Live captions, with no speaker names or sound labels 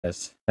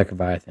This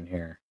Necroviathan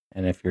here,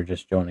 and if you're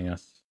just joining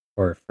us,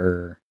 or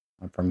for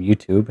from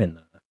YouTube in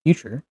the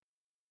future,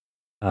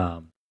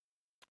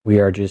 we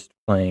are just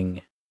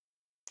playing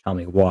Tell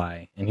Me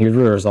Why, and here's the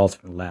results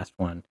from the last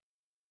one.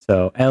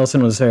 So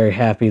Allison was very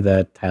happy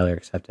that Tyler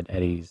accepted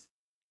Eddie's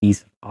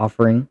peace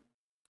offering.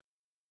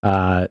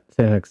 So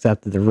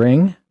accepted the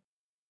ring.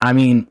 I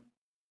mean,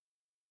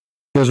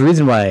 there's a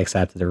reason why I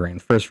accepted the ring.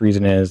 The first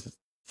reason is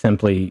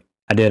simply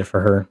I did it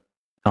for her.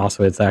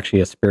 Also, it's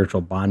actually a spiritual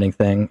bonding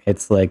thing.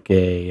 It's like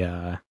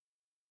an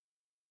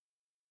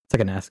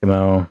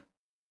Eskimo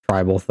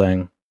tribal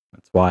thing.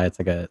 That's why it's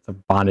a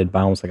bonded,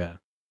 almost like a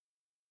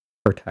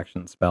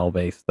protection spell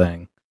based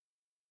thing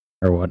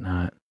or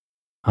whatnot.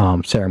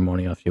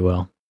 Ceremonial, if you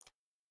will.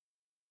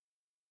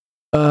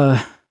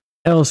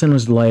 Allison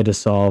was delighted to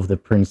solve the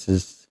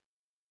prince's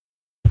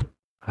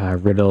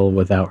riddle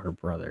without her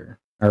brother,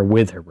 or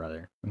with her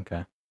brother.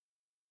 Okay.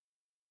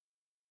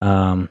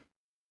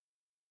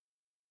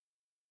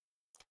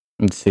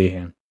 Let's see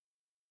here.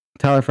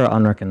 Tyler felt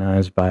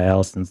unrecognized by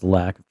Allison's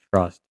lack of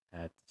trust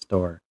at the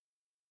store.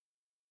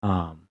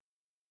 And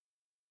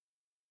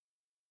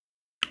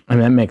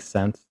that makes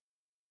sense.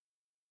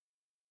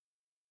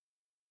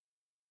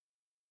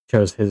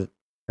 Chose her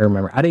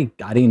memory. I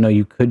didn't know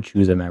you could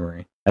choose a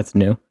memory. That's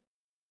new.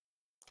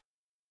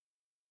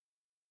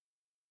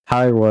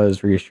 Tyler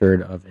was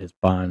reassured of his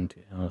bond to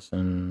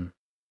Allison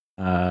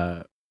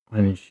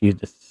when she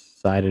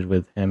decided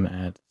with him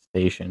at the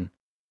station.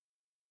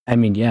 I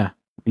mean, yeah,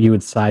 you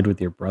would side with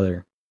your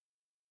brother.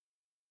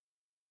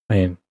 I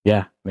mean,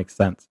 yeah, makes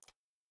sense.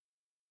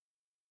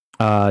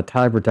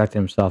 Tyler protected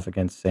himself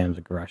against Sam's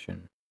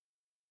aggression.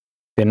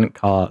 Didn't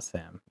call out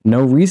Sam.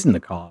 No reason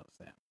to call out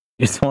Sam.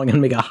 It's only going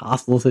to make a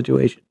hostile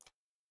situation.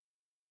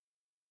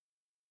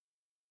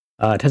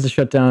 Tessa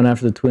shut down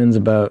after the twins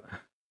about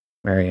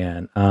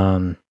Marianne.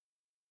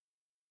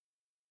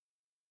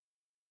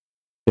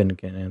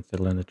 Didn't get an answer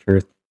to learn the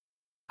truth.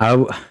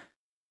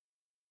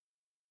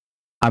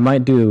 I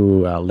might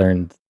do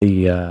learn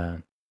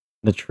the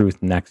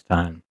truth next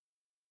time,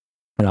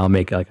 and I'll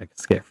make like a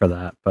skit for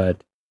that.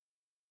 But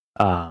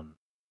I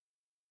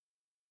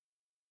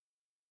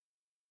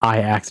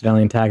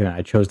accidentally tagged it.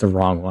 I chose the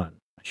wrong one.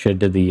 I should have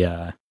did the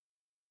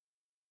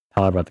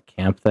tell her about the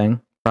camp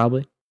thing.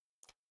 Probably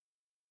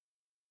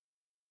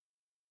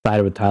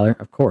sided with Tyler.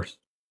 Of course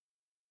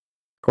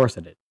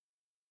I did.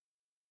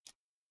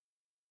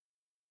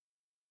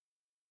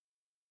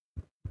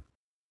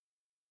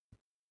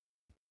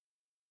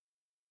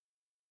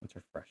 Let's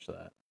refresh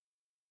that.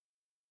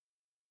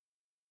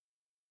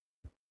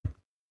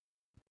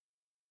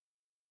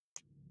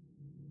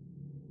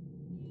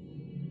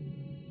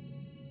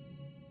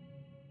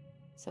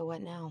 So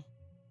what now?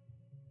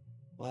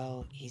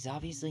 Well, he's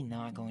obviously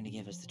not going to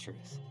give us the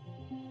truth.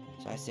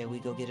 So I say we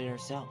go get it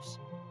ourselves.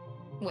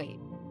 Wait,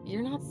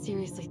 you're not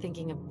seriously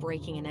thinking of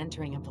breaking and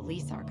entering a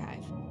police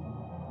archive?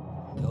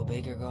 Go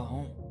big or go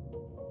home.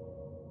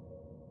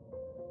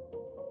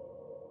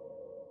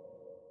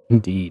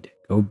 Indeed.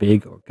 Go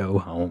big or go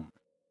home.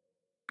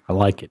 I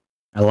like it.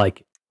 I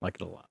like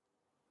it a lot.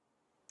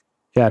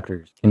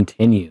 Chapters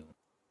continue.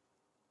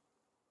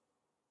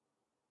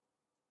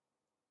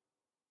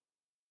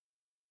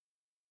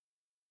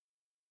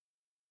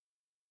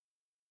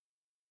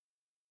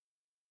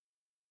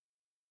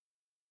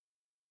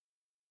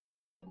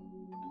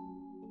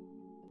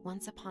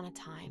 Once upon a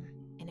time,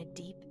 in a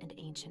deep and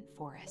ancient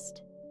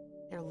forest,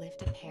 there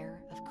lived a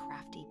pair of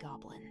crafty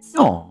goblins.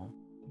 Oh,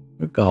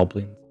 the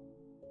goblins.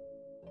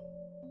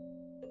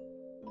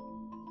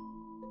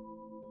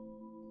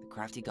 The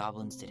crafty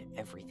goblins did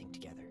everything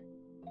together.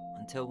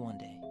 Until one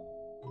day,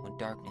 when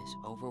darkness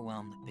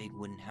overwhelmed the big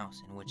wooden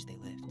house in which they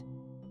lived.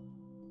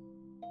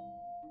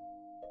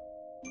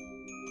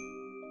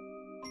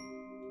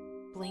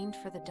 Blamed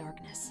for the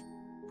darkness,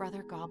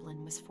 Brother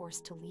Goblin was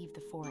forced to leave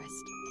the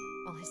forest,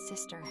 while his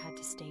sister had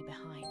to stay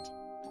behind.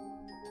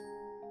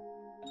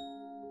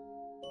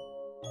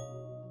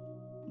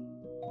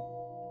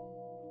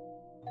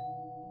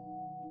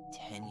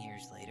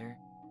 Years later,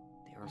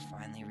 they were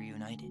finally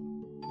reunited,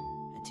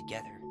 and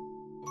together,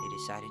 they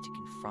decided to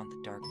confront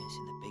the darkness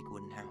in the big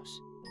wooden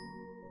house.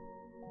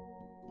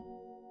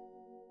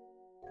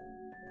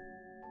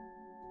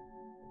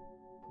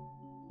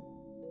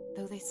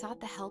 Though they sought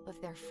the help of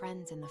their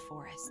friends in the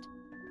forest,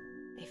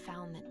 they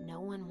found that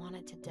no one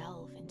wanted to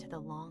delve into the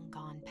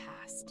long-gone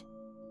past.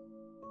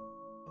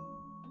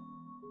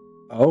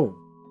 Oh,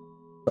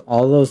 so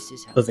all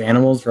those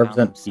animals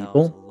represent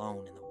people?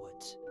 Alone in the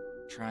woods,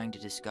 trying to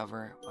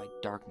discover why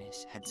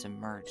darkness had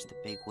submerged the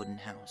big wooden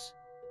house.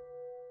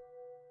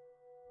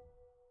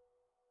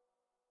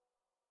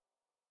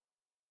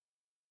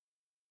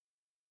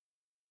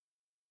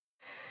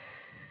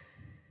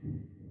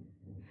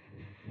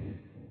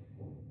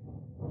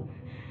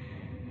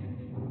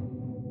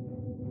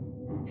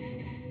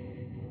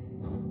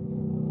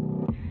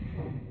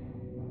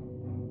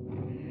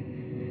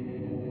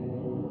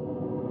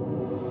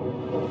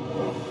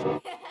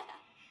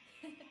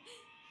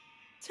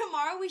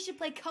 Tomorrow we should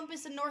play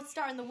Compass and North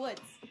Star in the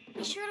woods.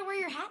 Be sure to wear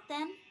your hat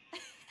then.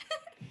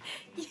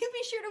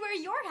 here to wear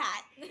your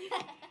hat.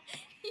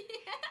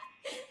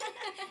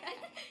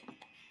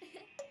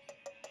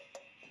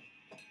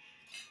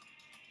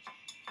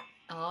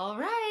 All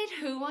right,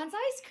 who wants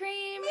ice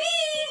cream? Me!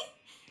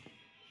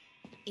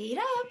 Eat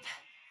up.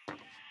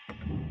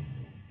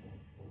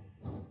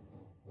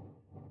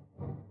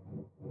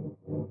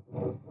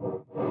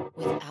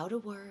 Without a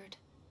word,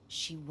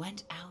 she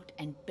went out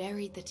and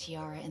buried the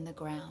tiara in the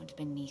ground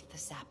beneath the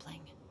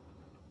sapling.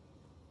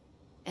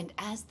 And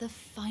as the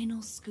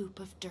final scoop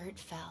of dirt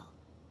fell,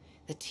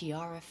 the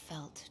tiara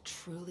felt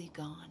truly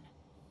gone,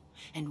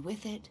 and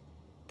with it,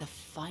 the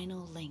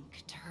final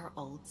link to her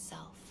old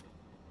self.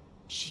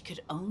 She could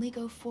only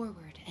go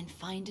forward and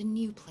find a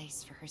new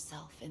place for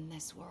herself in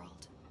this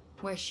world,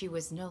 where she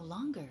was no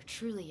longer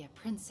truly a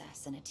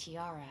princess in a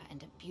tiara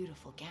and a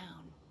beautiful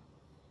gown,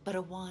 but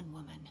a wan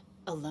woman,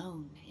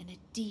 alone in a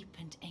deep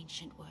and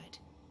ancient wood.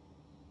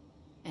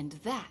 And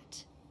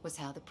that was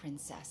how the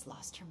princess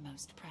lost her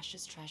most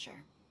precious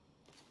treasure,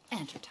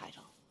 and her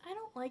title. I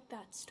don't like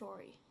that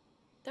story.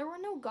 There were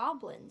no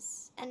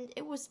goblins, and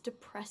it was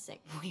depressing.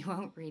 We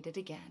won't read it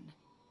again.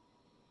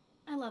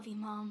 I love you,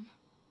 Mom.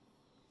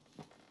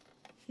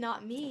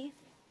 Not me.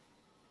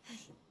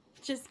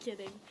 Just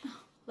kidding.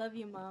 Love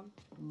you, Mom.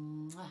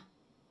 Mwah.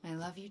 I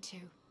love you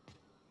too.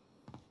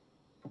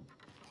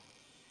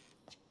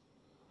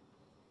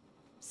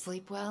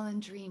 Sleep well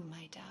and dream,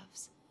 my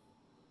doves.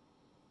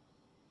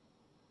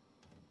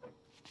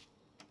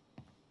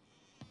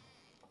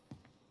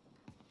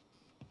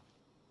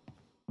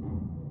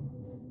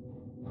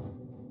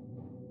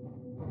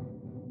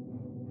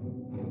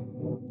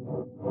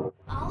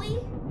 Ollie?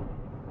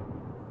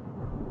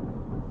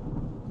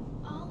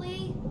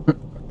 Ollie?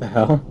 What the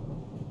hell?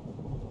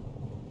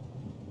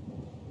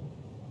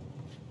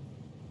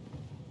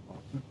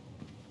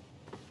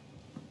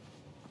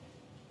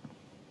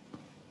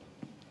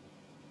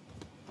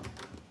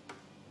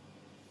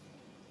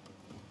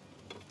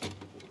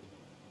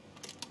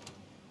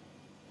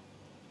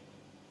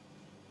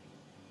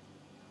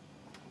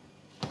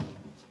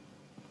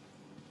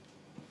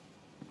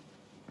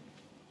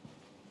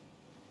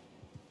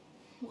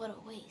 What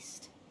a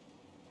waste.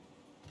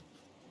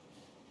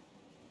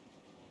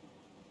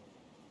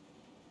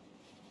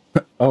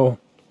 Oh.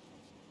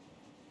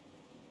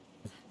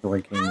 It's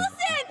breaking.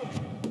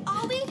 Allison!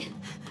 Ollie!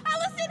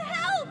 Allison,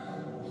 help!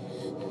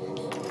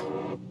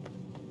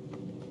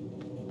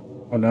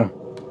 Oh no.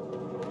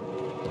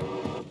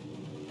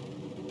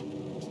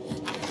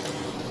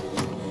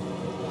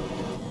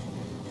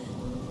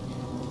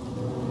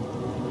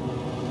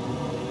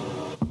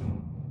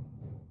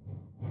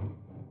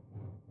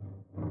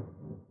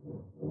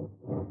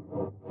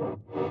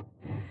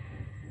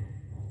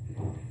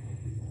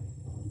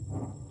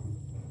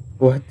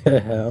 What the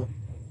hell?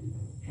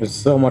 There's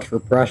so much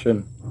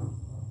repression.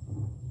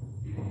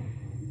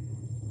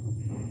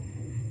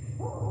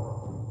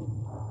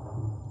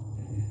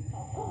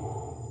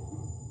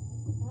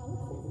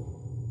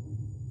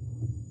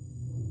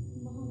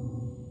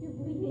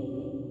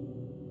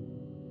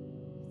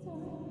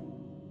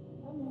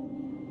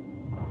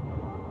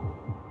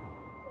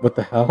 What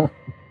the hell?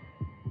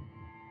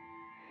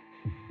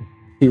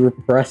 He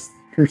repressed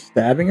her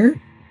stabbing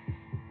her?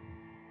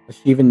 Does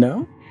she even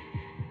know?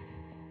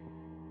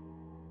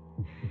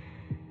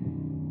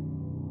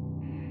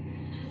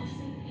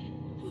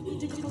 We need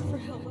to call for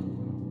help.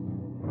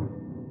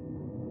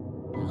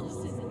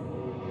 Allison.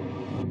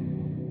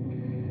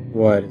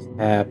 What is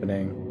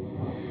happening?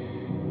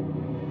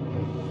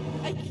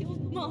 I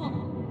killed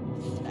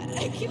Mom.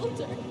 I killed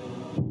her.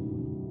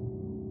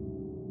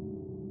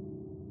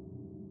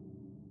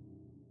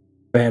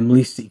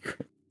 Family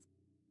secret.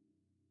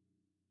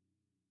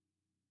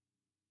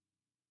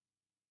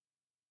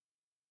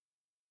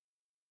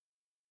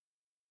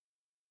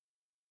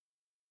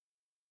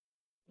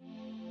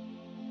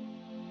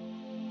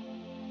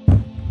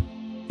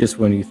 Just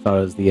when you thought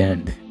it was the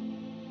end.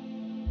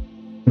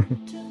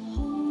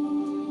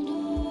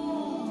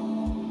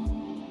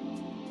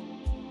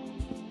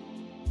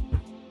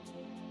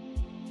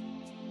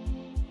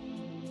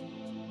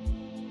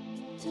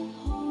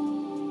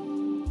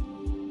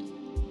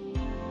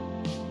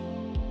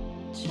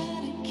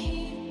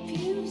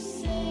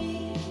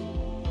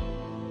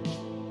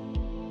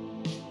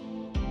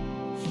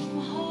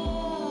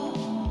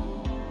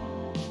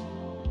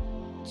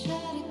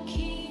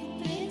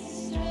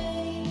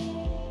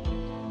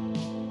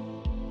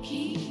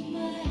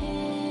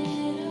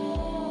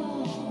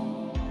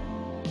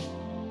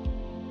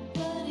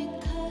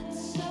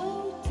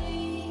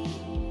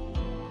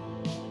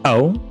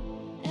 Oh?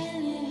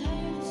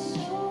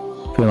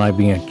 Feeling like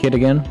being a kid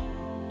again?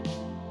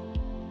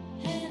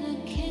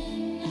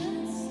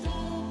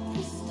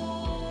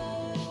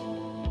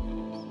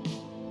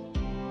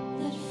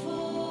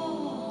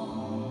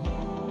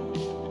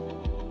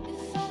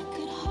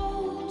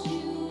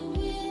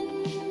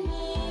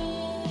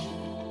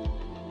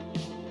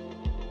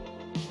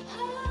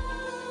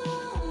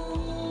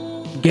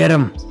 Get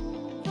him!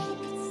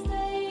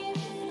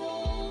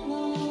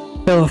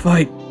 Pillow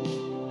fight!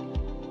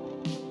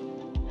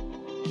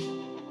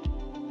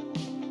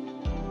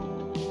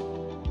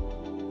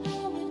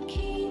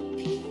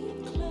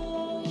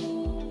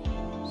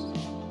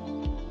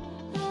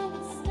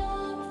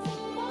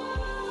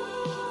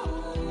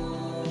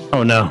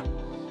 Oh no.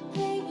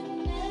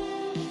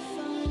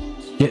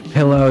 Get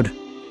pillowed.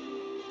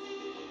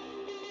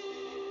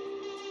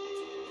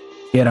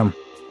 Get him.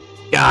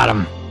 Got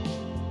him.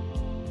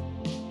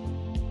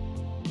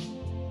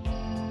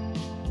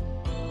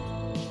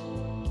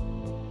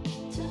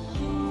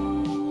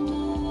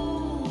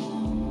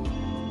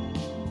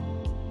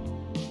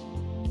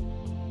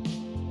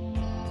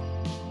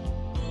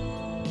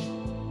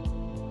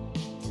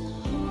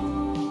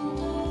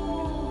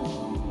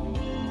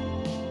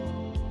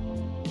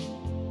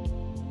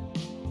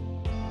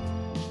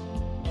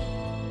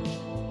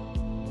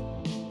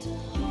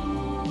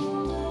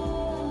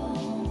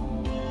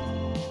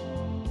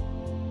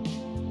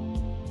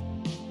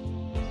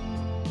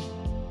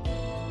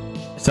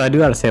 So I do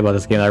gotta say about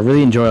this game, I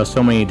really enjoy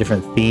so many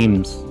different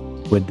themes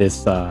with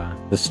this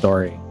this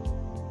story.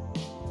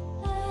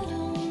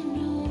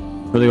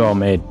 Really well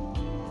made.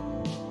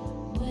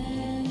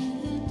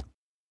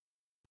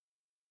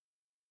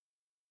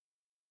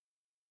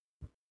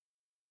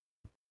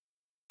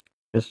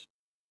 Just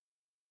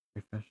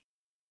refresh.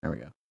 There we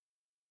go.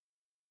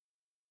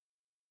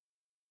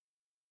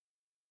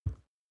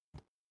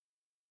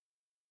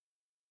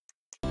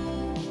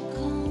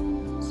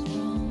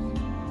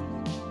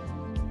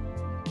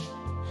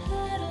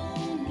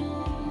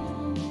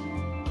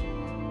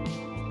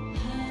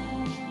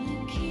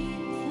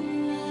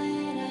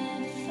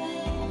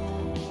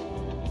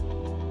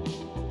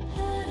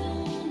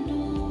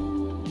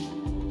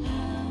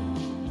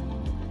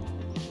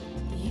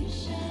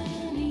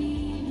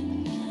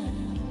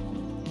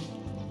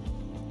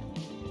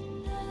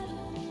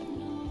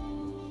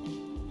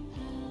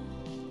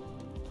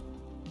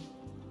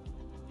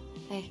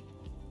 Hey.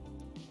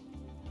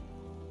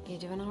 You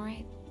doing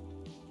alright?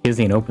 He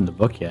hasn't even opened the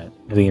book yet.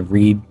 He doesn't even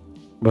read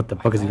what the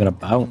book is even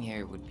about. Coming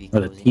here would be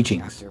Or the closing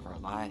teachings. chapter of our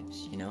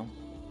lives, you know?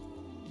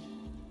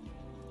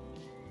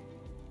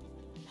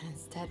 And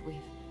instead we've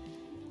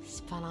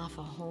spun off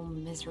a whole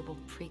miserable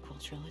prequel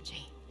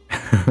trilogy.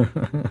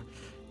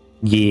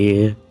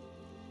 Yeah.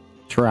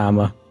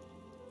 Trauma.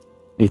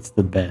 It's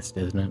the best,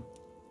 isn't it?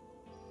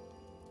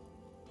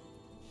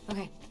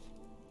 Okay.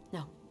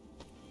 No.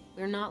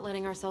 We're not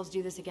letting ourselves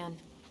do this again.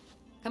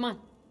 Come on.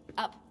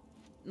 Up.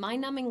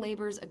 Mind-numbing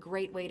labor's a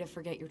great way to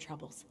forget your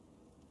troubles.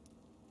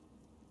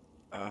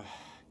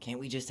 Can't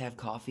we just have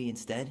coffee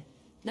instead?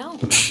 No.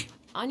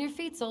 On your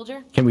feet,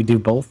 soldier. Can we do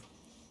both?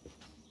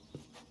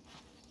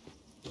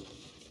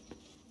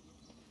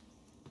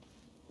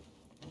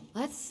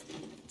 Let's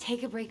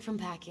take a break from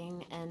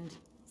packing and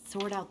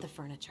sort out the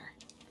furniture.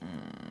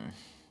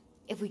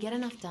 If we get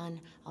enough done,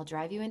 I'll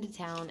drive you into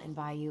town and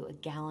buy you a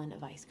gallon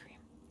of ice cream.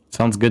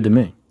 Sounds good to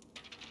me.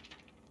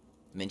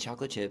 Mint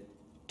chocolate chip,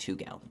 2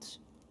 gallons.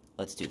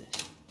 Let's do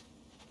this.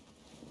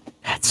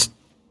 That's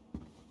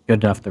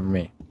good enough for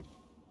me.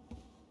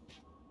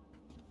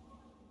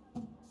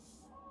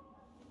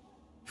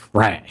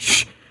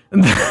 Trash.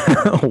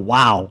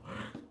 Wow.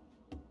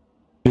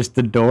 Just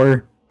the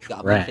door.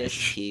 Goblin Fist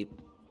Trash. keep.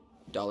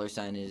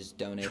 $sign is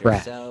donate or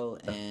Trash. sell.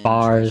 As And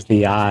far trash as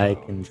the can eye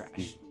go can trash.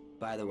 see.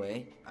 By the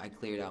way, I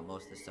cleared out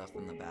most of the stuff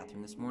from the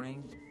bathroom this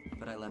morning,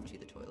 but I left you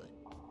the toilet.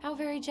 How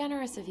very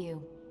generous of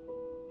you.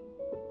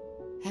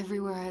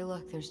 Everywhere I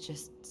look, there's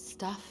just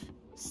stuff,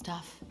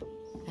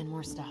 and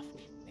more stuff.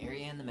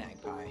 Marianne the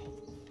Magpie.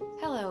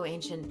 Hello,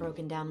 ancient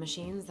broken down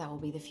machines. That will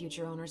be the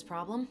future owner's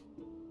problem.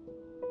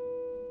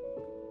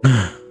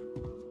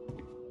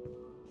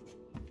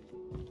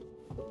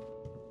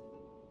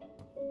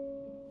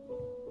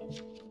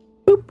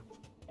 Boop.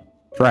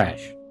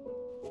 Trash.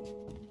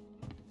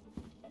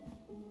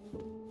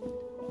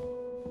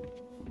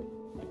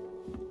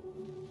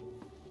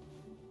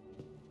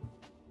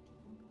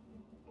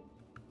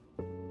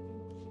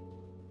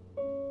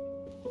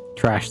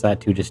 Trash that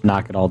too, just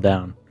knock it all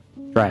down.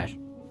 Trash.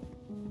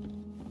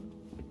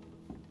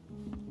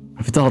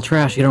 If it's all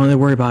trash, you don't really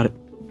worry about it.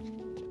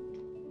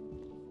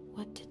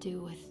 What to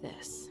do with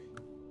this?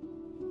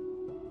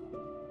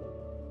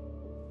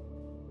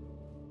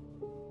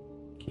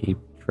 Keep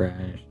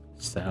trash.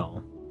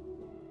 Sell.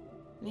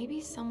 Maybe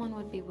someone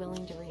would be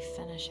willing to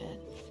refinish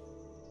it.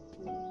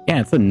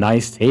 Yeah, it's a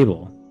nice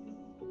table.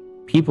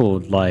 People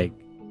would like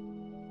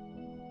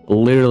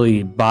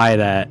literally buy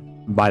that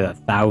by the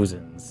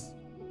thousands.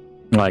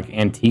 Like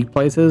antique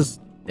places?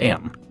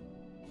 Damn.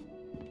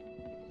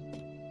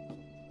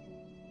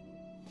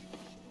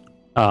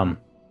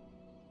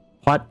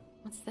 What?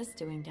 What's this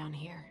doing down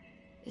here?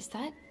 Is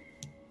that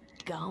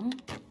gum?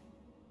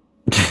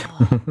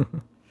 Ugh,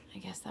 I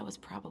guess that was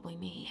probably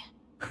me.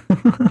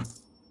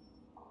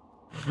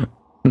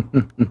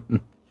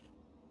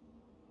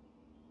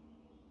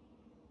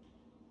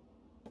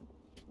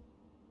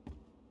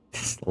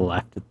 Just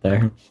left it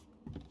there.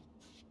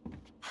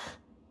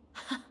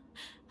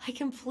 I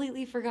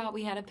completely forgot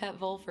we had a pet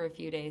vole for a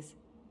few days.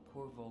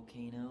 Poor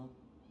Volcano.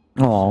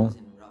 Aw. She was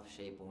in rough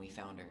shape when we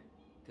found her.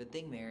 Good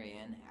thing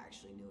Marianne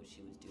actually knew what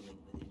she was doing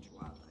with injured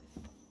wildlife.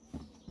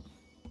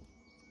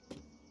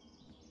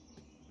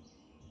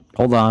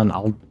 Hold on,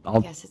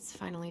 I'll Guess it's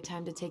finally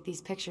time to take these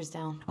pictures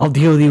down. I'll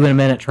deal with you in a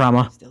minute,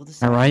 Trauma. Still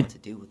deciding Alright? what to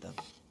do with them.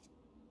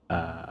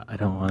 I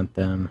don't want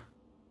them.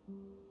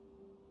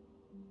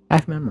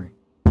 Half memory.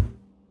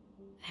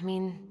 I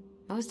mean,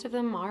 most of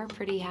them are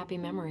pretty happy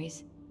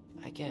memories.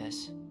 I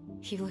guess.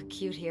 You look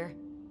cute here.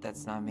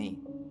 That's not me.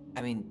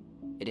 I mean,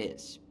 it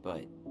is,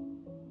 but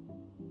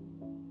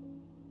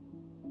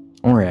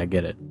Don't worry, I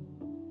get it.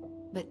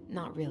 But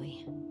not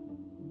really.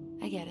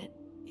 I get it.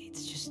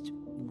 it's just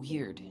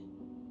weird.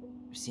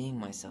 Seeing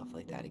myself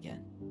like that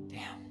again.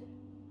 Damn.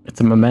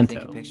 It's a I don't think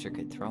memento. a picture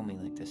could throw me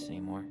like this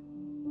anymore.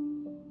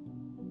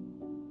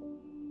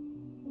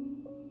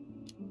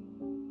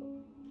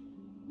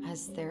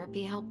 Has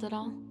therapy helped at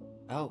all?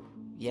 Oh,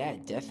 yeah,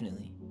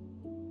 definitely.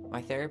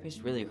 My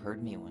therapist really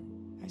heard me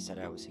when I said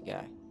I was a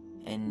guy.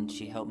 And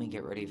she helped me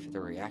get ready for the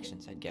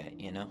reactions I'd get,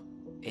 you know?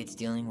 It's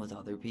dealing with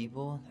other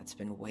people that's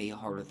been way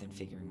harder than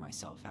figuring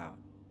myself out.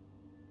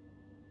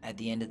 At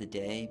the end of the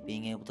day,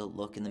 being able to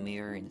look in the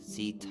mirror and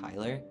see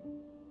Tyler,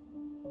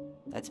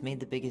 that's made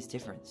the biggest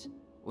difference.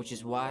 Which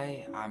is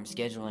why I'm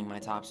scheduling my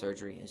top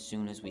surgery as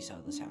soon as we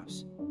sell this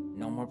house.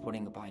 No more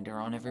putting a binder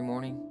on every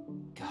morning.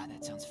 God,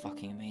 that sounds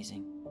fucking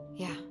amazing.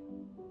 Yeah,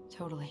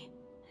 totally.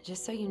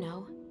 Just so you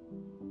know,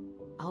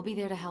 I'll be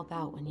there to help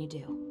out when you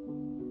do.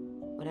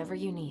 Whatever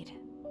you need.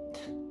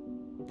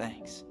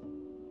 Thanks.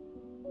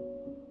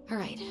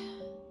 Alright.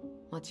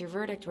 What's your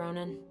verdict,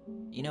 Ronan?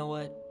 You know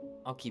what?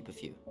 I'll keep a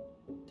few.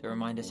 To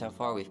remind us how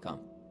far we've come.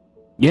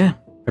 Yeah,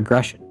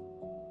 progression.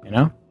 You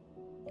know?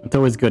 It's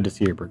always good to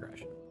see your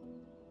progression.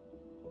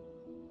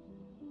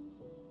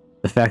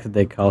 The fact that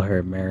they call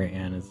her Mary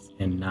Ann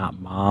and not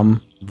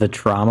Mom, the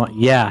trauma.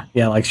 Yeah,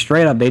 like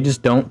straight up, they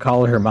just don't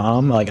call her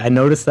Mom. Like, I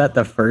noticed that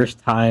the first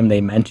time they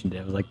mentioned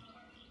it.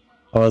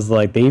 I was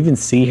like, they even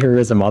see her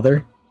as a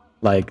mother?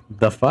 Like,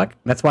 the fuck?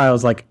 That's why I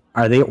was like,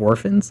 are they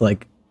orphans?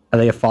 Like, are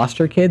they a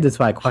foster kid? That's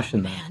why I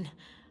questioned that. Man,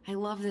 I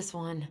love this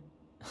one.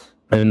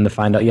 And then to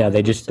find out, yeah,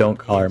 they just don't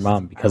call her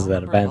Mom because of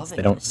that event.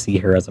 They don't see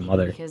her as a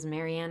mother. Because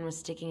Marianne was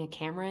sticking a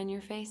camera in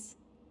your face?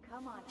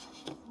 Come on,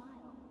 smile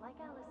like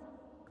Allison.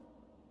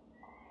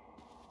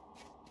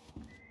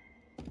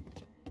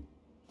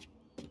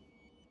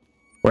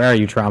 Where are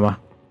you, Trauma?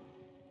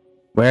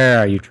 Where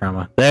are you,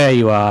 Trauma? There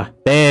you are.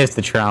 There's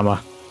the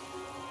Trauma.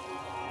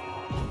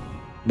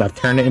 Now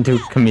turn it into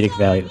comedic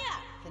value.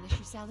 Finish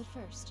your salad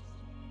first.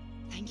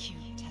 Thank you,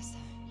 Tessa.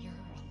 You're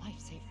a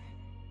lifesaver.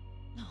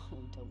 No,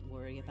 don't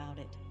worry about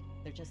it.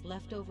 They're just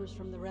leftovers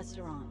from the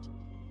restaurant.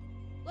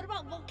 What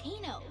about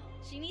Volcano?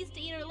 She needs to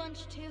eat her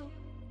lunch too.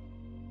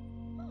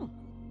 Oh,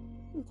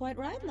 quite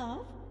right,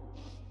 love.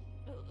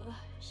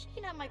 She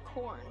can have my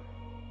corn.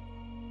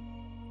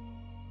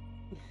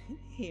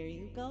 Here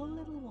you go,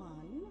 little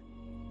one.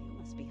 You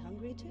must be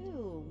hungry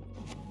too.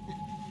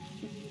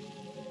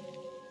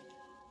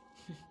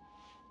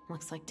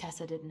 Looks like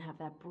Tessa didn't have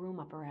that broom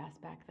up her ass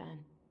back then.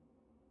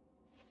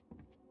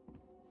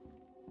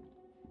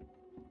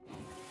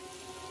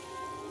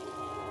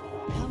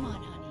 Come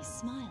on, honey,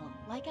 smile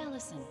like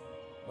Allison.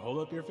 Hold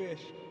up your fish.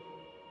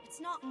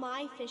 It's not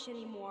my fish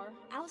anymore.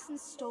 Allison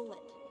stole it.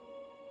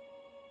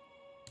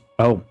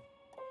 Oh.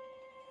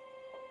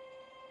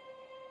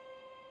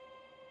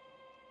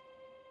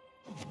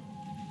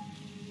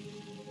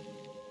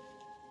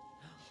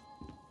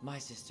 My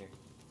sister,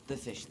 the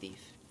fish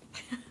thief.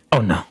 Oh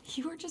no.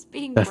 You were just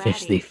being The bratty.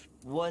 fish thief.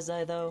 Was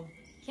I, though?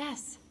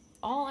 Yes.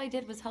 All I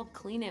did was help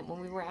clean it when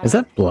we were out. Is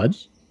on that blood?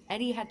 pitch.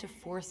 Eddie had to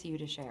force you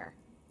to share.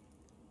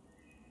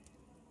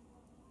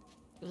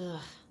 Ugh.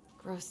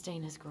 Gross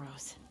stain is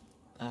gross.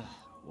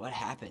 What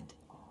happened?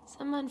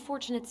 Some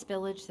unfortunate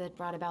spillage that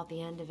brought about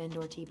the end of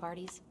indoor tea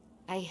parties.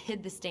 I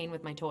hid the stain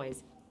with my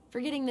toys,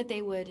 forgetting that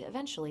they would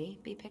eventually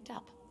be picked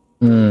up.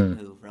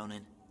 Who,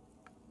 Ronan?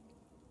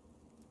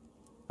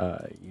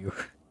 You.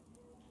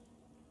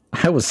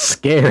 I was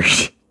scared.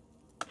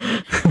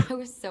 I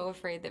was so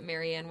afraid that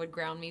Marianne would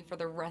ground me for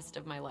the rest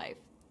of my life.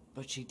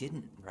 But she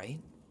didn't,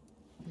 right?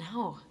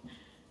 No.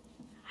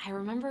 I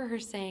remember her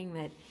saying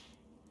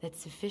that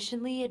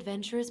sufficiently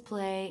adventurous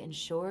play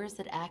ensures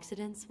that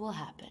accidents will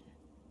happen,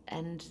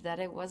 and that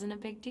it wasn't a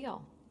big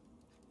deal.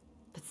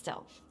 But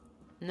still,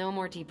 no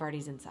more tea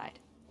parties inside.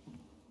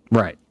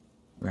 Right.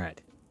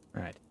 Right.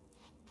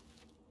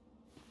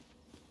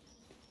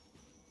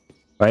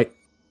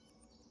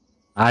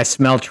 I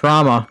smell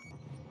trauma.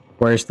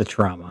 Where's the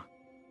trauma?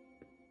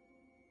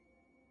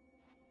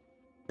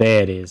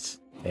 There it is.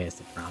 There's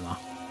the trauma.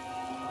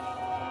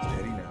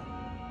 Steady now.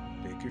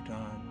 Take your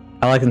time.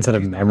 I like instead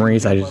of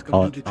memories, I just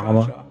call it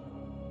trauma.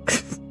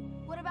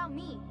 What about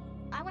me?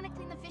 I want to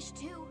clean the fish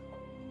too.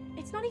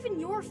 It's not even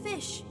your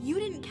fish. You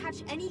didn't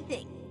catch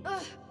anything.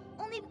 Ugh,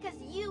 only because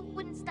you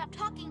wouldn't stop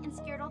talking and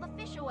scared all the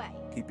fish away.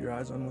 Keep your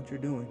eyes on what you're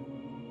doing.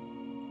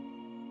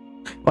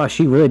 Wow,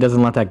 she really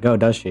doesn't let that go,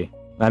 does she?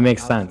 That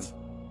makes sense.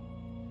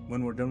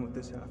 When we're done with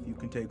this half, you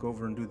can take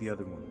over and do the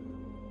other one.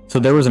 So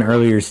there was an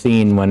earlier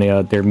scene when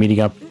they're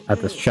meeting up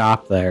at the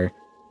shop there,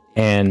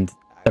 and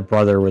the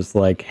brother was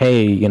like,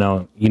 hey, you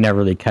know, you never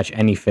really catch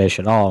any fish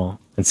at all.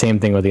 And same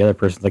thing with the other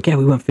person. Like, yeah,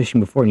 we went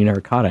fishing before and you never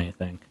caught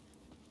anything.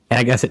 And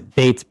I guess it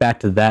dates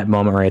back to that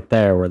moment right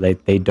there where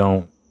they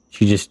don't.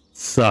 She just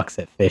sucks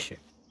at fishing.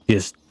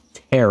 Just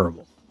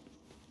terrible.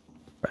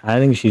 I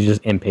think she's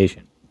just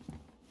impatient.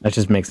 That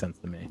just makes sense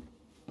to me.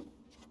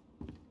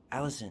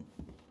 Allison,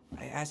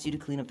 I asked you to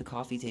clean up the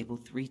coffee table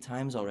 3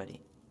 times already.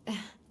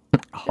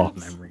 All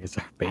memories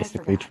are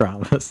basically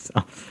trauma. So,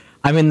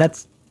 I mean,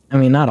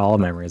 not all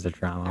memories are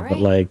trauma, All right. but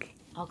like.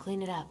 I'll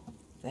clean it up.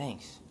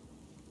 Thanks.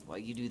 While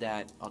you do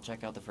that, I'll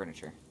check out the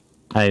furniture.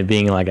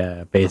 Being like a I'm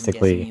guessing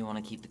basically you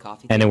want to keep the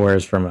coffee table?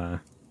 anywhere's from a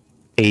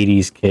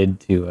 80s kid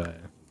to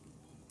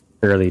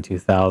early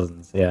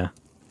 2000s. Yeah.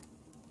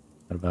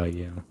 What about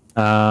you?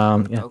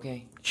 Yeah.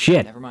 Okay.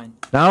 Shit. Never mind.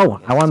 No,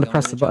 Guess I wanted it's to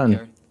press going the button.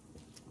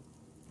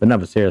 junkyard.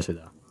 But seriously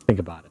though, think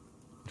about it.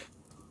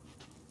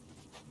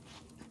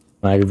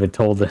 Like, I've been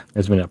told that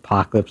there's been an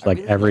apocalypse I like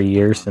really every like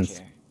year the since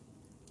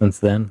armchair.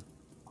 then,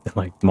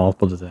 like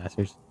multiple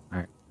disasters. All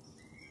right.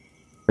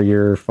 For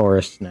your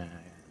forest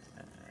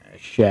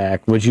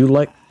shack, would you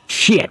like?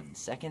 Shit. On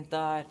second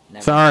thought.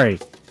 Never Sorry,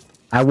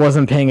 I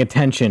wasn't paying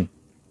attention.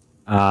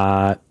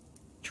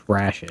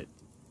 Trash it.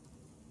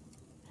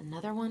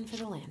 Another one for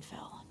the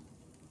landfill.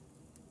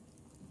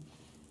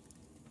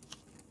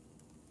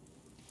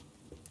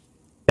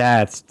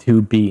 That's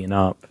too beaten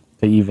up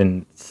to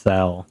even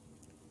sell.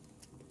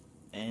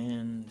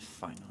 And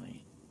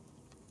finally,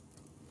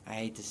 I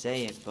hate to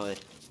say it, but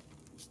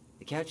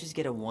the couches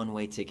get a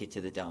one-way ticket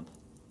to the dump.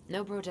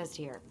 No protest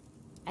here.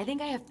 I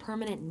think I have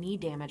permanent knee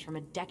damage from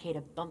a decade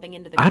of bumping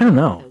into the I don't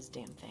ground with know. those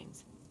damn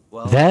things.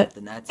 Well, That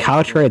then that's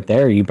couch it for right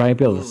there, you might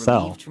be able You're to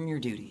sell. relieved from your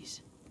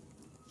duties.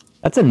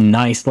 That's a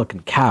nice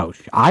looking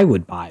couch. I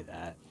would buy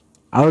that.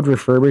 I would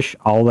refurbish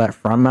all that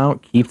front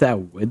mount, keep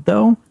that wood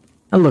though.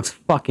 That looks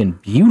fucking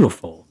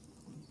beautiful.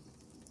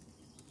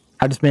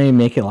 I'd just maybe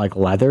make it like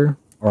leather,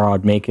 or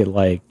I'd make it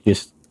like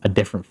just a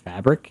different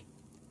fabric.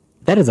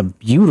 That is a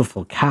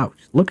beautiful couch.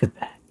 Look at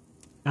that.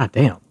 God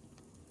damn.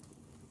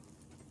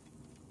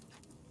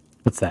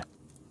 What's that?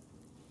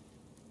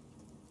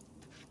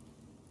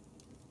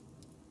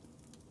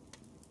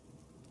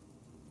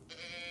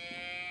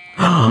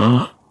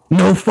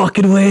 No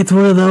fucking way it's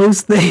one of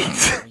those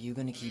things. Are you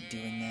gonna keep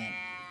doing that?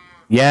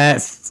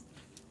 Yes.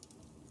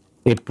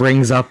 It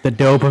brings up the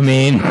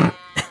dopamine.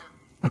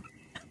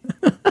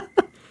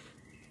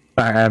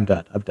 Alright, I'm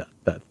done.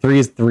 Three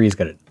is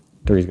good.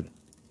 3 is good.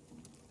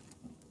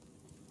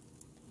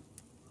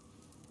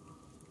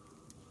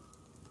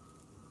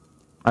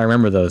 I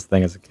remember those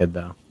things as a kid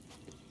though.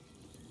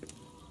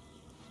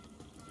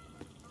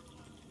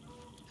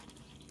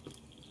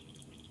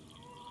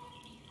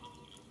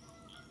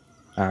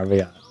 Alright, we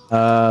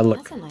got look.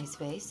 That's a nice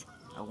face.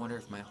 I wonder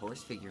if my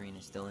horse figurine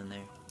is still in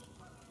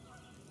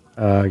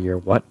there. Your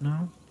what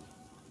now?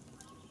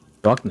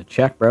 Welcome to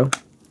check, bro.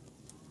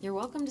 You're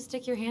welcome to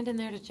stick your hand in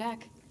there to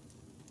check.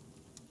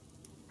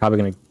 Probably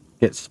gonna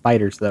get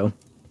spiders though.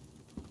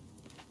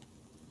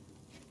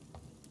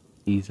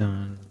 He's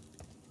on.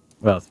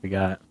 What else we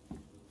got?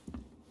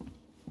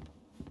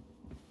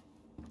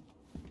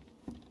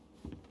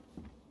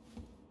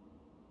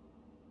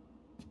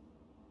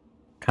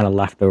 Kind of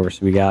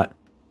leftovers we got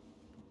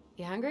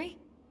You hungry?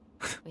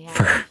 We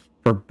have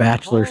for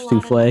bachelor a whole lot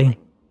of souffle. nothing.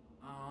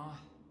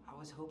 I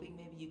was hoping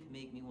maybe you could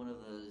make me one of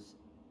those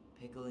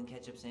pickle and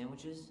ketchup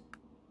sandwiches.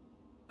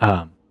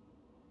 I'm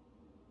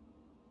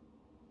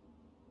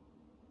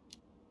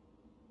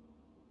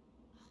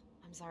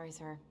sorry,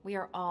 sir. We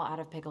are all out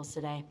of pickles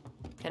today.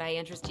 Could I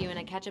interest you in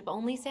a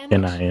ketchup-only sandwich?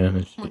 Can I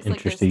Looks like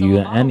interest there's you still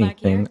in a bottle back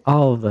anything here.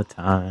 all the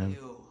time?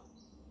 Ew.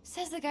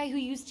 Says the guy who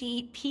used to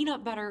eat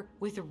peanut butter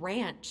with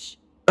ranch.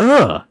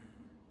 Ugh,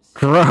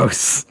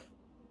 gross.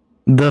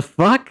 The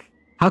fuck?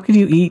 How could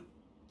you eat?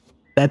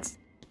 That's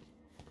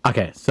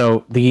okay.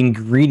 So the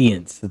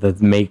ingredients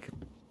that make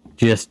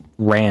just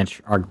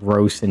ranch are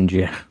gross in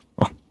general,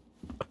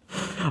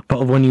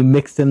 but when you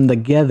mix them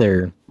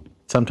together,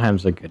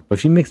 sometimes they're good. But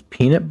if you mix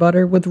peanut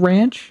butter with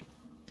ranch,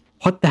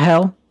 what the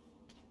hell?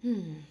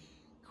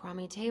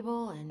 Crummy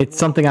table and... It's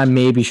something I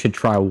maybe should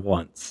try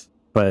once,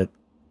 but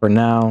for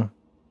now,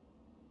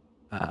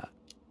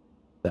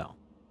 no.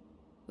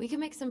 We could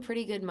make some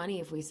pretty good money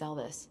if we sell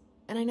this.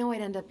 And I know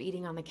I'd end up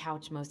eating on the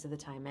couch most of the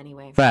time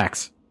anyway.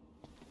 Facts.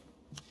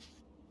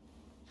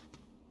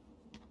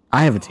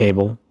 I have a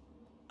table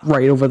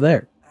right over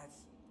there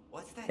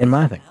What's that in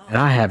my thing, smell? and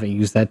I haven't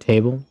used that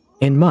table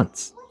in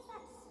months.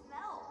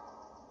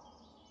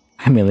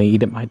 I mainly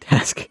eat at my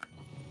desk.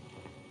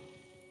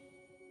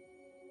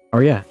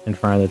 Or yeah, in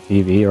front of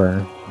the TV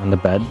or on the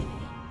bed.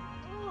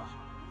 Ugh,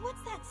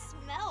 what's that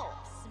smell?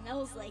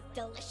 Smells like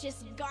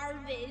delicious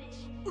garbage.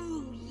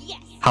 Ooh, yes.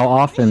 How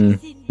often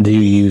do you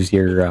use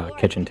your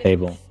kitchen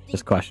table?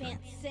 Just questioning.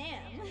 Sam.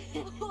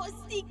 Oh,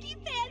 Stinky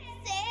Pants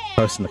Sam.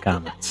 Post in the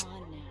comments. Come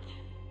on now.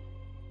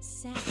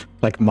 Sam,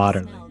 Like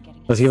modernly. smell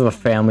getting Does he have a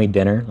smell. family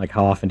dinner? Like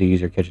how often do you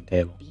use your kitchen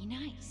table? Be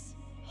nice.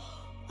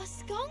 A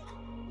skunk?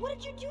 What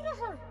did you do to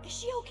her? Is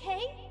she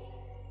okay?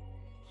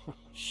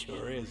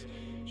 Sure is.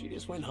 She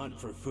just went hunting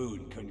for food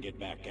and couldn't get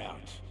back out.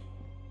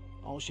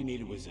 All she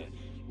needed was a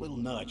little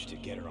nudge to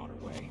get her on her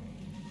way.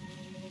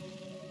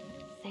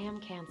 Sam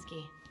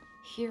Kansky,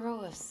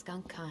 hero of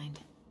skunk kind.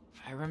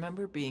 I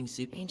remember being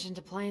super... Ancient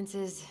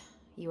appliances,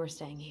 you were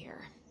staying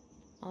here.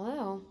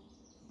 Although,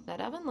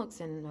 that oven looks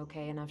in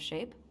okay enough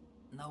shape.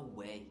 No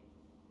way.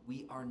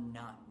 We are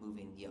not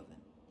moving the oven.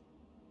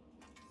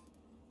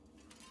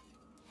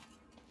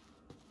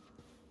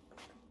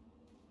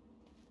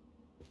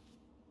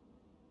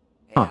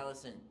 Hey, Huh.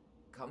 Allison,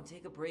 come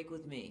take a break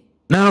with me.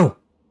 No!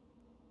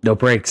 No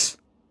breaks.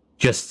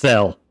 Just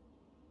sell.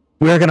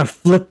 We're gonna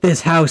flip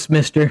this house,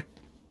 mister.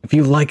 If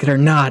you like it or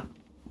not.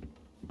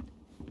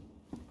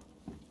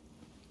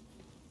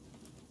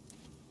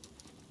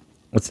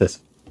 What's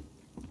this?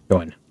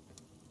 Join.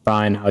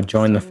 Fine, I'll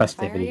join the Starting fire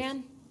festivities.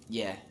 again?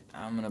 Yeah,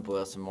 I'm gonna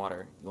boil some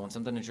water. You want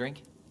something to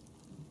drink?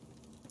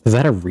 Is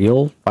that a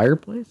real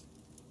fireplace?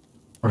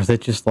 Or is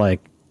it just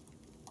like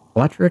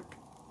electric?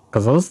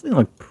 Because those things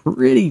look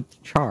pretty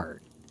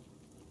charred.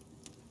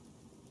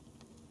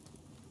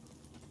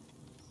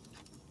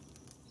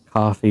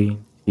 Coffee,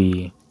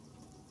 tea.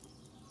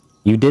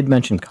 You did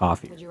mention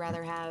coffee. Would you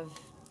rather have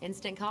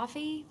instant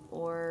coffee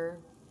or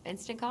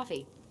instant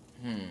coffee?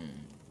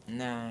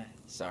 Nah,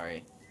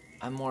 sorry.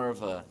 I'm more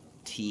of a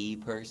tea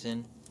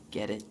person.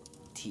 Get it?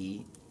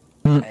 Tea.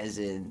 As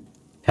in...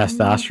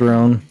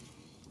 Testosterone?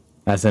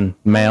 As in How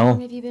male?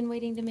 long have you been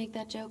waiting to make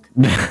that joke?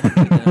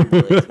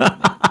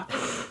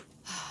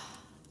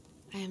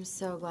 I am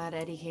so glad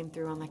Eddie came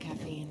through on the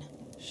caffeine.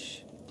 Shh,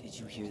 did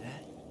you hear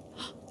that?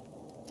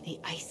 The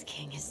Ice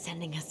King is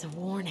sending us a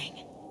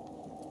warning.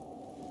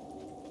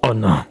 Oh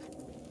no.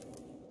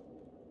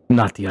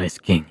 Not the Ice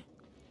King.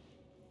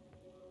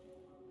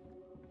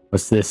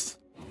 What's this?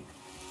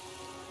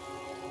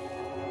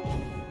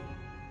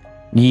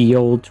 Ye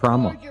old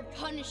trauma. For your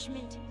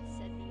punishment,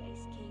 said the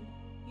Ice King,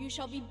 you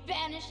shall be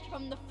banished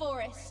from the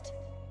forest.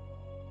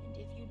 And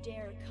if you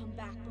dare come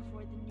back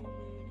before the new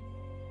moon,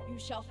 you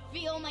shall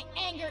feel my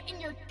anger in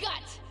your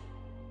gut.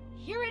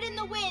 Hear it in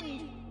the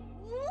wind.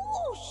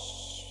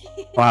 Whoosh!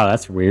 Wow,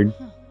 that's weird.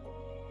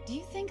 Do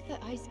you think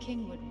the Ice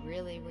King would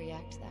really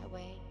react that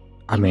way?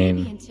 I He may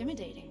mean- be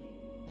intimidating,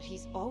 but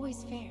he's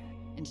always fair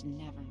and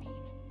never mean.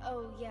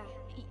 Oh, yeah,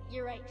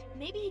 you're right.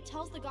 Maybe he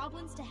tells the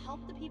goblins to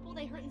help the people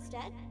they hurt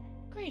instead?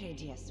 Great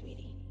idea,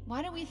 sweetie.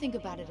 Why don't we think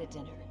about it at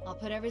dinner? I'll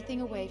put everything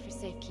away for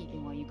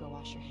safekeeping while you go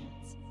wash your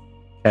hands.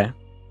 Okay.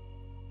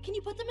 Can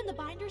you put them in the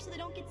binder so they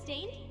don't get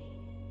stained?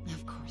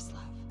 Of course,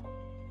 love.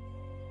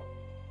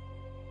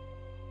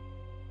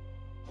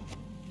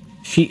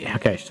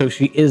 Okay, so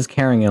she is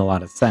carrying a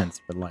lot of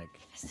sense, but like,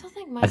 I still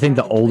think my I think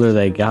the Dark and older Twisted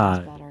they version was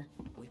got, better.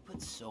 We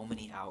put so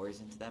many hours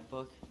into that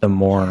book. the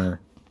more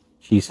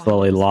she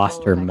slowly Volumes lost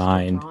full her of extra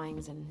mind.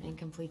 drawings and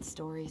incomplete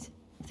stories.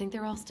 I think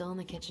they're all still in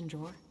the kitchen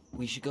drawer.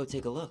 We should go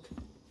take a look.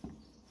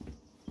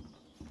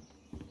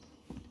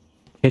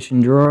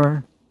 Kitchen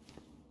drawer.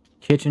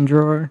 Kitchen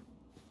drawer.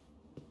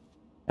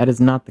 That is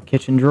not the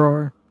kitchen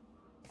drawer.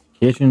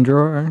 Kitchen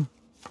drawer.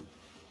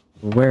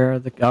 Where are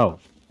the... Oh,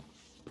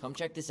 Come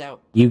check this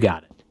out. you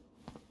got it.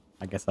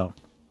 I guess I'll...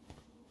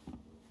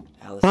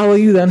 Alice Follow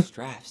you then.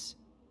 Drafts.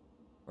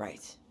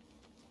 Right.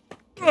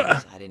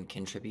 'Cause I didn't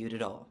contribute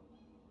at all.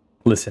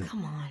 Listen,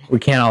 Come on. we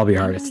can't all be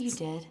I know artists. you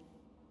did.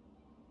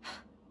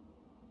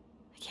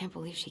 I can't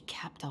believe she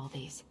kept all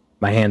these.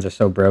 My hands are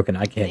so broken,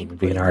 I can't Think even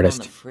be an putting them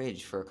artist. on the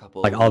fridge for a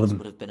couple Like, of all weeks the-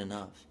 would have been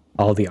enough.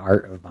 All the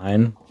art of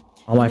mine,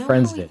 all my You know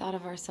friends how we did. thought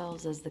of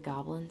ourselves as the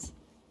goblins?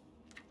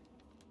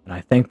 And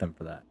I thank them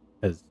for that.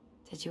 Because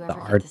Did you the ever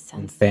get art the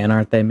and sense fan that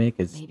art they make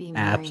is maybe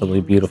absolutely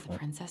Marianne was beautiful. the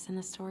princess in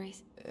the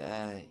stories?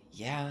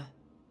 Yeah.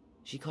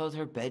 She called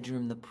her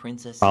bedroom the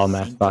princess. Follow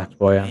Master Fox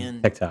Boy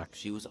on TikTok.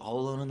 She was all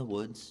alone in the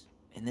woods,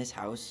 in this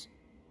house,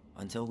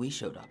 until we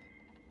showed up.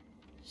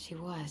 She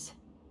was.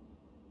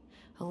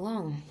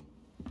 Alone.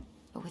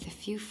 But with a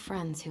few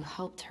friends who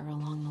helped her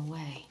along the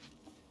way.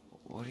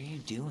 What are you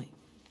doing?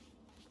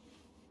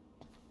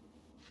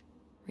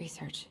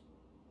 Research.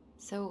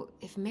 So,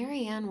 if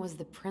Marianne was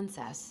the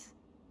princess,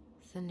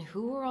 then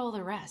who were all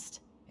the rest?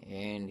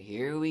 And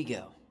here we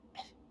go.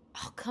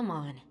 Oh, come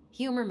on.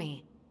 Humor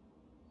me.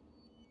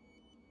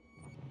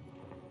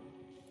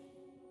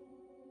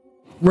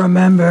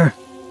 Remember.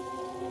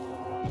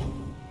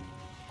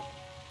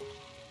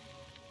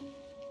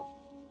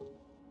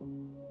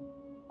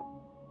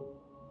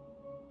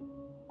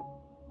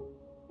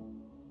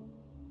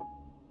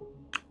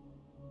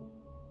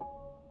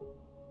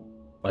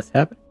 What's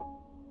happening?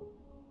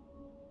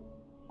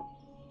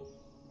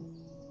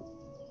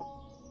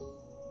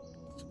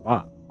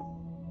 Swap.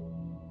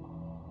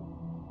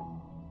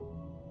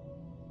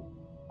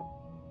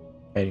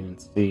 Can't even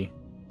see.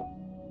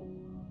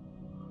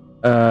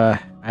 I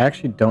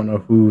actually don't know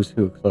who's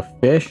who. So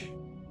fish.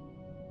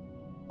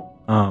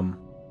 On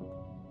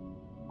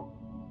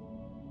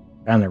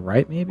the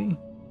right, maybe.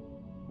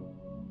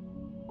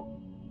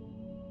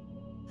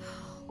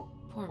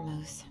 Poor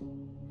Moose.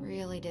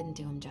 Really didn't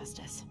do him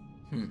justice.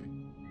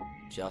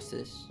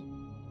 Justice?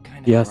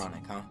 Kinda Yes.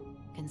 ironic, huh?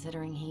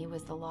 Considering he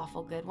was the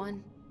lawful good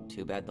one.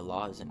 Too bad the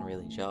law isn't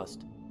really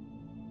just.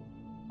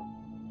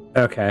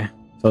 Okay,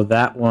 so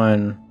that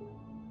one.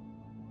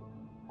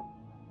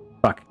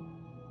 Fuck.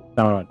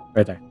 No,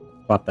 right there.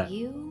 Swap that.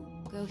 You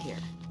go here.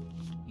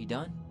 You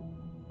done?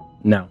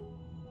 No.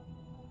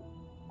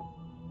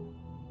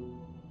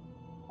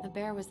 The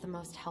bear was the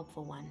most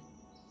helpful one.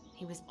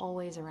 He was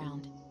always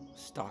around.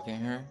 Stalking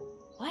her?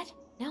 What?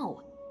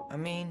 No. I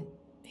mean,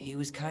 he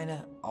was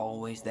kinda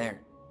always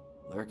there.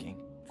 Lurking.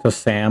 So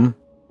Sam.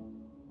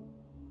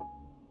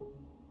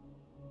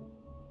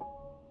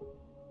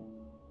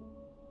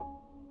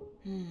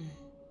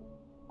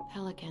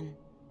 Pelican.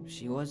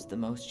 She was the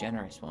most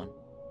generous one.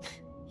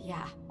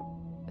 Yeah,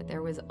 but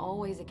there was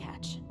always a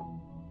catch.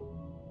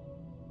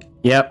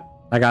 Yep,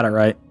 I got it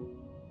right.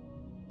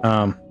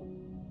 I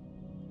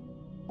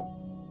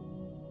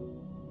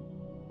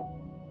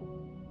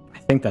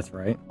think that's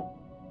right.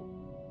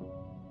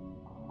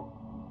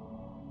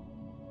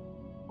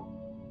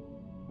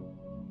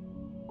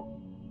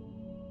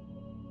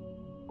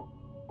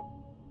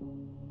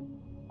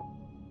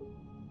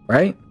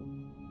 Right?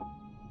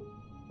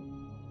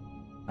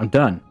 I'm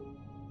done.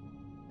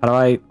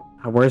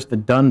 Where's the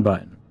done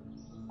button?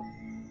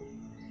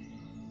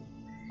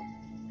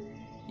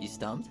 You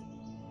stumped?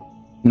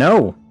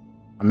 No,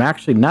 I'm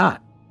actually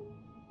not.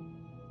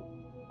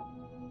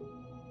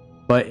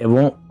 But it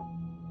won't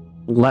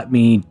let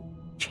me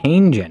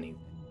change anything.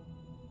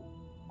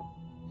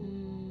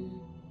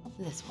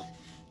 This one.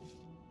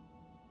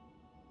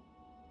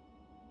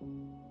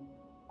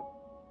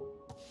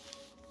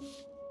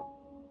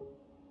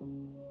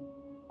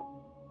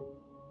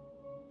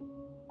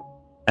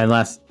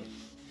 Unless it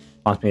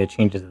wants me to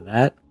change it to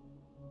that.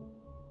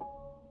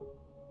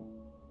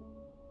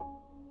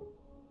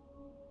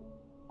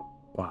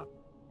 Wow.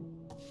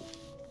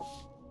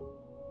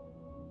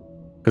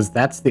 Because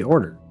that's the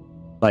order.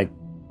 Like,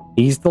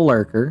 he's the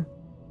lurker.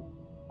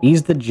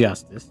 He's the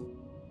justice.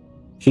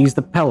 She's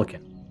the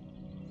pelican.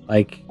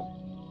 Like,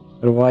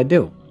 what do I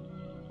do?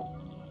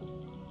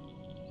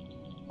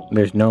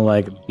 There's no,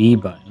 like, B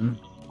button.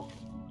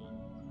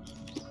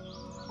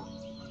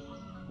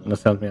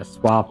 Unless I'm going to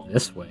swap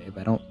this way,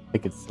 but I don't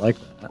think it's like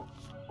that.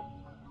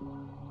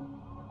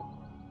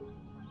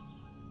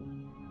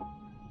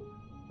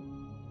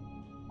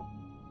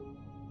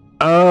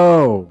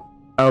 Oh!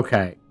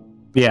 Okay.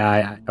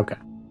 Yeah, okay.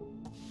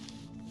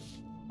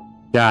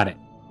 Got it.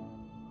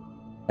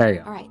 There you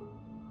go. Alright,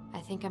 I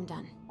think I'm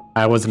done.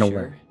 I wasn't Sure?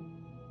 aware.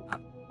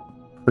 I'm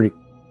pretty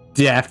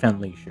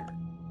definitely sure.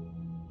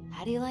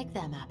 How do you like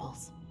them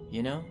apples?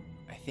 You know,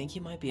 I think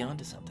you might be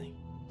onto something.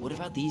 What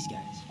about these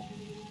guys?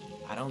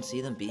 I don't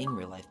see them being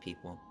real-life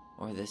people.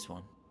 Or this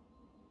one.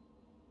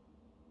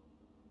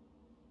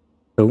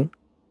 Who?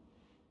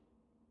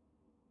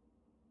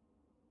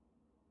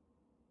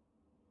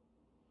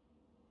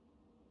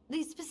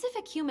 The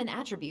specific human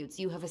attributes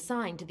you have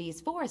assigned to these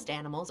forest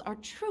animals are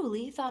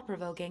truly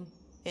thought-provoking.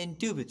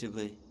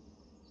 Indubitably.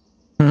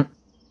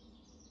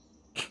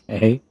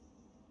 Okay.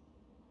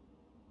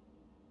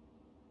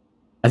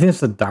 I think it's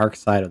the dark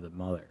side of the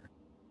mother.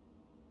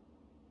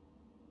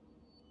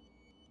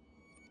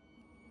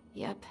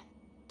 Yep,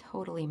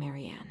 totally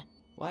Marianne.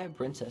 Why a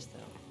princess, though?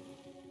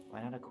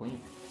 Why not a queen?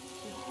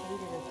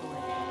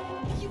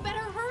 You better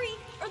hurry,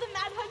 or the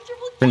Mad Hunter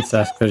will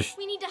Princess, catch us. because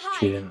We need to hide.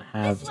 she didn't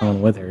have This someone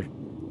way. with her.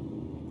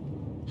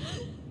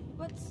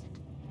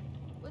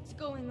 What's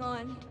going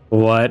on?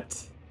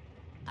 What?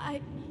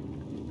 I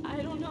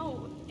don't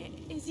know.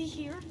 Is he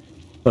here?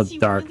 The Is he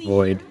dark really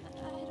void. here?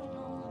 I don't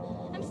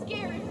know. I'm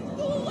scared.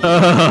 Go away.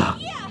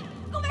 Ugh. Yeah,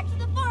 go back to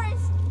the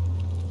forest.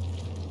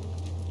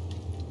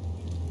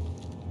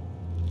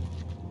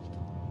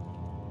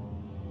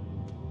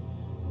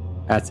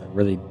 That's a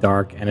really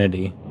dark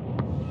entity.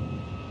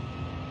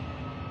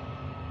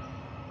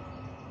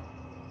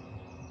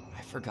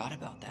 I forgot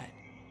about that.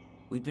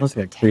 We'd been Looks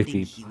like a pretending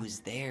creepy- he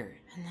was there.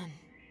 And then,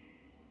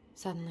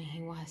 suddenly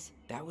he was.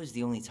 That was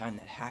the only time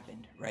that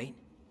happened, right?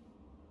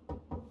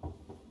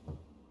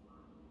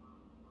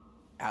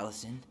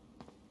 Allison?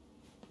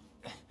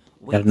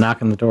 Gotta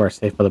knock on the door,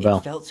 safe for the It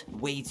bell. felt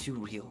way too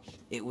real.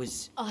 It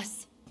was...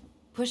 Us.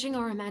 Pushing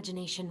our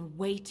imagination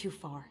way too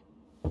far.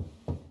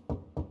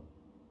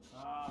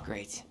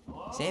 Great.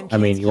 Sam I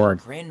mean, Kate's you're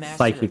Grandmaster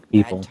psychic of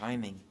people. Bad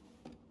timing.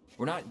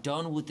 We're not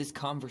done with this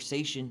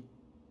conversation.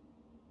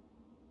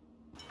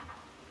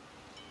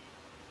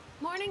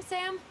 Morning,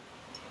 Sam.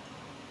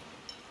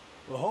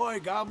 Ahoy,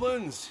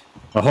 goblins!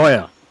 Ahoy!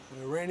 I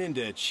ran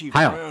into Chief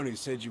Hiya. Brown, who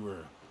said you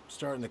were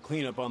starting to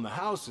clean up on the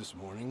house this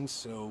morning,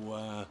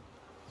 so,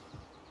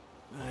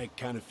 I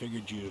kind of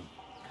figured you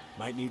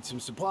might need some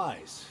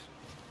supplies.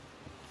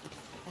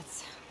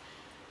 That's...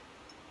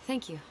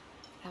 Thank you.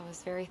 That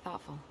was very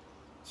thoughtful.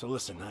 So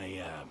listen,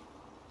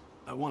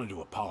 I wanted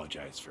to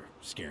apologize for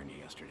scaring you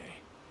yesterday.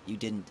 You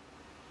didn't.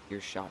 Your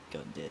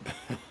shotgun did.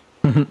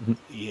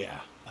 Yeah,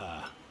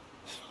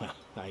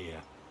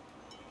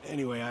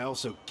 anyway, I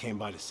also came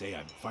by to say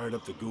I fired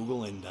up the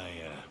Google and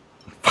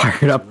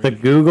Fired up the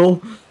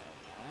Google.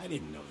 I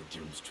didn't know the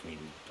difference between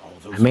all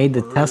those I made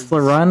the words.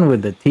 Tesla run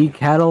with the tea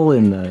kettle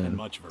and And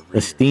much of a the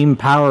reader.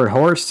 steam-powered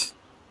horse.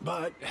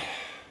 But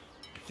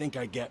I think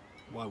I get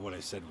why what I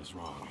said was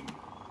wrong. And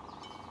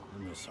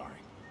I'm real sorry.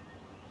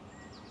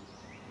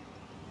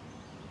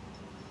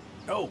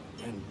 Oh,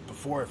 and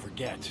before I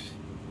forget,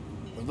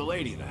 for the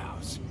lady of the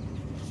house.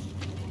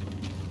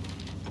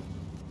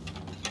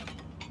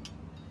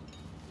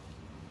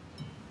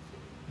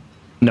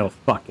 No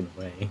fucking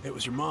way. It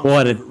was your mom's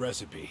What favorite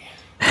recipe.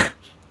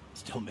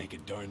 Still make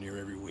it darn near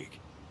every week.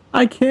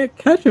 I can't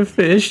catch a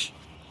fish.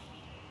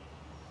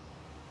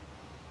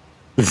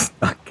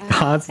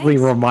 Constantly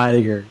Thanks.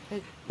 reminding her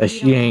But that we she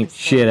don't have ain't a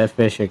shit stove. at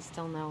fishing.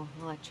 Still no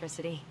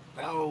electricity.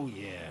 Oh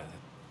yeah,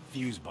 the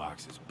fuse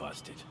box is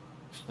busted.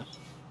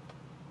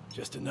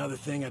 Just another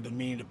thing I've been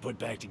meaning to put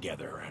back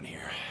together around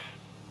here.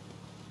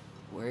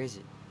 Where is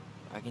it?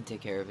 I can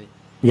take care of it.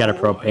 You got a Oh, I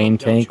propane don't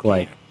doubt tank you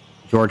like can.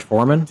 George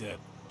Foreman? But,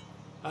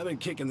 I've been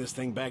kicking this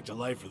thing back to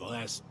life for the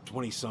last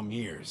 20-some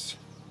years.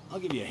 I'll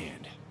give you a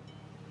hand.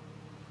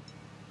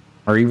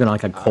 Or even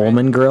like a All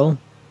Coleman right. grill?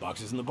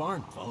 Boxes in the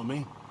barn. Follow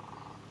me.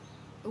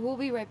 We'll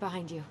be right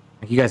behind you.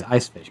 Like you guys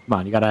ice fish. Come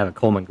on, you gotta have a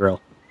Coleman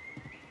grill.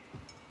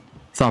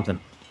 Something.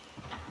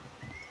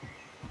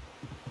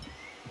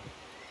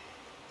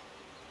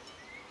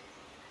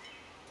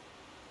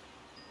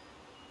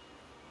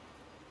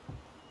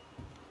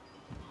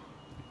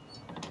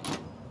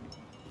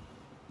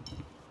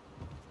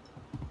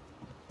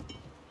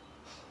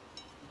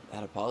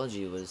 That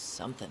apology was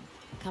something.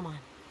 Come on.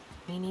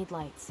 We need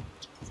lights.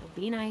 So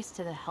be nice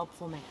to the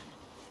helpful man.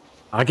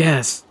 I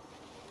guess.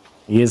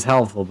 He is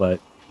helpful, but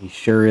he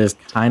sure is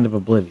kind of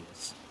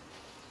oblivious.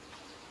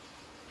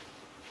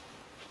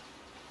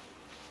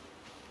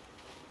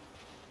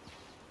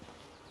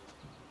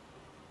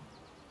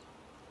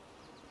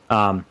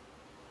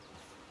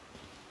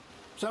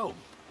 So,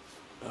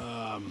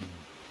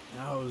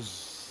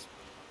 how's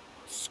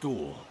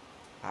school?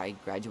 I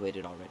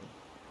graduated already.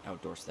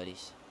 Outdoor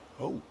studies.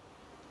 Oh,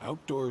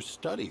 outdoor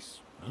studies,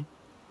 huh?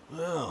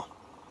 Well,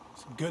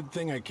 it's a good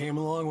thing I came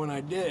along when I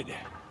did.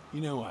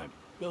 You know, I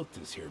built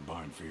this here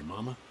barn for your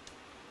mama.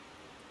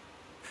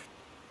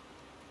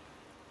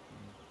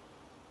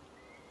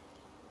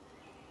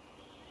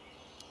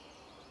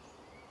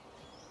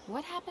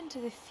 What happened to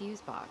the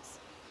fuse box?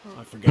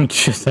 I forgot. to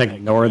Just put it back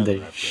ignored together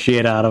the after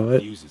shit out of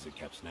it. Fuses that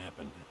kept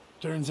snapping.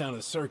 Turns out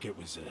the circuit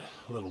was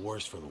a little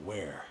worse for the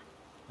wear.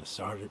 I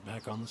soldered it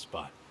back on the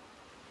spot,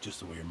 just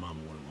the way your mama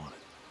would have wanted.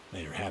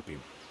 Made her happy.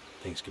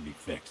 Things could be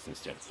fixed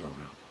instead of thrown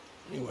out.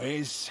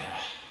 Anyways,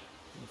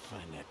 let me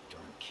find that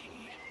darn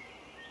key.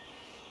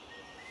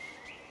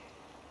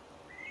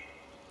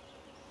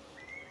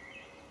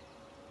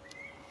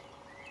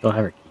 Still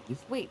have her keys?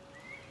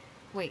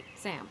 Wait,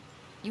 Sam.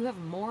 You have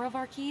more of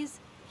our keys?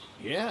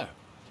 Yeah,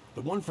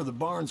 the one for the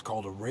barn's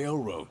called a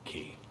railroad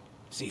key.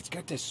 See, it's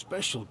got this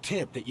special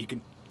tip that you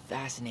can...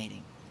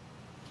 Fascinating.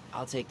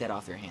 I'll take that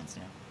off your hands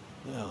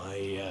now. Well,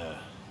 I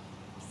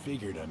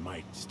figured I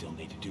might still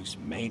need to do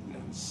some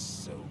maintenance,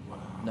 so...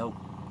 Nope.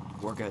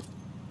 We're good.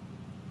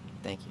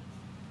 Thank you.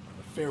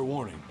 A fair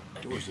warning,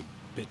 door's a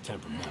bit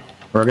temperamental.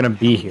 We're gonna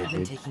be here, Have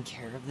been dude. taking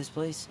care of this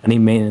place? Any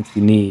maintenance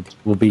you need,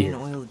 we'll be And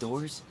here. oil the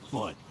doors?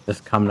 What?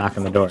 Just come knock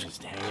on the Think I door.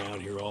 just hang out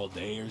here all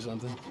day or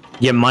something?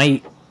 You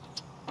might.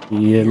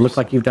 You look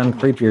like you've done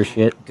creepier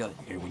shit. Good.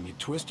 Okay, when you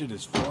twist it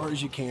as far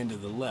as you can to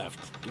the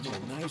left, give it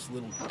a nice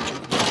little...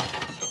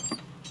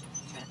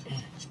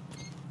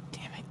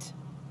 Damn it.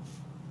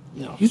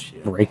 No, You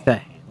shit. break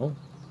that handle?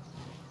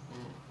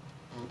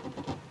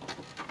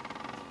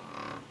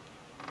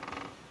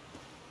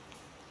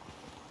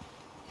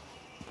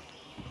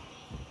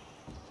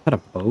 Is that a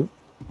boat?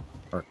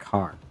 Or a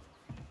car?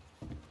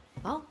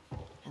 Well,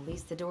 at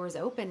least the door's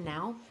open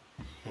now.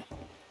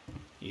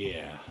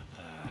 Yeah,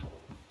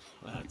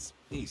 that's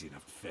easy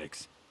enough to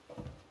fix.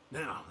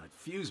 Now, that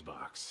fuse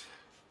box.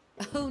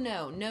 Oh,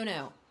 no.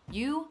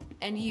 You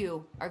and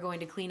you are going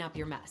to clean up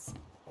your mess.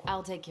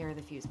 I'll take care of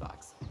the fuse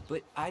box.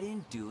 But I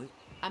didn't do it.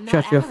 I'm not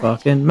Shut your average.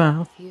 fucking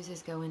mouth.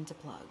 Fuses go into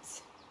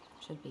plugs.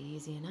 Should be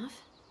easy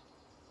enough.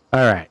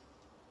 All right.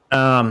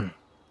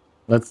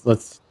 Let's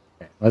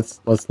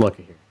look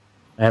at here.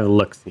 I have a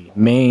look-see.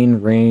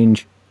 Main,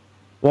 range,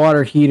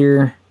 water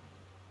heater,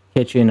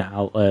 kitchen,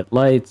 outlet,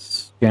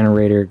 lights,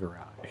 generator, garage.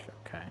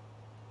 Okay.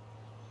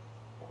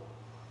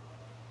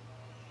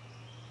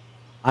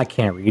 I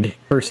can't read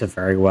cursive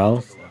very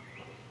well. So.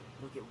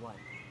 Look at what?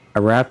 I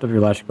wrapped up your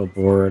electrical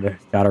board.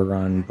 Gotta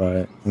run,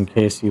 but in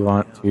case you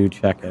want to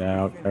check it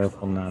out,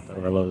 careful not to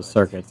overload the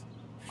circuits.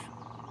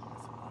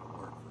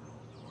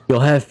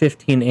 You'll have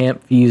 15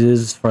 amp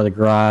fuses for the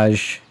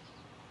garage.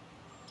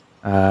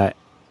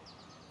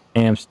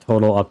 Amps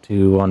total up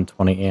to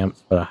 120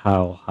 amps for the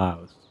whole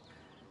house.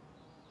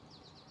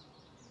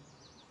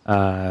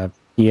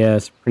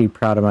 Yes, pretty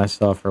proud of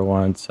myself for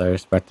once. I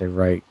respect the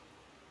right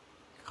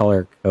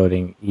color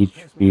coding. Each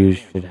fuse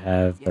should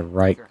have the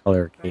right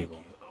color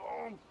cable.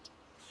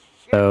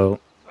 So,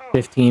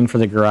 15 for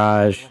the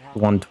garage,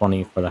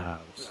 120 for the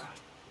house.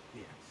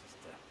 Yeah,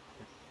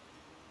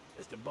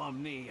 just a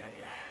bum knee.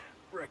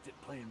 I wrecked it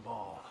playing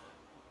ball.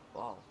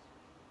 Ball.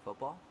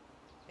 Football?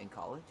 In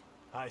college?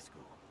 High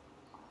school.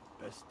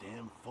 Best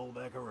damn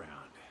fullback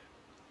around.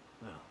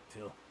 Well,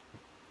 till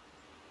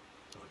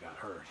I got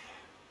hurt.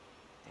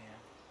 Damn.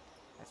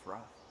 That's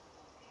rough.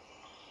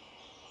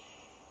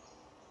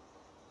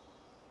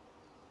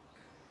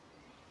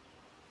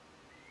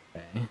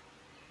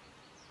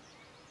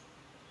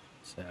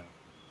 so.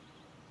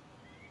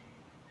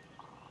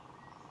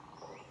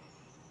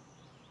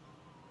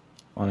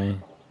 Funny.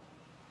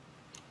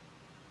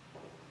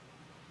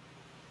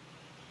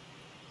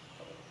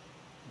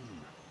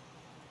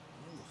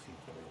 Handle seems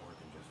to be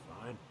working just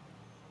fine.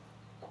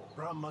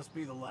 Problem must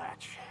be the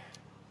latch.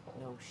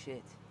 No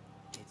shit.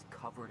 It's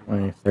covered in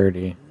 20, rust.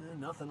 30,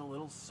 Nothing a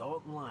little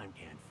salt and lime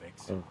can't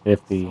fix. so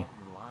 50. Salt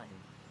and lime.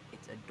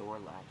 It's a door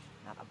latch,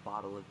 not a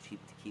bottle of cheap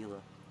tequila.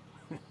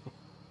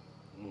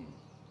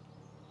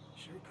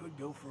 Sure could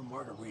go for a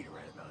margarita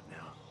right about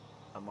now.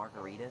 A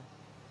margarita?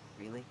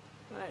 Really?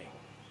 Hey,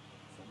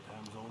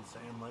 sometimes old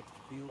Sam likes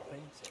to feel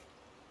fancy.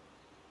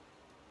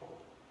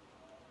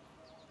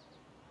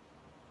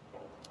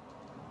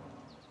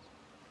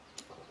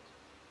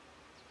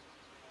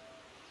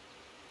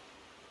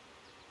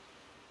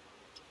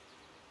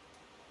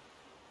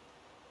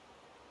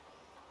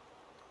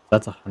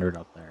 That's 100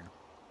 up there.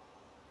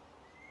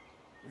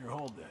 Here,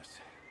 hold this.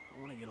 I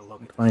want to get a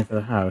look at 20 this for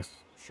the thing. house.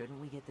 Shouldn't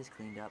we get this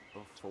cleaned up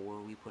before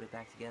we put it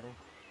back together?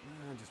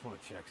 I just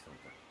want to check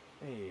something.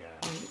 Hey,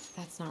 Wait,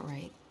 that's not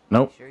right.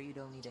 Nope. Sure you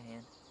don't need a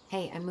hand?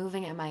 Hey, I'm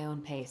moving at my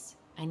own pace.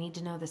 I need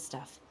to know this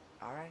stuff.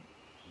 Alright.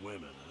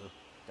 women, huh?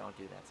 Don't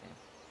do that,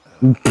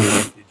 Sam.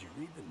 Did you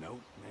read the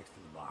note next to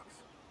the box?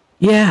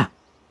 Yeah,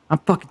 I'm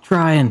fucking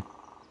trying.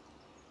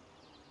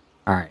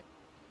 All right,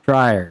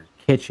 dryer,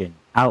 kitchen,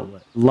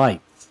 outlet,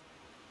 lights,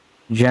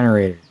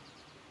 generator.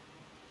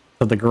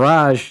 So the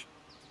garage,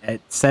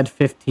 it said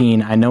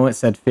 15. I know it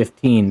said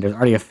 15. There's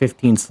already a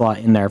 15 slot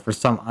in there for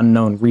some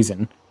unknown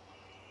reason.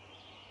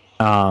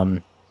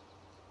 And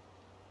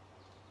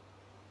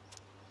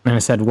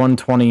it said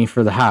 120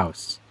 for the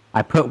house.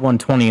 I put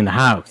 120 in the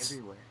house.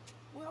 Everywhere.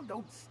 Well,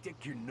 don't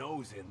stick your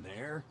nose in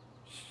there.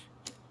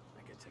 Shh.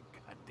 Like it's a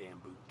goddamn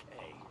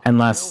bouquet.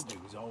 Unless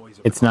Mildew's always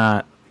a it's problem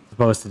not with these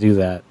supposed to do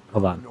that.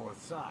 Hold on on. the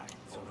north side,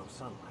 so no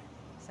sunlight.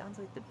 Sounds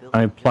like the building.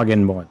 Let me plug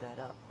in more. That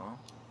up, huh?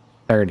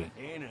 30.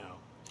 Hey now.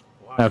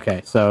 Watch Okay,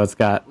 yourself. so it's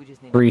got We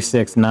just need 3,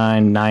 6,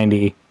 9,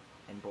 90.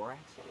 And borax?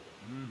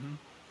 Mm-hmm.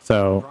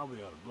 So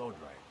Probably ought to blow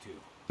dry it too.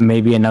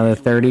 maybe another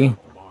 30. The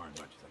barn much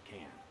as I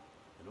can.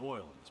 And oil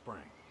in the spring.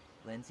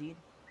 Linseed?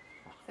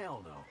 Well,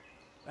 hell no.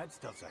 That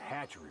stuff's a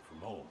hatchery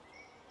for mold.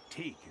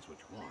 Teak is what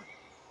you want.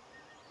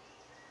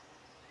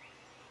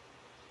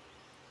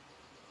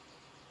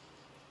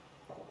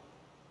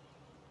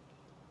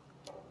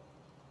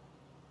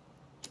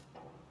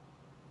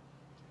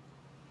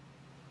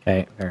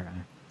 Okay, very high.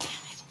 Damn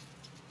it.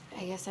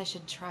 I guess I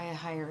should try a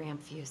higher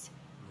amp fuse.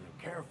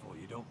 Now, careful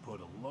you don't put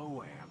a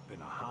low amp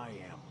in a high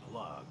amp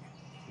plug.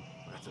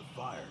 That's a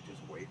fire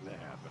just waiting to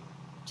happen.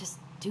 Just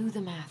do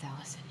the math,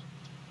 Allison.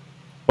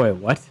 Wait,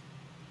 what?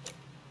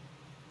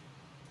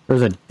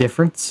 There's a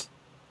difference?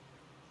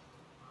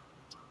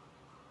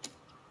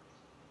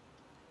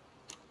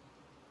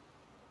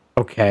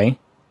 Okay.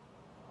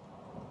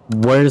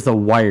 Where does the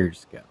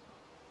wires go?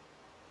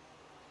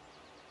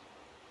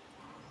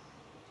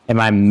 Am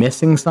I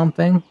missing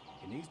something?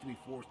 It needs to be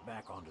forced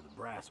back onto the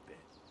brass bit.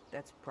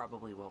 That's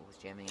probably what was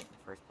jamming it in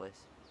the first place.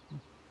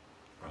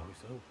 Probably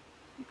so.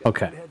 You got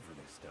Okay. a good head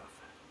for this stuff.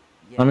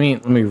 Yeah, Let me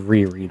you're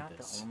reread not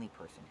this. the only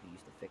person who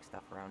used to fix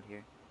stuff around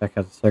here. Back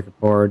out the circuit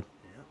board.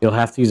 Yeah. You'll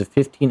have to use a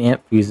 15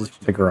 amp fuses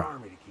for the garage.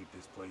 Army to keep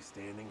this place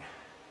standing.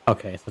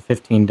 Okay, so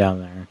 15 down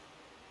there.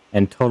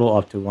 And total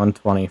up to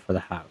 120 for the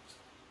house.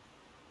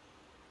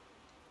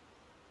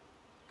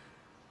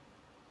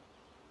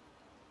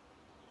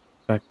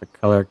 Check the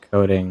color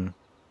coding.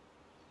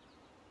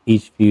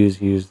 Each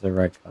fuse used the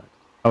right color.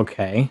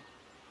 Okay.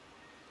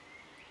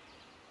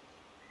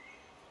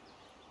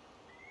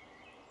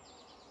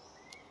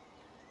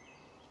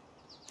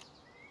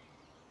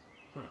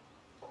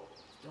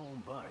 Still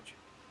won't budge.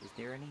 Is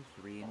there any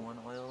 3-in-1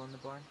 oil in the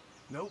barn?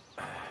 Nope.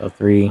 So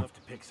 3, I'll have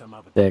to pick some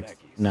up at the 6,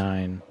 Becky's.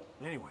 9,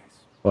 Anyways,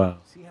 12.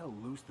 see how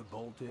loose the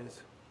bolt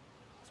is?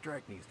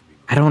 Strike needs to be.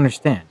 I don't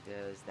understand.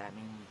 Does that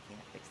mean we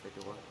can't fix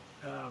the door?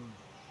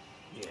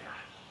 Yeah.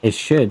 It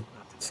should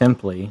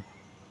simply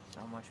So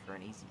much for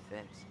an easy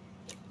fix.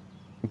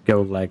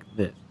 go like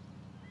this.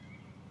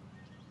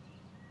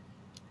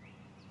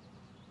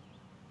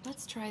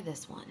 Let's try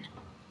this one.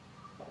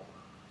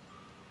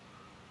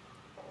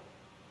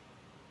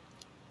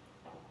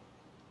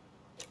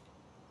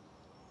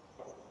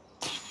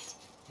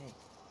 Hey,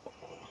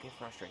 don't get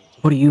frustrated.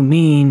 What do you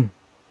mean?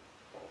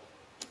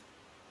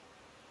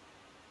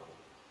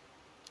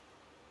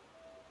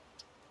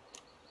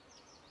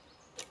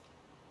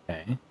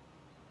 Okay.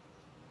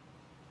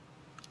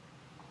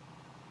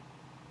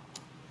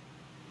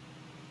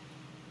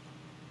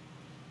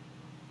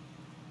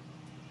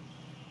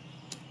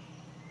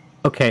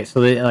 Okay, so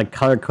they like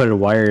color coded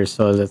wires,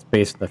 so that's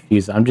based on the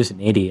fuse. I'm just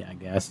an idiot, I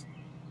guess.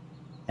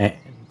 And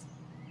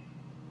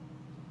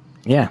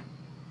yeah.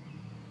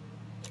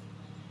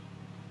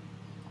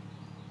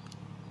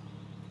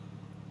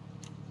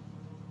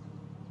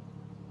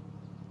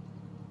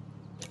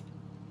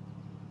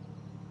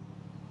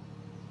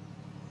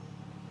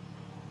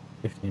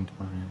 $15,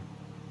 $20.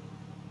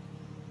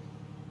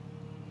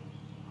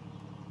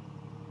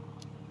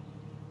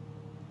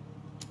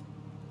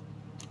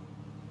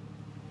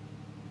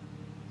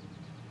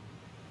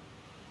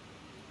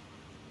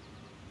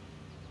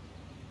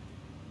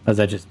 is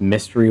that just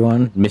mystery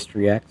one?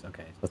 Mystery X?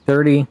 Okay, so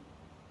 30,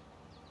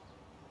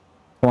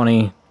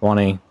 20,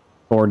 20,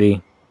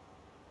 40,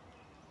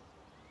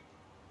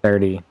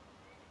 30,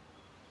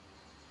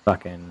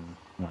 fucking,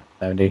 what,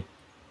 70?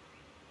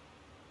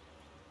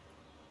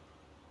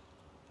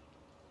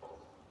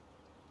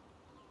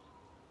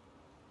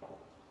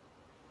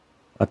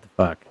 What the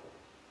fuck?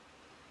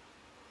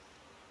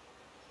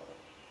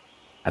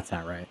 That's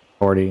not right.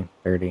 40,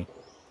 30,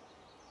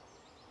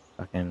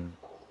 fucking,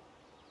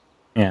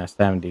 yeah,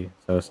 70.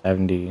 So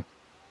 70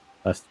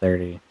 plus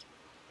 30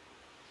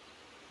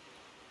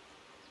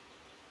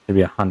 should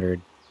be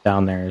 100.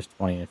 Down there is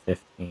 20 and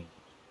 15.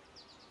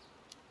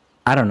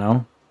 I don't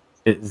know.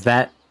 Is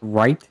that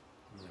right?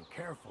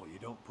 Careful you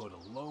don't put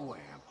a low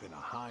amp in a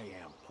high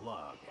amp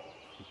plug.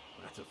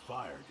 That's a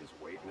fire just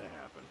waiting to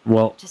happen.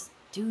 Well, Just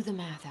do the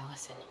math,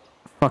 Allison.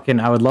 fucking,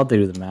 I would love to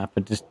do the math,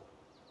 but just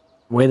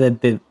the way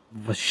that the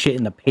was shit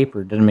in the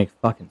paper didn't make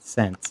fucking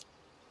sense.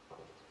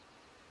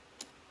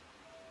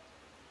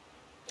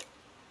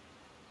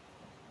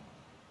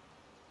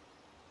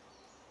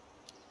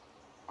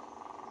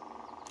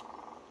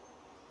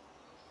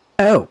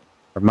 Oh,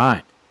 never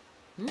mind.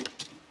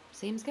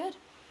 Seems good.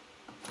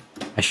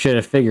 I should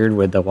have figured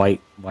with the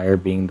white wire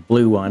being the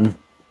blue one,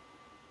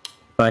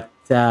 but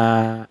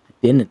I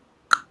didn't.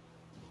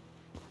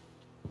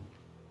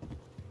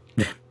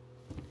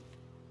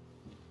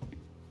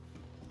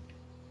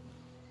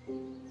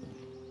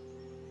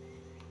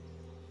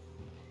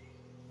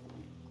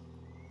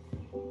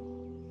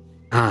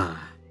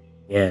 Ah,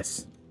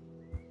 yes.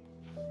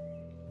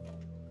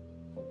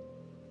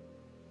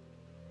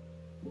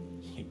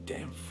 You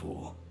damn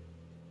fool.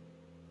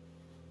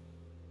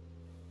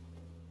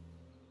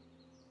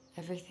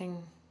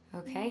 Everything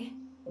okay?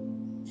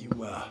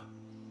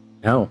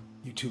 No.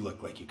 You two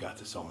look like you got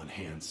this all in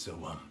hand, so,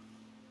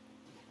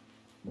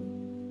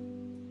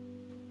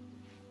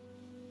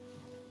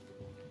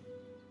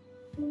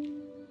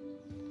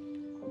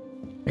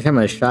 Every time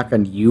the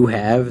shotgun you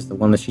have is the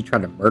one that she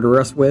tried to murder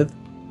us with.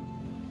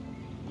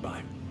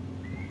 bye.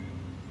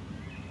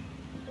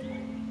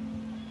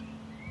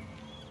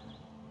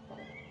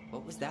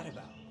 What was that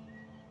about?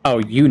 Oh,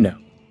 you know.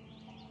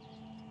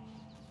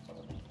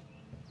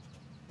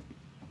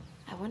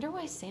 I wonder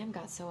why Sam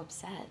got so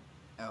upset.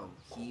 Oh,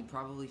 he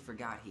probably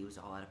forgot he was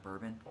all out of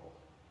bourbon.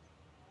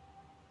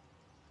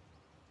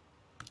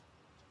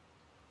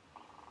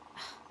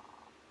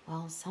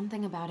 Well,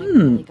 something about it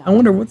really got I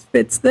wonder him. what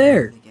fits I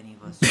there. don't think any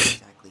of us are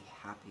exactly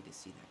happy to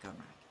see that gun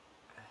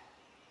rack.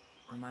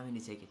 Remind me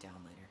to take it down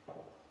later.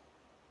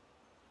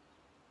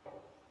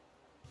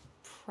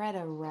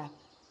 Preda rep.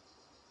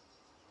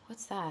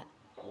 What's that?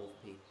 Wolf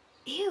Pete,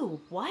 Ew,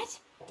 what?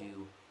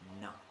 do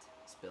not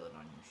spill it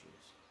on your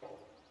shoes.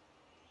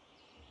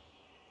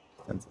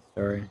 Sense of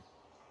story.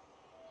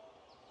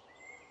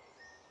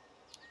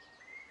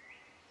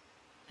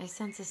 I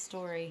sense a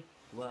story.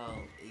 Well,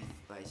 if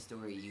by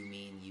story you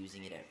mean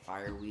using it at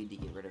fireweed to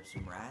get rid of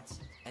some rats,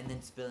 and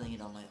then spilling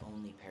it on my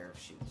only pair of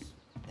shoes,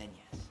 then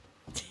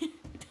yes.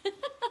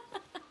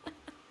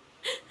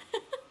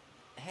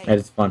 Hey, That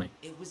is funny.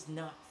 it was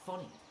not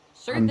funny.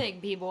 Sure thing,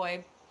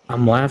 B-boy.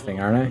 I'm laughing,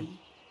 aren't I?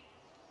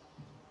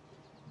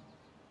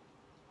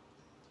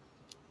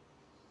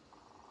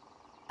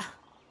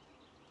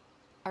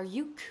 Are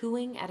you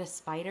cooing at a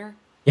spider?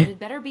 Yeah. It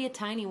better be a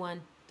tiny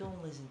one.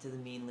 Don't listen to the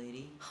mean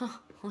lady. Huh,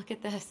 look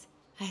at this.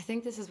 I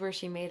think this is where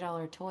she made all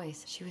her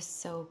toys. She was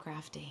so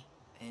crafty.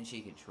 And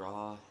she could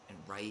draw and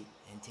write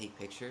and take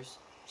pictures.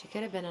 She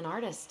could have been an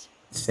artist.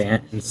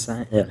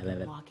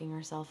 Insanity Locking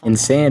herself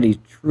up.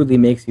 truly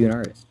makes you an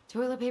artist.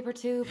 Toilet paper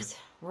tubes,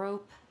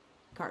 rope,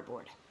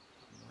 cardboard.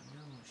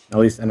 Wonder what she At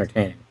least did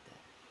entertaining. with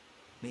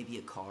that. Maybe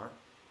a car?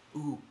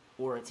 Ooh,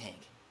 or a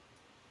tank.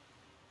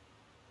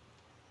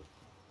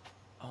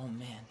 Oh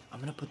man, I'm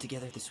gonna put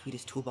together the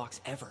sweetest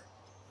toolbox ever.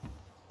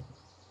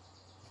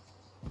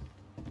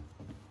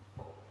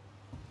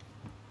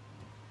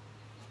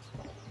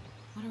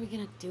 What are we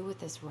gonna do with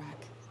this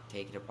wreck?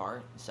 Take it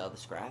apart and sell the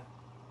scrap.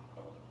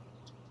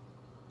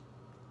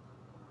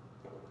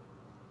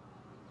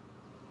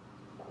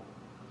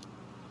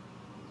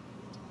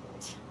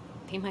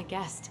 Be my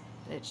guest.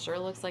 It sure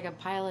looks like a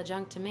pile of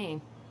junk to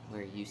me.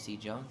 Where you see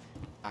junk,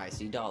 I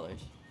see dollars.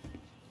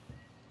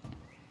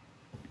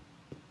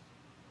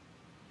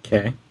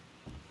 Okay.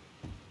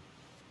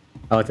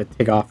 I like to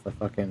take off the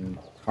fucking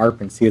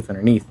tarp and see what's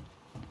underneath.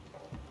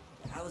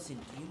 Allison,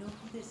 do you know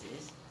who this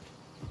is?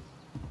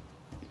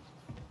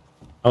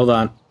 Hold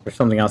on. There's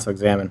something else to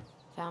examine.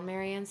 Found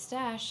Marianne's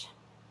stash.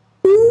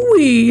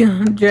 Ooh-wee,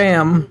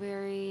 jam.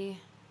 Blueberry.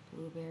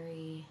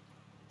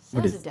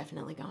 What Those is- have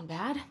definitely gone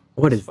bad.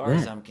 What As is far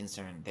as that? I'm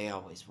concerned, they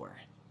always were.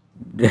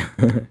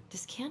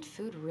 Does canned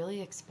food really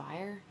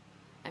expire?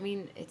 I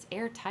mean, it's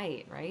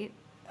airtight, right?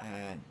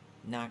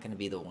 Not gonna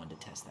be the one to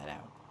test that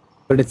out.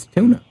 But it's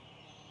tuna.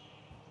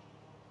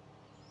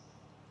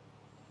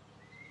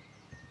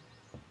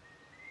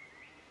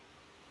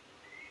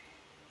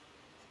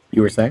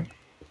 You were saying?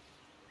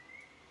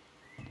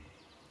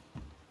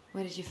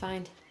 What did you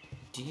find?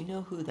 Do you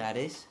know who that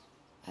is?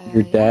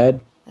 Your Yeah.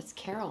 dad? That's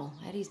Carol,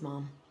 Eddie's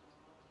mom.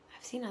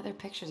 I've seen other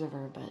pictures of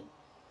her, but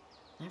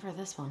never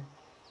this one.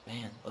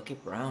 Man, look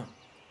at Brown.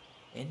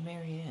 And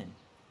Marianne.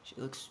 She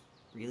looks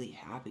really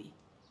happy.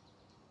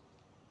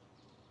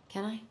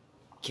 Can I?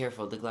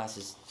 Careful, the glass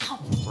is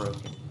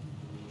broken.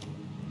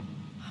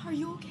 Are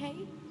you okay?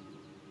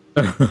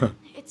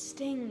 It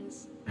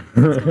stings.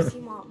 Let's go see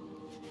Mom.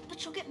 But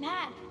she'll get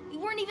mad. We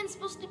weren't even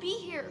supposed to be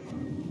here.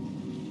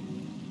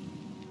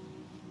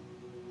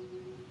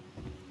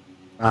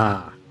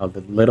 Ah, how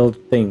the little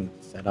things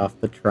set off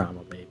the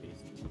trauma babies.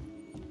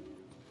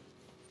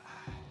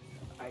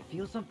 I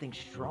feel something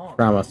strong.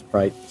 Trauma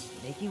sprites.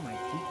 Making my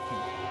feet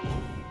tingle.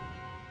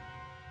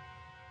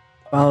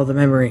 Follow the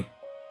memory.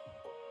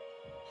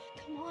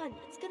 Come on,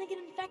 it's gonna get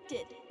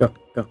infected. Go,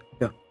 go,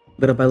 go.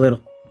 Little by little.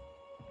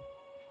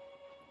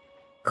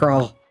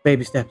 Crawl.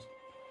 Baby steps.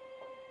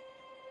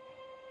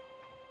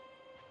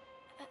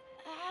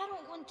 I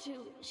don't want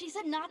to. She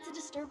said not to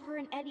disturb her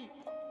and Eddie.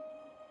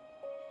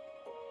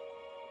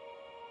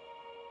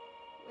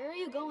 Where are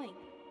you going?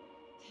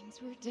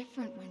 Things were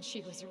different when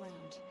she was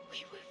around.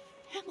 We were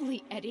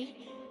family,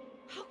 Eddie.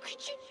 How could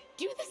you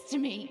do this to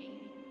me?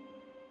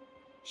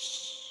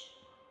 Shh.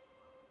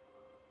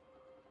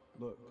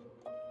 Look.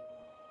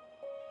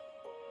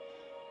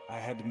 I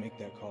had to make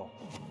that call.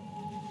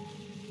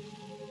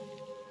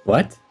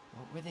 What?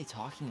 What were they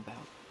talking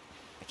about?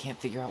 I can't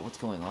figure out what's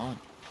going on.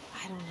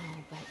 I don't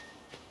know, but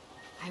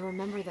I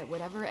remember that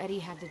whatever Eddie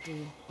had to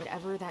do,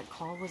 whatever that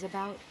call was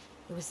about,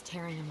 it was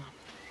tearing him up.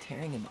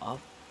 Tearing him up?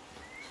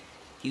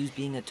 He was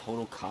being a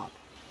total cop,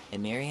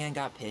 and Marianne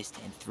got pissed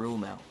and threw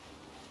him out.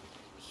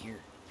 Here,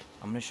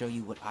 I'm gonna show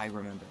you what I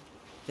remember.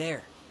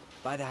 There,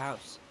 by the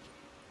house.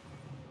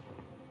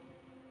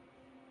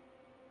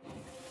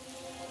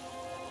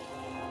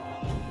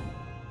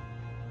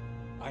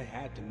 I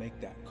had to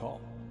make that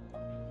call.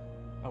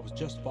 I was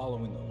just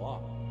following the law.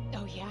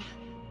 Oh, yeah?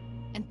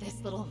 And this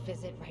little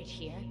visit right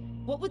here?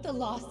 What would the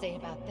law say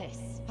about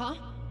this, huh?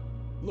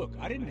 Look,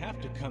 I didn't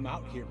have to come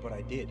out here, but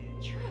I did.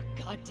 You're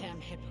a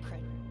goddamn hypocrite.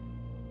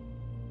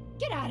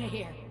 Get out of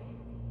here!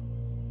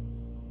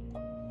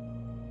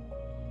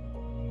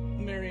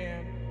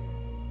 Marianne.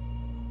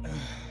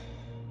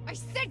 I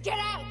said get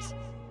out!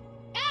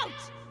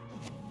 Out!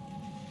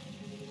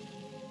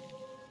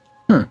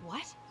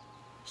 What?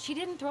 She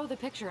didn't throw the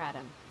picture at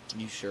him.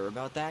 You sure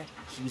about that?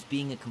 He was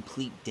being a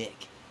complete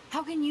dick.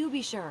 How can you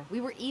be sure?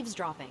 We were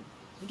eavesdropping.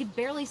 We could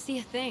barely see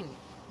a thing.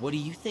 What do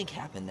you think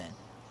happened then?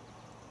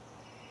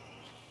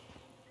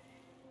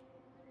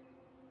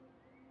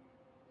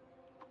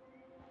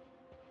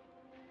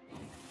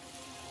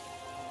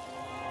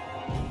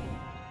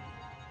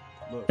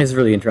 Look, It's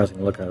really interesting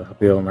to look at how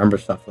people remember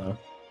stuff, though.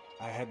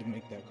 I had to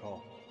make that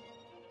call.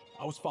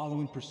 I was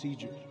following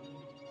procedure.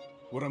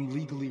 What I'm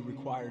legally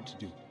required to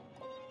do.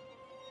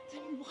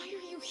 Then why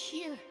are you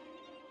here?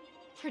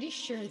 Pretty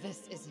sure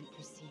this isn't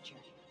procedure.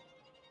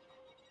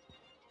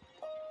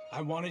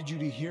 I wanted you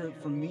to hear it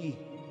from me.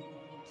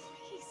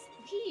 Please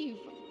leave.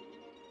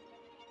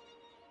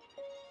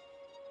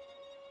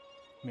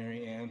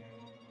 Marianne.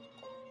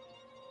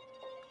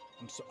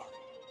 I'm sorry.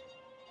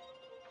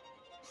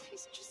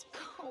 Please just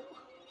go.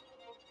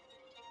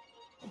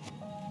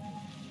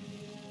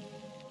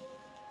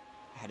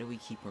 How do we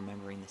keep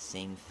remembering the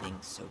same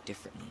things so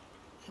differently?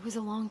 It was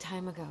a long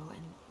time ago,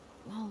 and,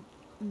 well,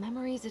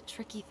 memory's a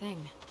tricky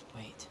thing.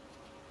 Wait,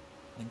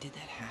 when did that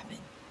happen?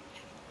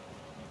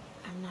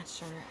 I'm not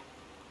sure.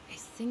 I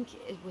think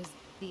it was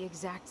the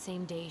exact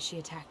same day she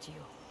attacked you.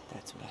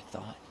 That's what I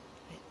thought.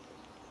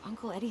 But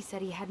Uncle Eddie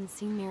said he hadn't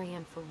seen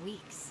Marianne for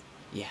weeks.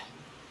 Yeah,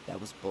 that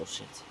was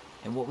bullshit.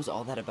 And what was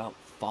all that about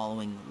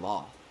following the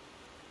law?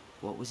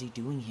 What was he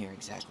doing here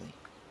exactly?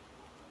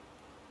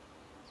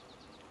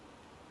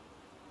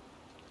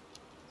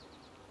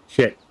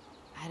 Shit.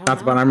 I don't Not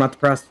the know. button I'm not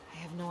depressed. I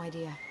have no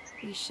idea.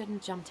 We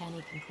shouldn't jump to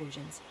any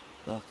conclusions.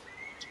 Look,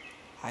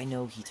 I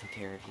know he took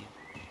care of you,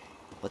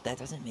 but that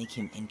doesn't make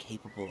him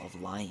incapable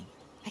of lying.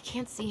 I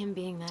can't see him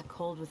being that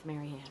cold with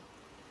Marianne.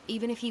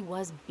 Even if he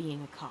was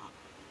being a cop.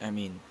 I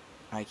mean,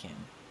 I can,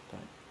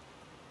 but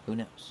who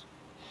knows?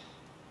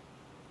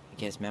 I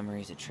guess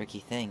memory's a tricky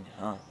thing,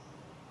 huh?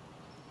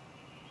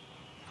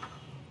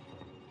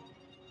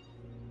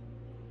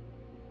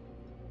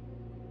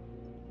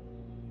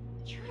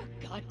 You're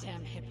a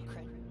goddamn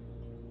hypocrite.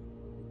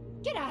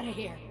 Get out of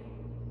here.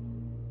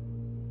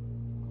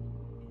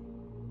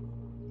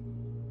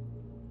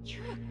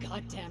 You're a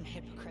goddamn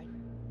hypocrite.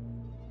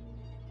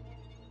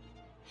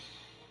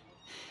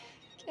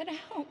 Get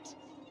out.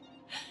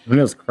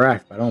 Window's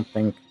cracked, but I don't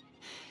think.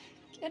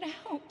 Get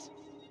out.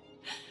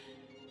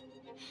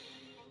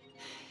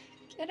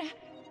 Get out.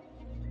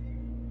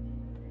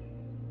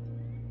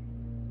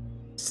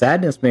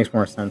 Sadness makes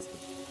more sense.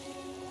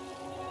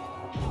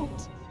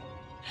 Out.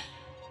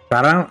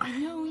 But I don't. I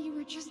know you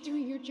were just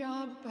doing your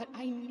job, but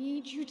I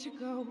need you to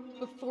go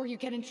before you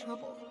get in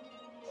trouble.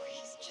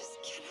 Please just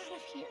get out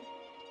of here.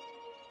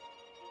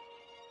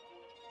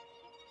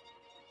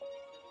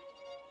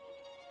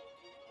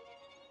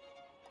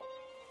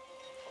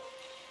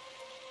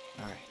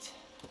 Alright.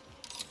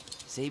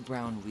 Say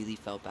Brown really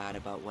felt bad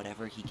about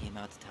whatever he came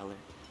out to tell her.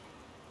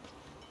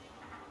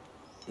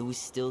 It was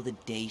still the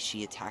day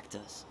she attacked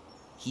us.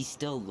 He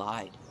still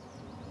lied.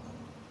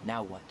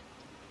 Now what?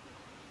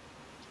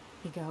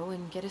 You go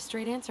and get a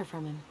straight answer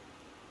from him.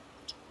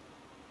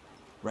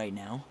 Right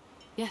now?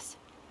 Yes.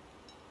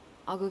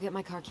 I'll go get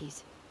my car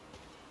keys.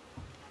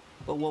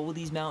 But what will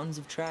these mountains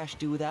of trash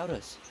do without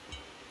us?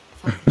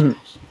 Fuck the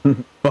trash.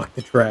 Fuck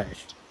the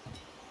trash.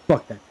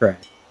 Fuck that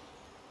trash.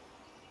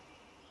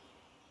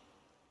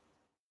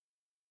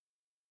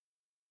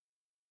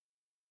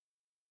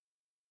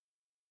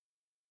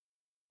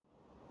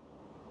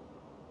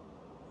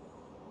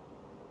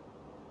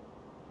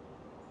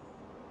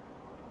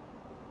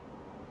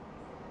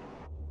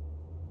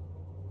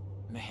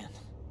 Man,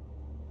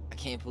 I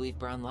can't believe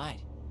Brown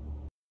lied.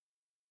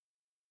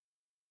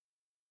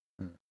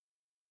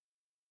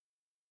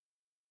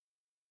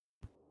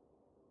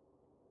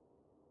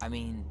 I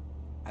mean,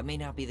 I may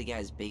not be the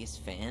guy's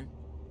biggest fan,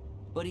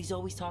 but he's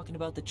always talking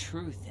about the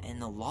truth and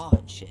the law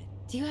and shit.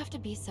 Do you have to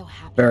be so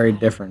happy? Very about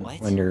it? different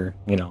What? when you're,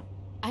 you know,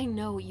 I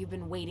know you've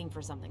been waiting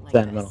for something like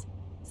Sentimental.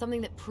 this.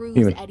 Something that proves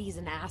Human. Eddie's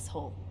an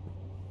asshole.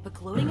 But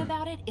gloating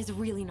about it is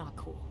really not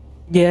cool.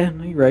 yeah,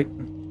 no, you're right.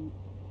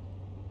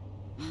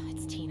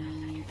 It's Tina.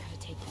 You're gonna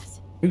take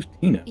this. Who's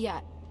Tina?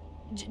 Yeah.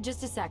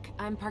 Just a sec.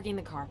 I'm parking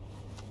the car.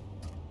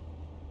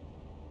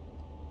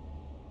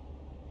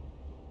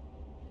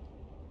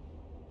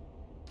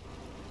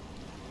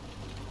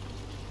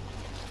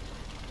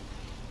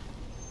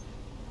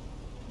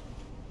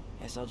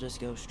 Guess I'll just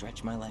go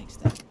stretch my legs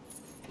then.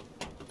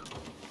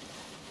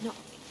 No.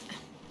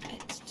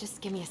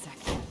 Just give me a sec.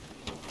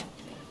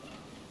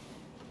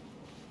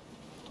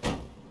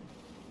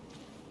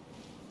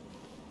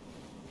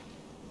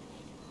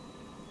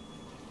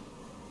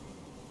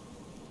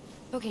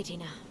 Okay,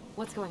 Tina.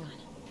 What's going on?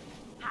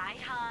 Hi,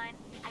 hon.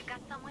 I've got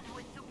someone who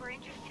is super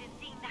interested in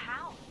seeing the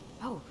house.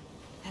 Oh,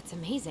 that's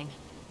amazing.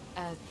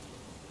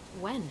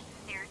 When?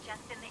 They're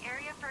just in the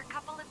area for a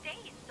couple of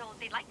days, so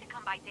they'd like to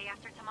come by day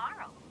after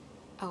tomorrow.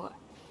 Oh,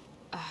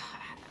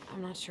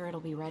 I'm not sure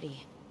it'll be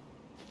ready.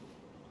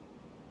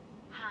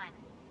 Hon,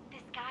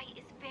 this guy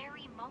is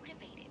very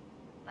motivated,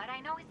 but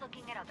I know he's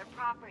looking at other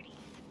properties.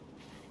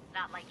 It's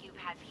not like you've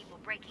had people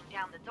breaking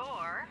down the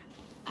door.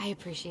 I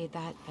appreciate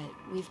that, but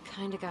we've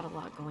kind of got a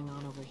lot going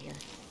on over here.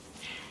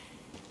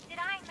 Did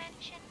I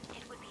mention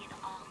it would be an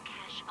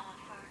all-cash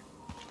offer?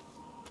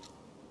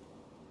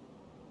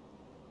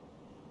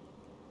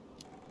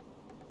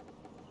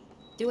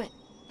 Do it.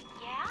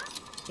 Yeah?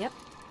 Yep.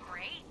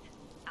 Great.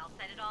 I'll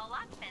set it all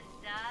up and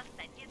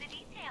send you the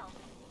details.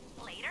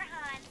 Later,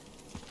 hon.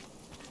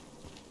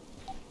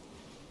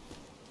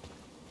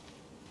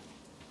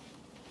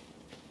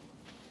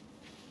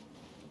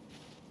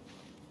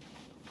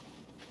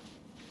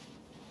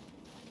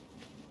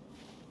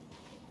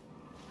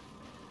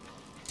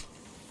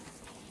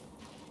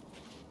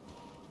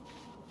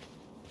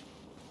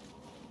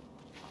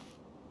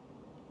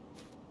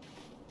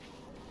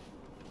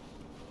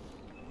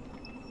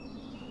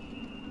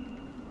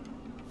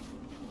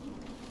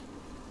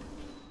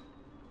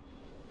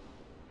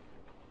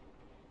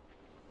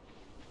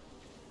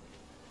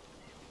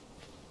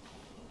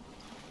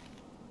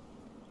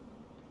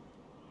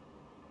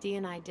 Dee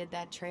and I did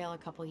that trail a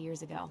couple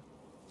years ago.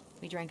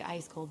 We drank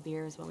ice-cold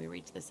beers when we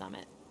reached the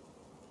summit.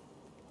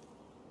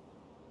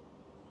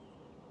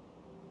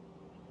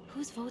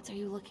 Whose votes are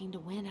you looking to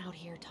win out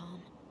here,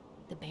 Tom?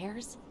 The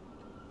Bears?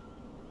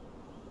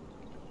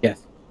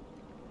 Yes.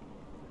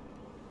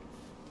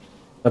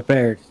 The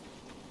Bears.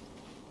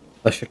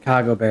 The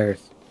Chicago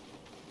Bears.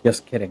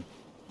 Just kidding.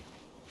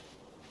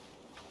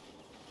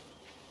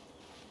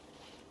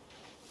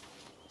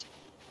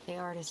 The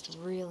artist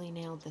really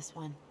nailed this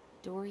one.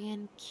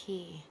 Dorian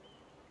Key.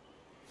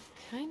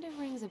 Kind of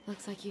rings. It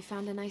looks like you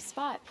found a nice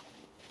spot.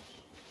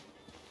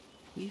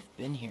 We've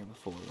been here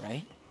before,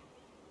 right?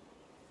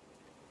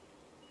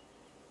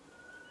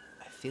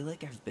 I feel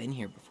like I've been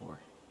here before.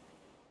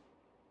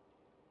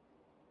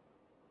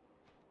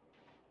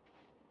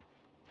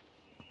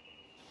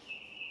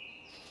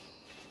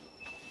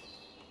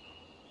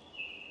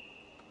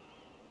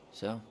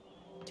 So,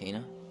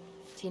 Tina?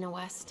 Tina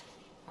West,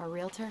 our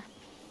realtor.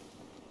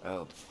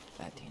 Oh,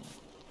 that Tina.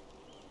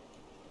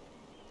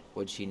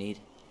 What'd she need?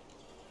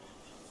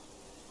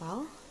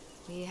 Well,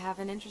 we have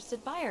an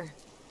interested buyer.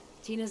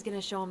 Tina's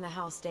gonna show him the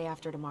house day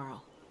after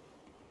tomorrow.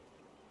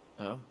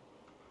 Oh,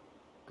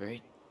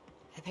 great.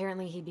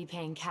 Apparently he'd be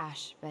paying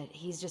cash, but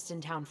he's just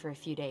in town for a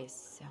few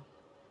days, so...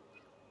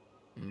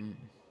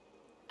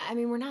 I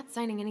mean, we're not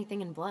signing anything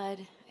in blood.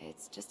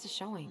 It's just a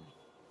showing.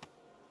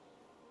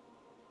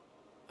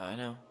 I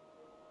know.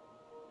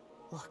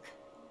 Look,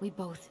 we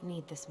both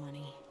need this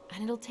money,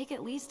 and it'll take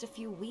at least a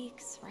few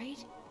weeks,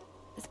 right?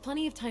 There's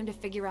plenty of time to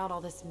figure out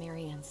all this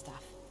Marianne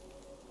stuff.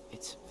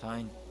 It's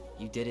fine.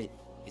 You did it.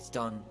 It's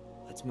done.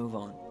 Let's move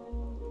on.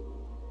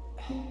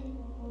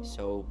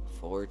 So,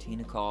 before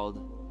Tina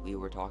called, we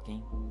were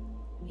talking.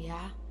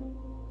 Yeah?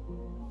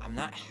 I'm I'm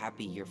not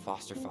happy your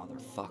foster father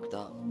fucked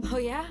up. Oh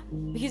yeah?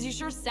 Because you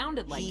sure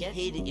sounded like He it.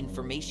 hid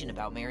information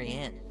about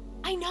Marianne.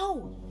 I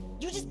know!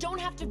 You just don't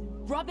have to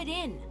rub it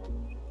in.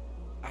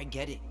 I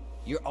get it.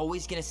 You're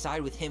always gonna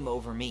side with him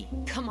over me.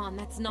 Come on,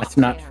 that's not That's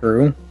not fair.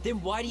 true.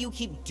 Then why do you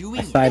keep doing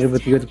I sided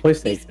with you at the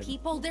These PlayStation.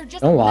 people, they're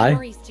just Don't lie.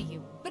 memories to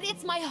you. But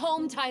it's my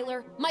home,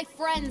 Tyler. My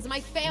friends, my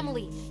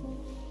family.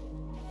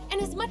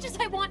 And as much as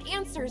I want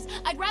answers,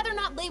 I'd rather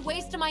not lay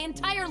waste to my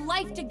entire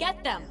life to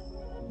get them.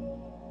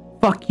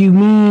 Fuck you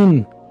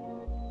mean?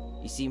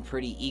 You seem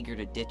pretty eager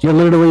to ditch You're all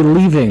literally your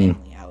leaving.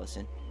 family,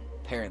 Allison.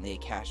 Apparently a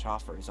cash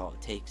offer is all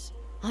it takes.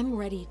 I'm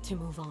ready to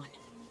move on.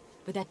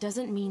 But that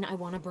doesn't mean I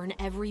want to burn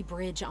every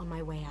bridge on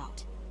my way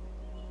out.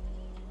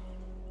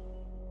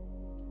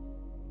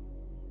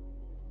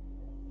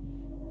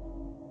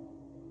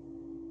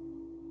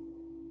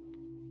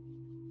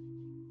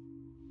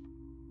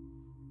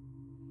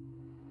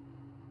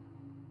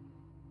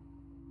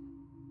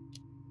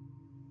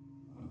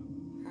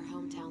 Our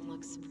hometown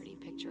looks pretty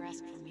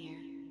picturesque from here,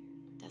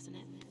 doesn't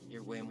it?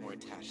 You're way more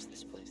attached to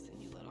this place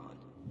than you let on.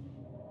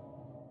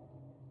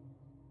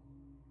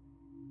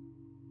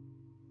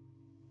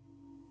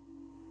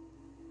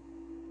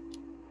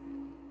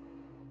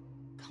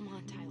 Come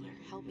on, Tyler,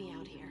 help me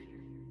out here.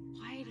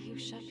 Why do you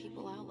shut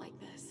people out like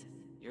this?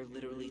 You're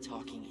literally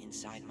talking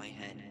inside my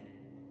head.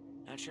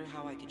 Not sure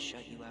how I could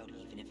shut you out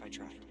even if I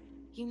tried.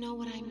 You know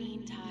what I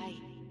mean, Ty.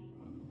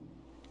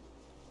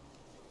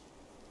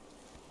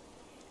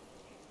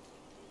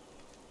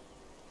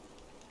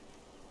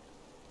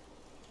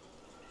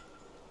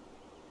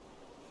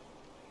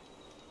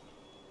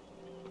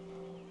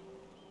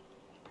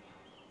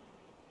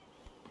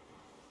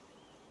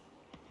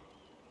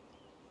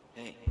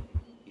 Hey,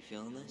 you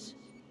feeling this?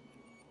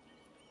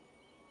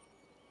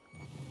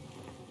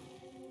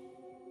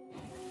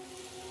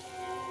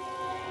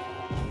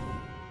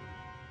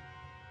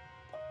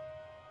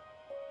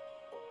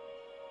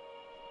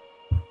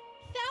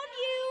 Found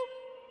you!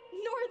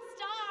 North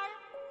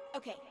Star!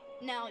 Okay,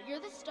 now you're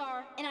the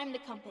star and I'm the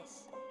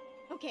compass.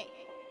 Okay,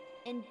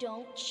 and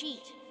don't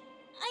cheat.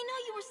 I know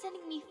you were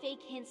sending me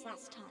fake hints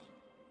last time.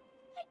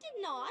 I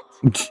did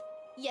not.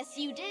 Yes,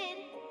 you did.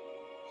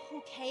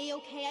 Okay,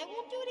 I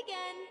won't do it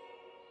again.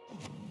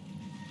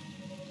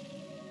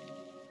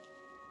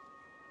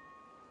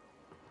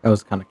 That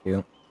was kind of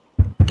cute.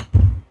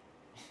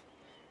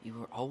 You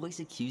were always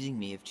accusing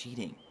me of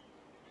cheating.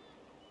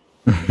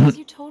 Because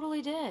you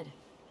totally did.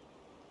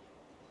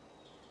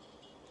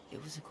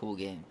 It was a cool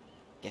game.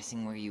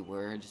 Guessing where you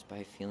were just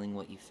by feeling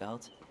what you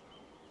felt.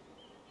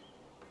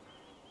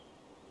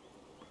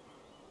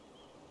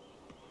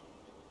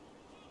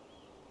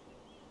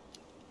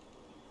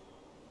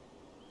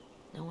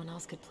 No one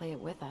else could play it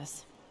with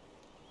us.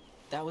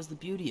 That was the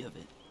beauty of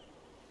it.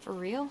 For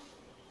real?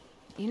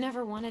 You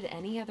never wanted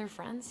any other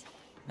friends?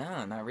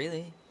 No, not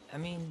really. I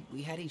mean,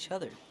 we had each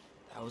other.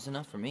 That was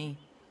enough for me.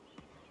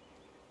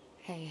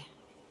 Hey,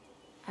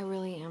 I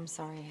really am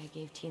sorry I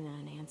gave Tina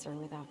an answer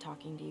without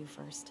talking to you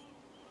first.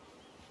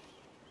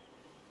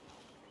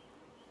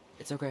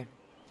 It's okay.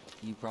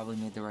 You probably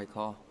made the right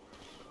call.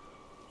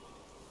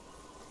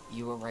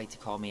 You were right to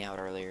call me out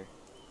earlier.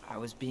 I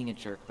was being a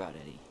jerk about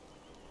Eddie.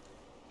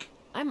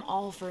 I'm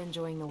all for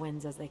enjoying the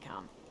wins as they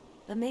come,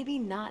 but maybe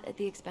not at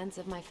the expense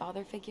of my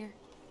father figure.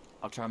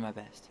 I'll try my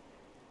best.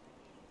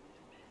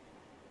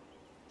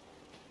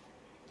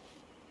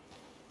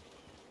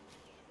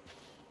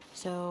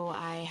 So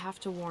I have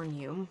to warn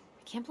you,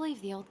 I can't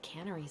believe the old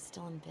cannery's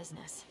still in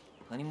business.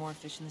 Plenty more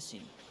fish in the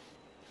sea.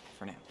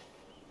 For now.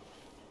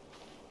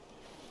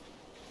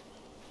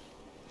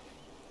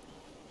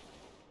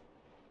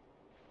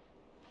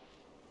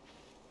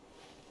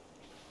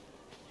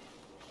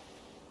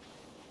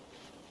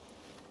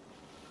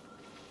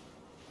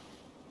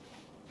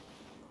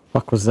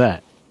 Fuck was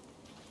that?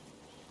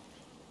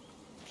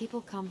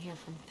 People come here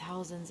from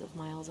thousands of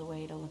miles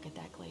away to look at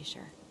that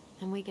glacier,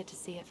 and we get to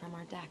see it from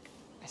our deck.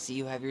 I see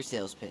you have your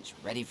sales pitch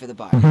ready for the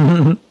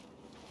buyer.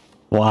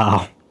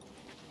 Wow.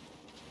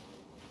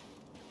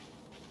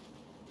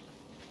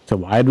 So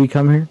why did we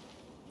come here?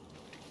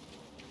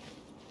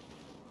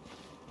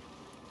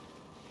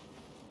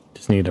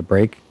 Just needed a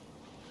break.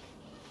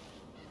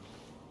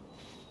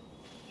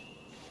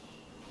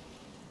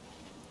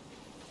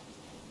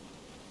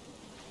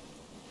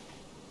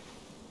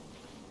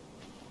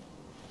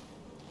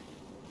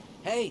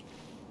 Hey,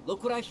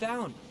 look what I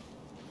found.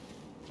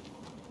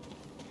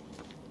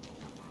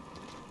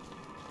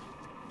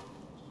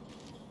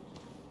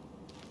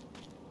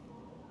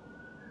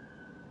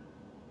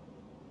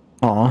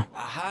 Aw.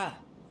 Aha!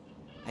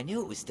 I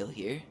knew it was still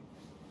here.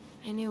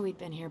 I knew we'd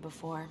been here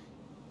before.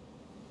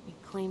 We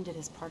claimed it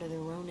as part of the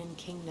Ronin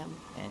kingdom.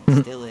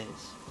 And still is.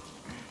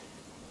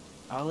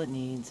 All it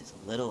needs is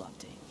a little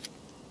update.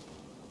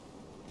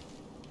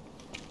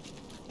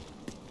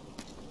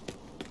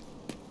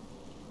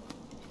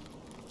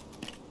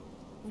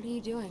 What are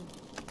you doing?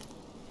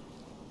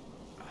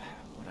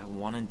 What I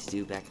wanted to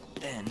do back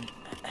then,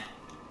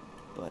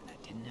 but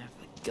I didn't have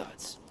the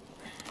guts.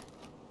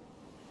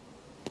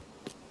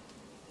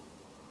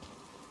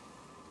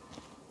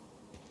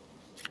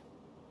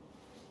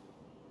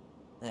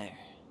 There,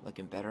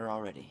 looking better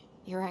already.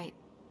 You're right.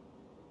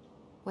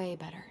 Way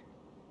better.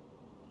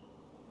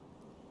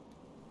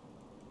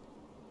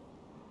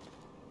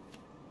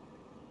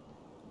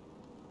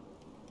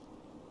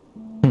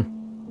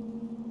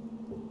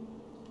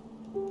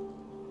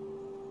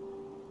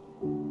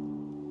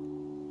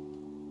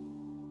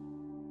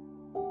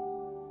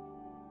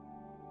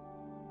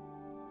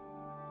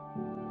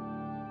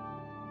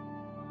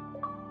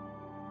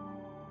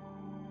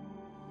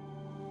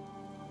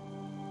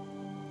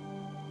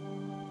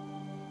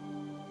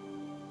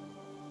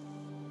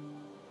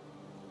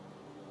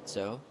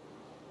 So,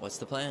 what's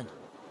the plan?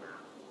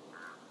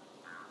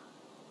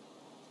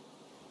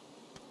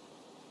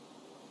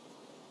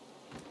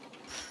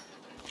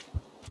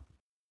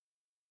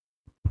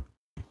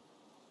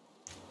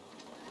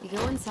 We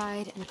go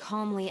inside and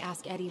calmly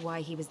ask Eddie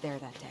why he was there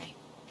that day.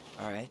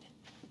 Alright.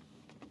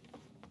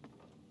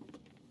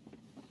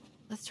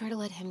 Let's try to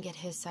let him get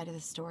his side of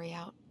the story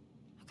out,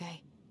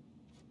 okay?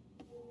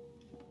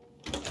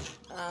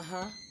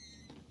 Uh-huh.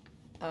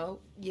 Oh,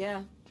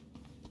 yeah.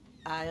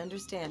 I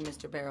understand,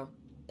 Mr. Barrow.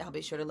 I'll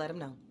be sure to let him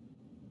know.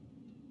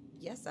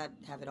 Yes, I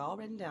have it all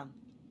written down.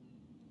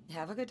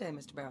 Have a good day,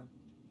 Mr. Barrow.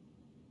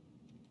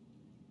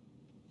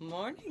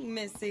 Morning,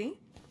 Missy.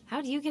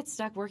 How do you get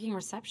stuck working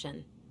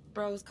reception?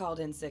 Bro's called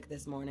in sick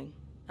this morning.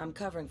 I'm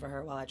covering for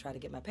her while I try to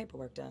get my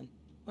paperwork done.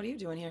 What are you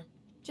doing here?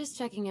 Just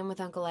checking in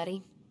with Uncle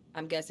Eddie.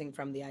 I'm guessing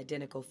from the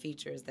identical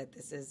features that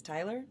this is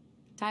Tyler?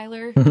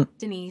 Tyler,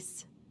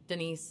 Denise,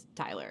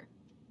 Tyler.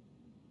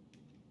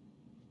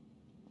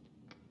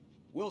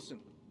 Wilson,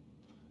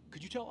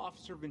 could you tell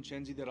Officer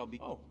Vincenzi that I'll be...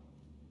 Oh,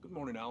 good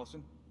morning,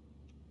 Allison.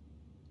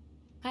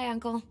 Hi,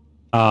 Uncle.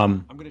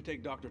 I'm gonna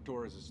take Dr.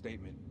 Torres'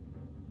 statement.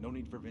 No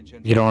need for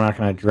Vincenzi. You don't not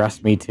gonna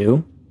address me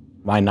too?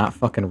 Why not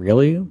fucking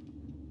reel you?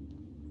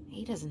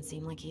 He doesn't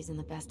seem like he's in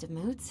the best of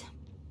moods.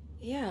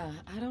 Yeah,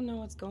 I don't know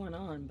what's going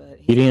on, but...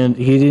 He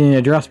didn't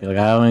address me, like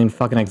I don't even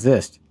fucking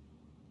exist.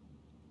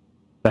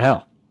 The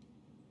hell?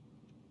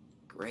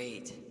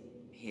 Great.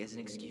 He has an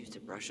excuse to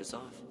brush us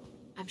off.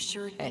 I'm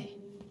sure Hey,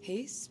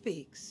 he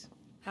speaks.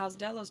 How's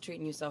Delos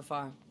treating you so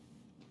far?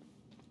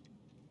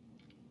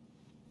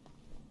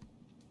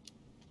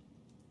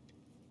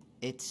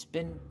 It's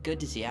been good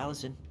to see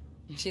Allison.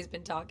 She's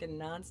been talking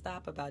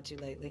nonstop about you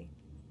lately.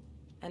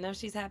 I know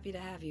she's happy to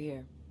have you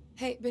here.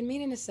 Hey, been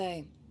meaning to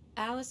say,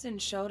 Allison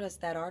showed us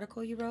that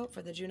article you wrote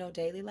for the Juneau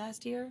Daily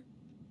last year.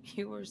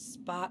 You were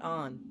spot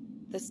on.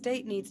 The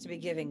state needs to be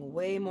giving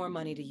way more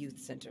money to youth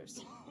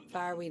centers.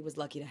 Fireweed was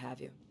lucky to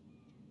have you.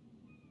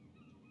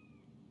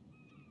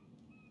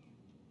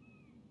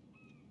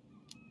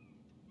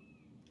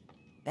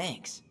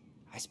 Thanks.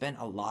 I spent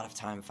a lot of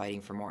time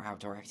fighting for more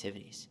outdoor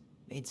activities.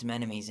 Made some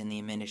enemies in the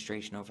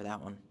administration over that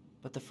one.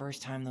 But the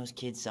first time those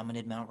kids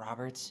summited Mount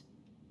Roberts,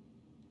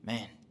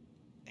 man,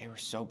 they were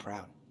so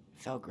proud.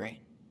 It felt great.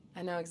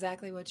 I know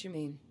exactly what you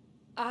mean.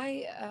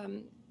 I,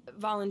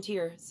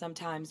 volunteer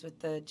sometimes with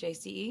the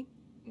JCE.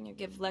 You know,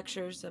 give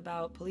lectures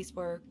about police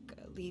work,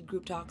 lead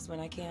group talks when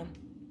I can.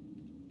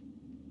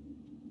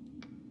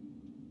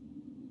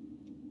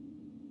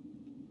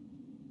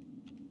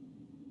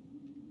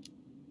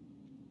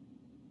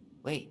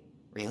 Wait,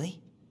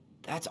 really?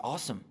 That's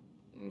awesome.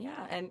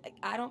 Yeah, and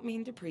I don't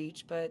mean to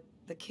preach, but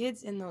the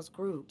kids in those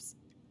groups,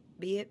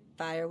 be it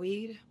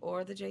Fireweed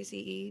or the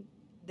JCE,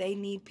 they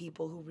need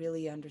people who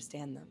really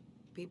understand them.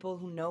 People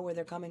who know where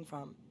they're coming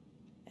from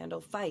and will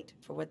fight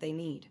for what they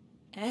need.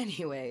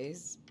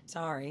 Anyways,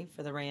 sorry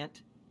for the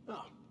rant.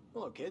 Oh,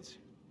 hello, kids.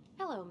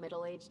 Hello,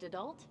 middle-aged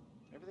adult.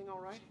 Everything all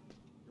right?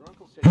 Your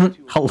uncle said you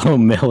two... Hello,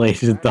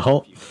 middle-aged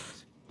adult.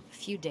 A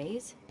few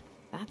days?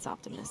 That's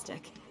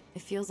optimistic.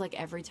 It feels like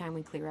every time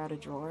we clear out a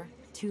drawer,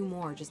 2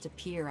 more just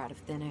appear out of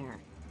thin air.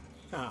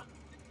 Ah,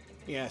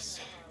 yes.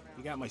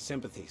 You got my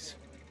sympathies.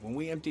 When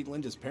we emptied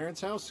Linda's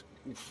parents' house,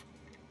 oof,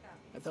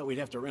 I thought we'd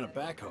have to rent a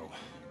backhoe.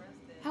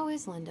 How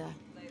is Linda?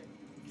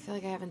 I feel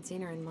like I haven't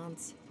seen her in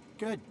months.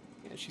 Good.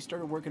 Yeah, she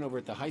started working over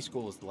at the high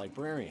school as the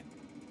librarian.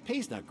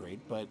 Pay's not great,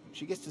 but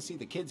she gets to see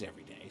the kids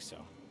every day, so...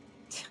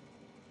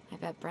 I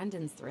bet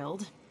Brendan's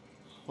thrilled.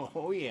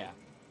 Oh, yeah.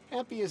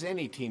 Happy as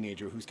any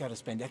teenager who's got to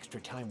spend extra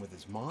time with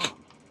his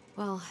mom.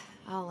 Well,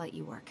 I'll let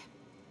you work.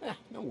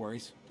 No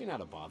worries. You're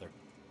not a bother.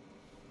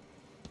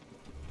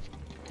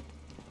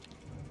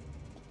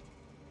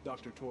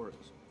 Dr. Torres,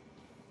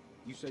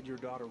 you said your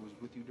daughter was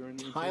with you during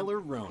the incident? Tyler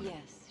Ronan.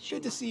 Yes,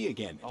 Good to see you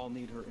again. I'll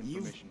need her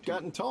information. You've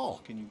gotten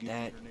tall. Can you give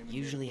That me her name and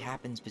usually date?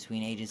 happens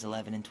between ages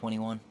 11 and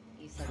 21.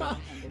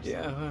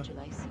 Yeah,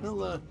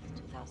 well,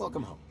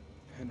 welcome home.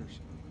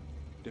 Henderson.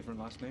 Different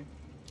last name?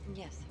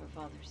 Yes, her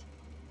father's.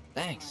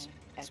 Thanks.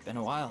 It's been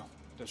a while.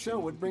 Does she So,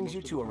 live what with brings you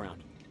most of two the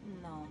around?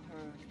 No,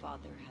 her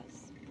father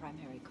has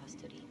primary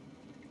custody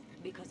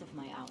because of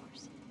my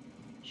hours.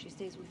 She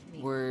stays with me.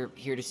 We're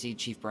here to see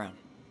Chief Brown.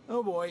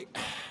 Oh boy,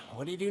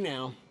 what do you do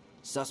now?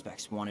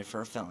 Suspects wanted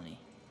for a felony.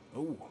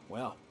 Oh,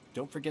 well,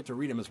 don't forget to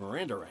read him his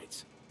Miranda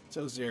rights.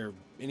 So is there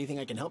anything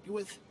I can help you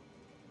with?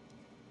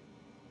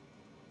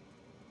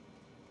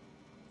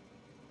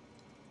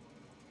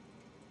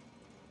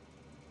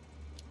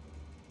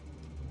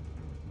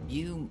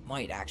 You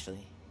might,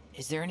 actually.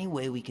 Is there any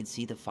way we could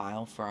see the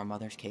file for our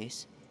mother's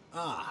case?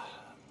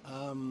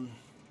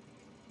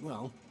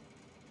 Well,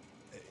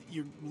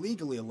 you're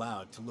legally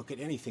allowed to look at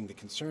anything that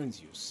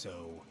concerns you,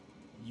 so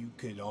you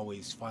could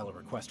always file a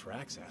request for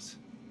access.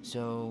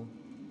 So,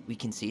 we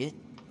can see it?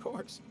 Of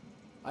course.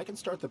 I can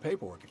start the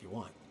paperwork if you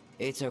want.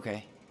 It's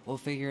okay. We'll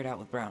figure it out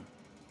with Brown.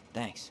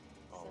 Thanks.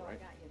 All right.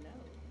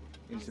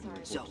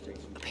 So,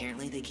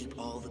 apparently they keep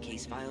all the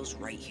case files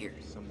right here.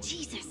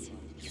 Jesus,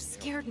 you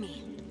scared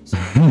me. So,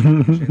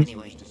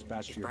 anyway,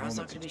 Dispatched if to your Brown's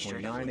home not at gonna be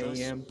straight up with 6:29 us,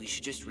 a.m. we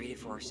should just read it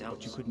for ourselves.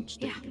 But you couldn't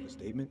stay Yeah. to give a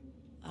statement?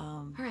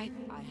 All right.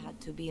 I had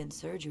to be in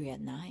surgery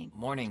at 9.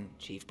 Morning,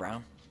 Chief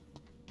Brown.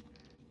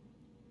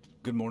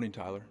 Good morning,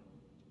 Tyler.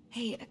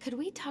 Hey, could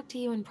we talk to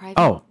you in private?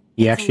 Oh,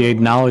 he actually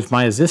acknowledged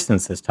my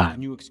existence this Can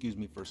time. you excuse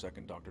me for a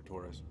second, Dr.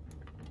 Torres?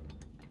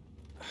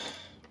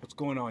 What's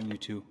going on, you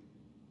two?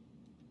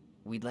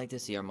 We'd like to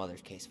see our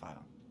mother's case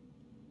file.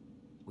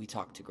 We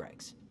talked to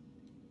Greg's.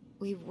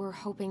 We were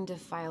hoping to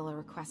file a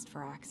request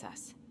for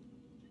access.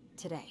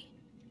 Today.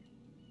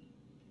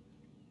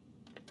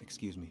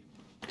 Excuse me.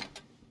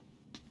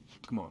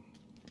 Come on.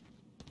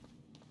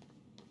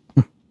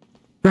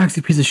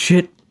 Roxy piece of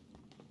shit.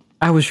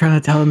 I was trying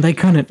to tell them they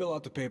couldn't. Fill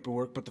out the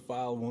paperwork, but the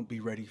file won't be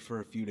ready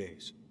for a few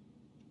days.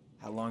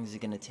 How long is it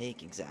gonna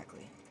take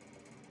exactly?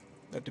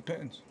 That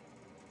depends.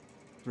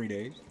 3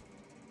 days?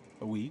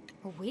 A week?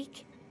 A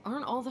week?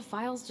 Aren't all the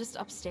files just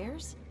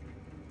upstairs?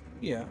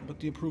 Yeah, but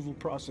the approval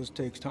process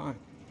takes time.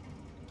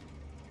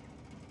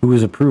 Who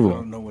is I approval?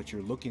 don't know what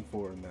you're looking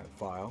for in that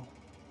file.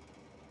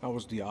 I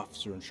was the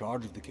officer in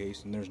charge of the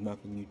case, and there's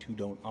nothing you two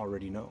don't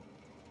already know.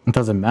 It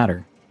doesn't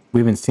matter. We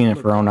haven't seen it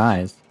for our own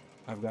eyes.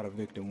 I've got a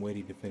victim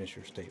waiting to finish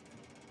her statement.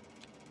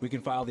 We can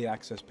file the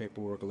access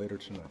paperwork later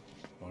tonight,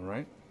 all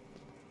right?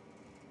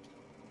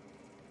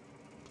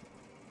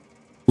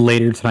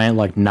 Later tonight,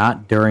 like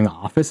not during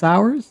office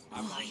hours?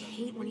 Oh, I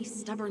hate when he's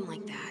stubborn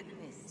like that.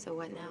 So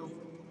what now?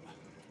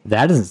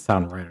 That doesn't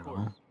sound right at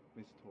all.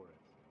 Miss Torres,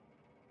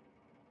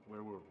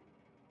 where were we?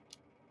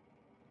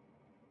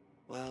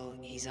 Well,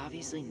 he's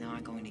obviously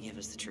not going to give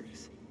us the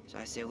truth. So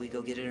I say we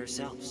go get it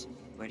ourselves.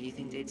 Where do you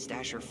think they'd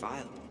stash her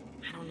file?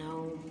 I don't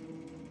know.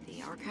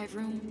 The archive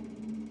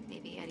room?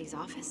 Maybe Eddie's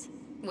office?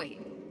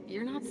 Wait,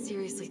 you're not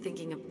seriously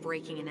thinking of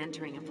breaking and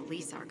entering a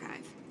police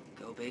archive?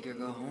 Go big or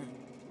go home.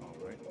 All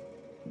right.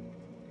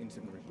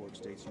 Incident report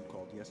states you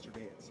called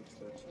yesterday at 6:13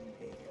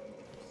 a.m.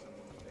 because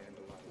someone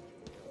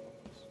vandalized your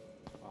office.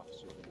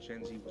 Officer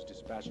Vincenzi was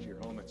dispatched to your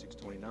home at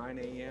 6:29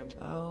 a.m.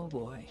 Oh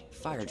boy,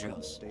 fire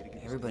drills.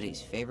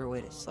 Everybody's favorite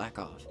way to slack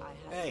off.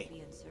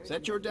 Hey, is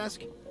that your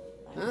desk?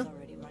 Huh?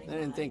 I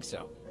didn't think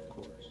so. Of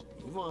course.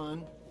 Move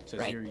on. It says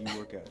Right. here you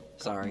work at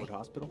Sorry. Cottonwood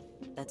Hospital?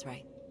 That's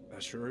right.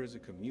 That sure is a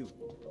commute.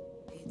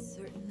 It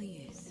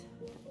certainly is.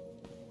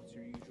 What's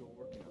your usual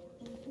working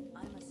hours?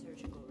 I'm a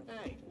surgical.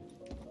 Hey,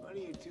 what are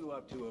you two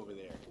up to over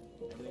there?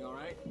 Everything all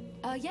right?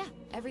 Yeah,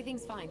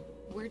 everything's fine.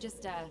 We're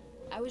just,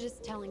 I was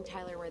just telling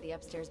Tyler where the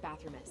upstairs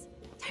bathroom is.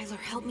 Tyler,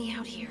 help me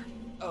out here.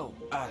 Oh,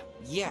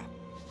 yeah.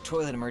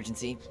 Toilet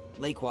emergency.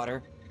 Lake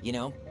water. You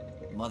know,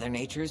 Mother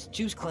Nature's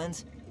juice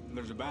cleanse.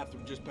 There's a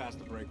bathroom just past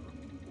the break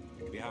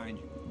room. Behind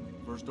you.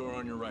 First door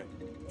on your right.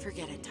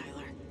 Forget it,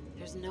 Tyler.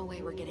 There's no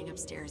way we're getting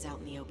upstairs out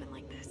in the open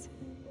like this.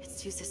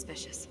 It's too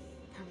suspicious.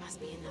 There must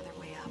be another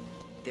way up.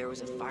 There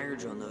was a fire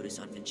drill notice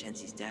on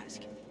Vincenzi's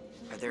desk.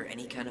 Are there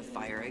any kind of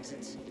fire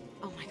exits?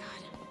 Oh my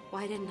god.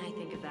 Why didn't I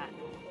think of that?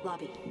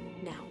 Lobby,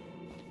 now.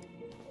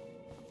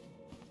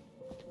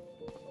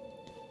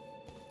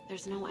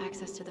 There's no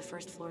access to the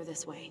first floor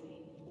this way.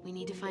 We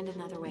need to find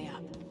another way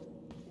up.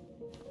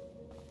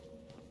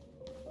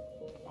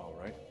 All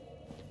right.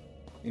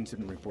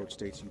 Incident report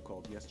states you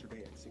called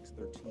yesterday at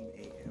 6:13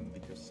 a.m.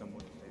 because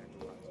someone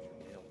vandalized your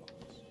mailbox.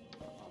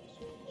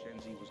 Officer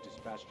Vincenzi was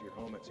dispatched to your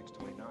home at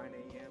 6:29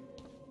 a.m.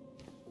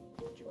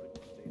 But you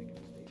couldn't stay to give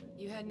a statement.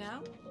 You head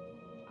now?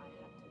 I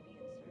had to be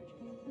in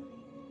surgery at 9.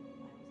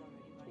 I was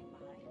already running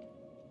behind.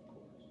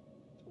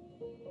 Of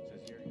course. It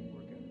says here you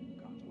work at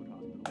Cottonwood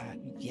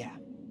Hospital. Yeah.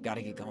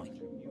 Gotta get going.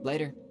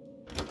 Later.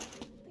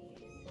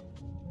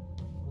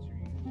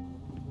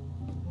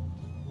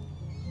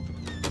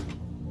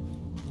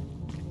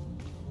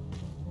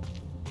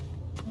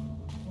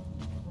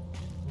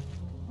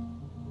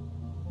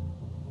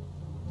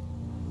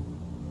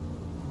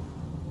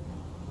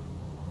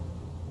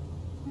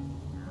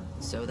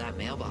 So that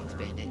mailbox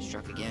bandit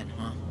struck again,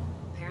 huh?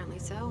 Apparently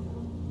so.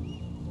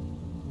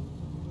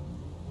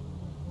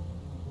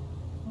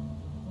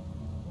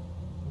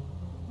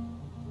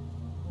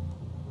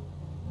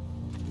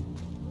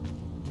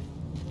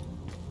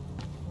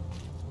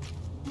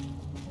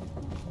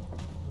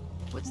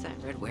 What's that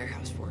red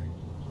warehouse for?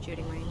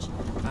 Shooting range.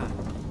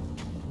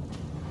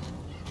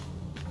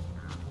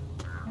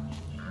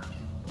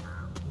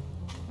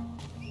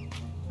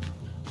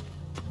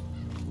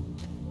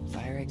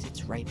 Fire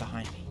exit's right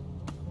behind me.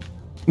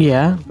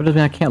 Yeah, but I mean,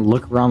 I can't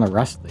look around the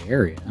rest of the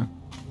area.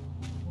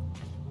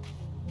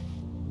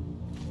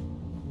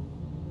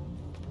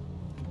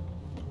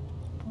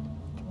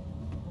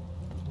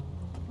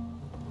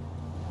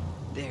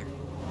 There.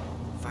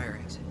 Fire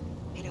exit.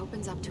 It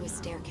opens up to a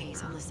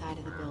staircase on the side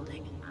of the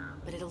building,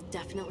 but it'll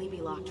definitely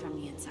be locked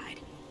from the inside.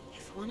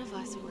 If one of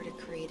us were to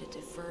create a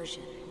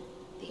diversion,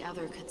 the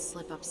other could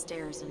slip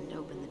upstairs and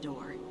open the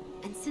door.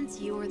 And since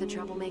you're the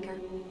troublemaker,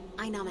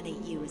 I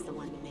nominate you as the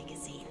one to make a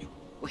scene.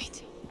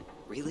 Wait,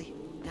 really?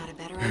 Got a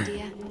better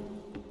idea?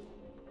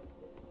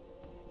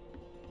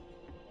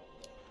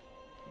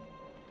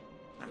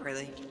 Not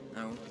really.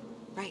 No.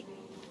 Right.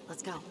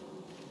 Let's go.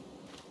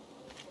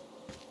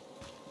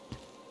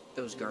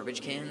 Those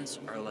garbage cans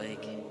are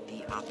like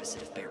the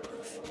opposite of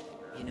bear-proof.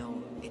 You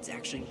know, it's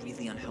actually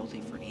really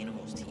unhealthy for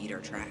animals to eat our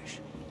trash.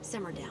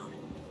 Simmer down.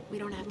 We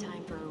don't have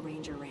time for a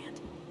ranger rant.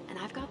 And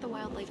I've got the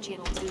Wildlife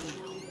Channel too, you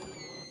know.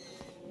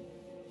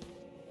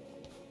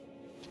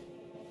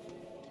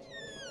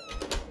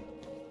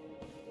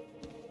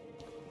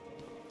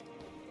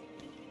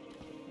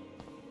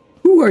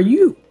 Who are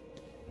you?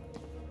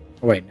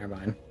 Oh, wait, never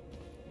mind.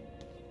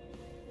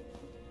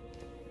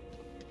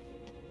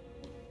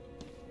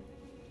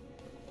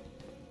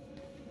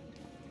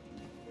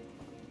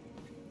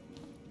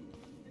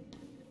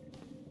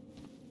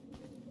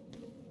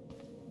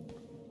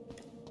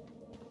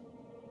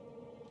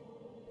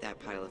 That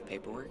pile of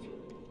paperwork?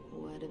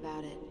 What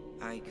about it?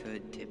 I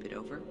could tip it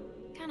over?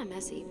 Kinda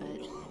messy, but...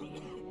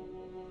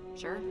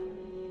 Sure.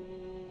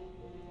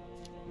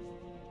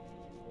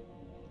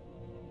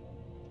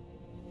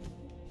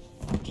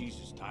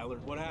 Jesus, Tyler,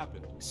 what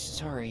happened?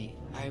 Sorry,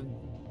 I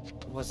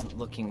wasn't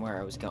looking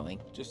where I was going.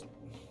 Just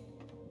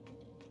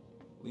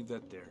leave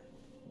that there.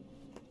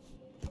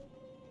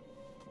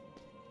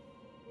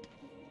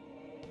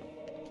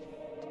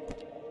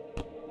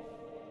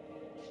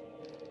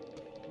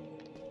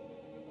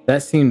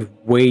 That seemed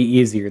way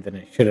easier than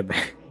it should have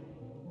been.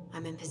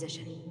 I'm in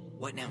position.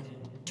 What now?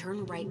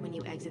 Turn right when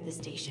you exit the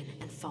station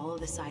and follow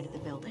the side of the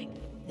building.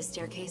 The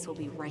staircase will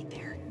be right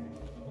there.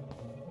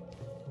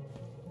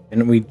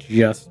 Didn't we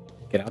just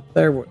get out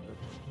there? Did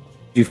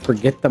you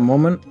forget the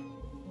moment?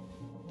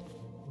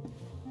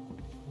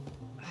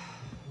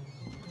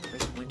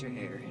 Crisp winter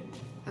air.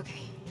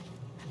 Okay,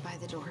 I'm by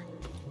the door.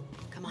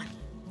 Come on.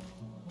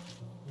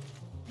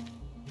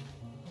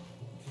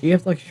 Do you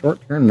have like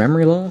short-term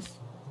memory loss?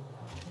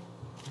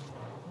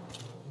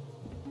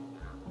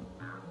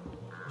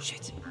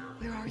 Shit.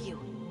 Where are you?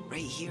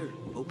 Right here.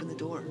 Open the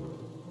door.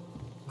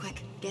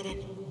 Quick, get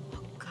in.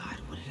 Oh God,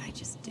 what did I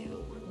just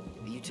do?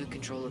 You took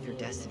control of your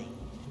destiny.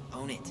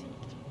 Own it.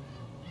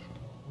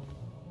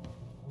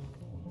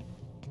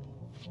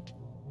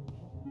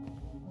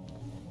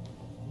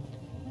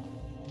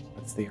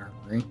 That's the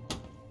armory.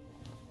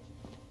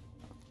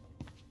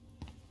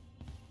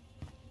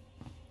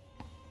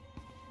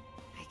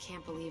 I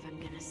can't believe I'm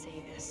gonna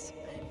say this,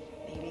 but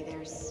maybe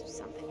there's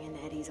something in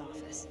Eddie's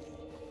office.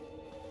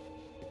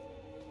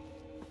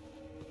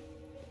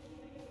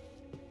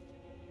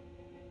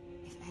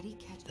 If Eddie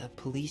catches... The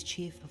police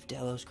chief of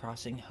Delos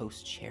Crossing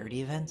hosts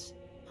charity events?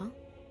 Huh?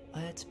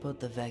 Let's put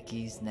the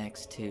Vecchies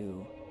next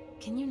to...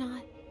 Can you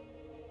not?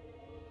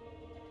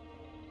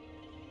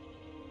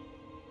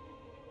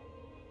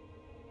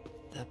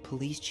 The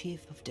police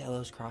chief of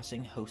Delos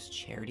Crossing hosts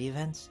charity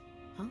events?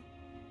 Huh?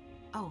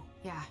 Oh,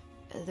 yeah.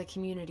 The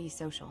community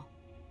social.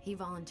 He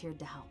volunteered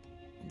to help.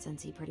 And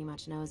since he pretty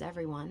much knows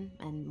everyone,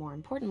 and more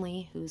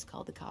importantly, who's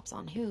called the cops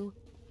on who,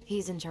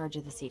 he's in charge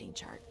of the seating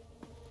chart.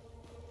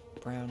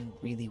 Brown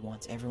really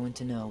wants everyone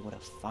to know what a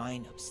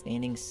fine,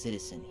 upstanding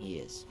citizen he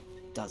is,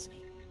 doesn't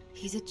he?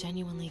 He's a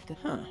genuinely good...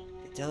 Huh.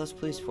 The Delos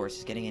Police Force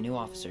is getting a new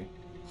officer.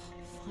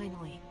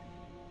 Finally.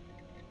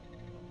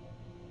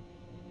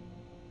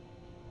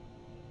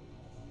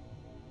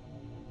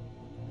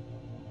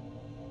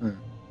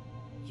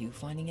 You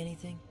finding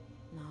anything?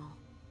 No.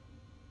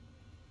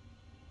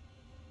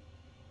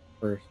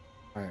 First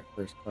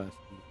class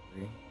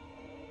D3.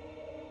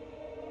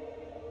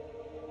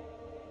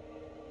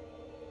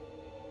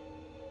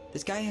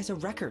 This guy has a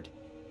record,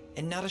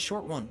 and not a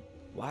short one.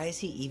 Why is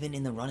he even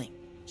in the running?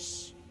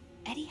 Shh.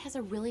 Eddie has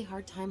a really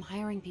hard time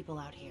hiring people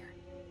out here.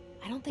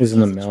 I don't think He's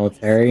in the a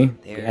military. choice.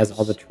 He has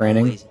all the There's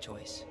training always a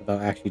choice.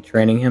 without actually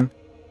training him.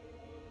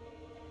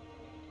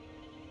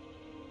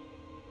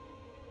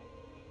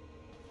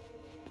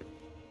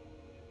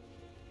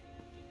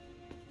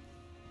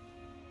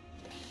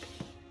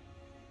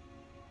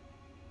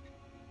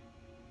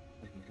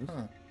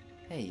 Huh.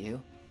 Hey,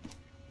 you.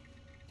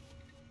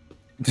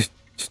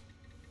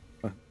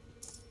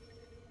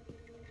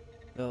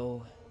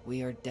 Though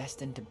we are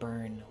destined to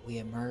burn, we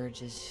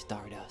emerge as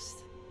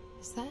stardust.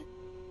 Is that...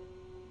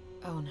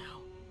 Oh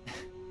no.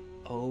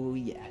 Oh,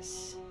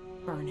 yes.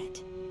 Burn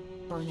it.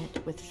 Burn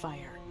it with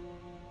fire.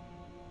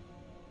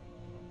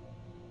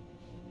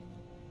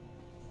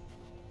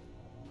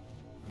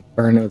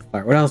 Burn it with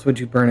fire. What else would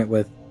you burn it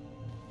with?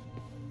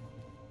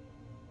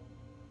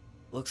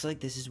 Looks like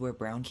this is where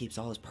Brown keeps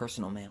all his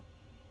personal mail.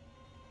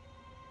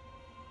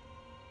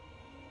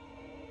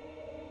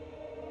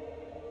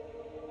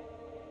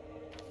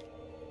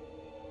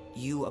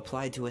 You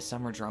applied to a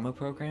summer drama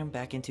program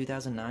back in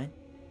 2009?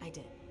 I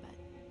did, but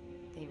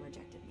they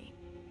rejected me.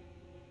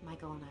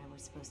 Michael and I were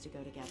supposed to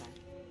go together.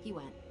 He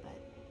went, but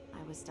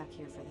I was stuck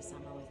here for the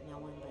summer with no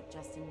one but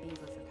Justin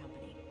Beaver for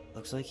company.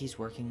 Looks like he's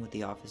working with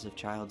the Office of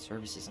Child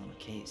Services on the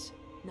case.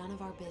 None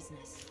of our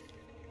business.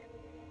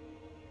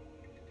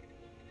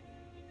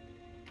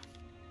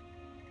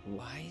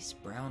 Why is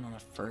Brown on a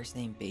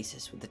first-name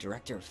basis with the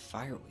director of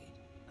Fireweed?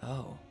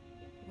 Oh.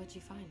 What'd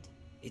you find?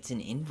 It's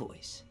an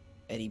invoice.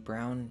 Eddie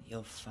Brown,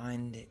 you'll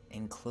find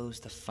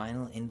enclosed the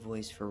final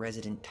invoice for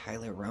resident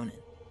Tyler Ronan.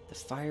 The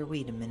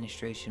Fireweed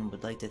administration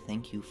would like to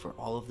thank you for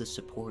all of the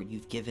support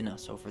you've given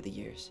us over the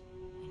years.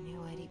 I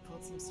knew Eddie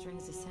pulled some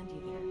strings to send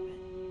you there, but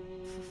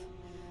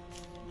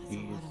that's a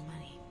lot of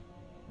money.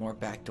 More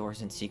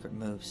backdoors and secret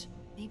moves.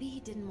 Maybe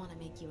he didn't want to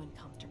make you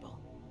uncomfortable.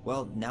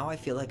 Well, now I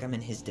feel like I'm in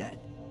his debt.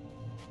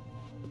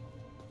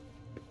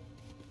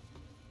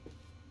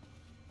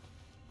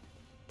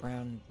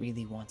 Brown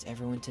really wants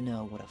everyone to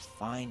know what a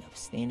fine,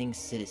 upstanding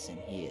citizen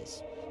he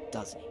is,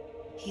 doesn't he?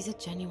 He's a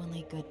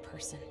genuinely good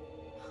person.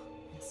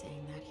 And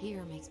saying that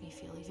here makes me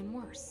feel even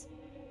worse.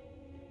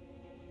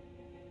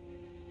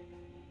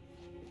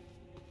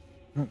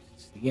 Oh,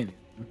 it's the end.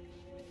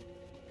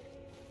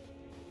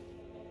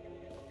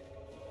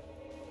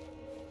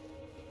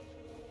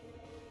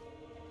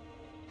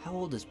 How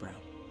old is Brown?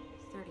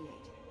 38.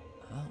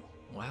 Oh,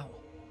 wow.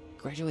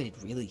 Graduated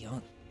really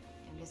young.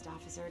 Youngest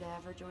officer to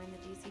ever join the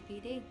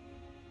DCPD.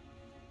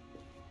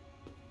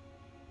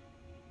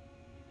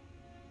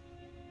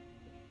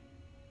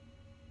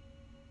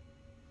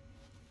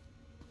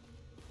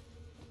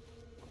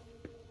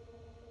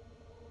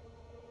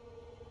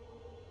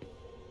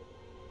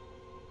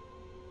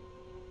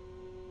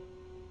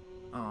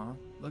 Aw,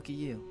 look at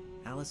you.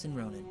 Allison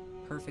Ronan.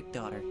 Perfect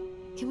daughter.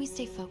 Can we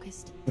stay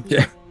focused?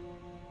 Yeah.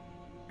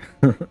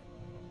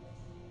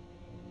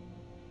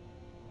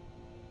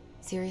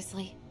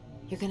 Seriously?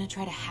 You're gonna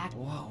try to hack?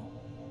 Whoa.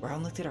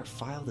 Brown looked at our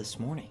file this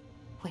morning.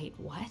 Wait,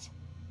 what?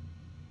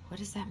 What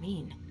does that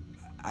mean?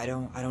 I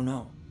don't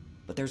know.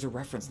 But there's a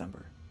reference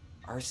number.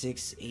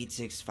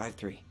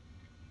 R68653.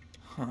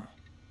 Huh.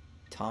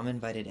 Tom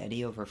invited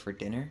Eddie over for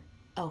dinner?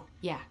 Oh,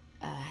 yeah.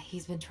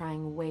 He's been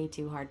trying way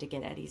too hard to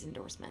get Eddie's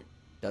endorsement.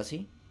 Does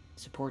he?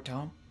 Support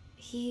Tom?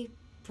 He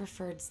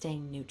preferred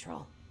staying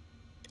neutral.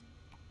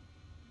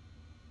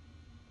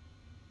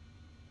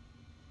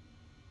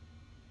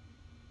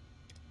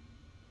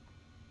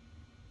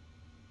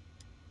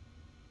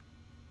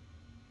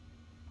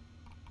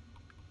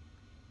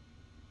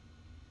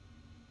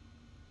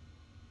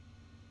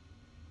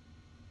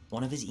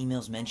 One of his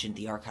emails mentioned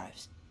the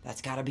archives.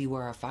 That's gotta be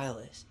where our file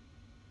is.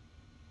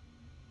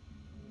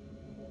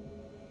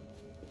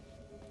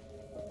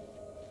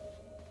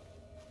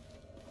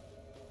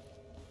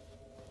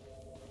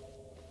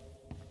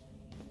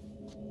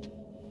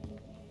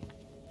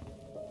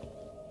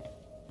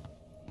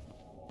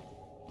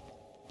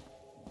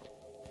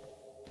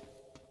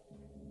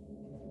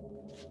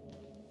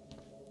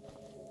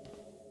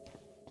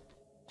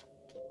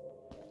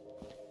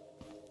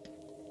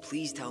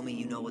 Please tell me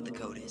you know what the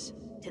code is.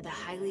 To the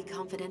highly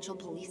confidential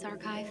police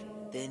archive?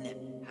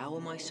 Then, how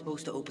am I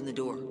supposed to open the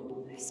door?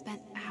 I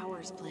spent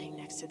hours playing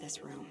next to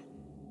this room.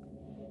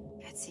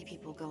 I'd see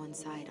people go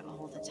inside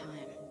all the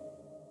time.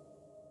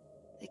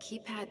 The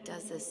keypad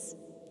does this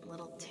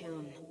little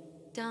tune.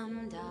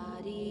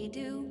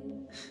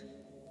 Dum-da-dee-doo.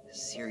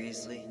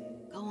 Seriously?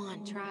 Go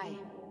on, try.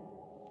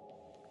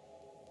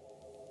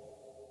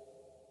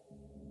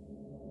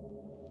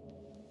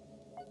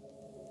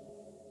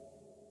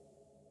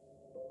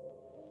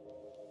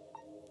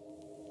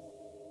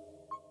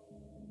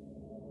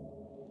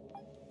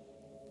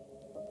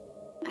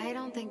 I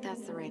don't think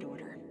that's the right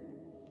order.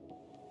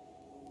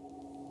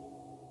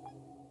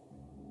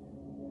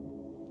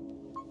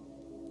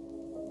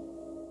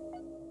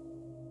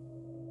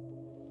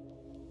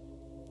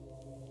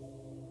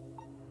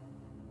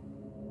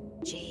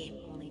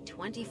 Gee, only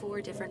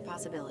 24 different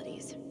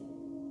possibilities.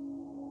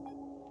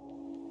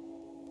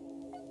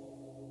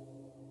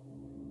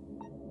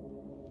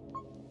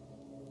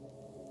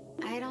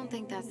 I don't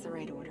think that's the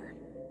right order.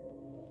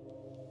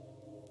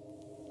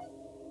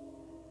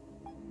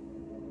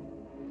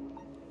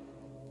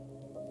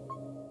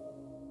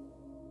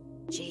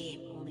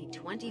 Gee, only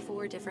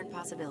 24 different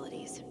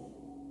possibilities.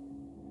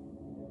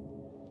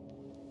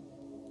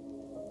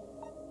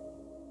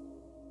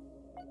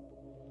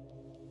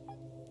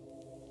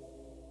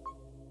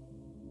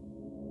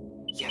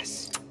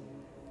 Yes.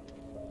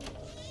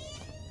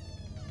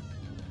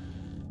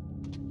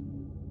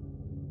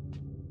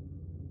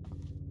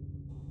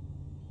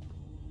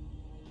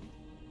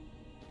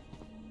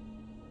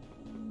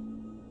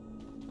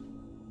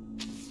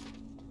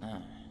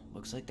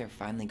 Looks like they're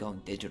finally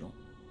going digital.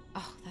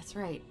 Oh, that's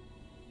right.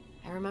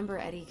 I remember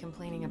Eddie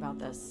complaining about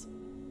this.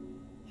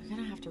 They're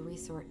gonna have to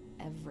resort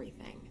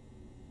everything.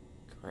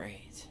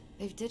 Great.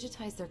 They've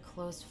digitized their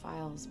closed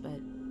files, but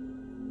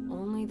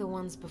only the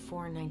ones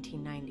before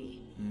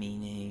 1990.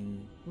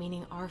 Meaning?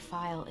 Meaning our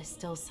file is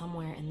still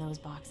somewhere in those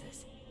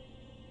boxes.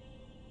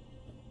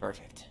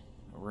 Perfect.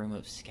 A room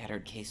of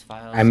scattered case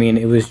files. I mean,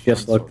 it was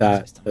just looked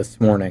at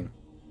this morning.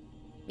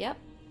 Yep.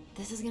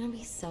 This is gonna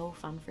be so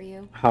fun for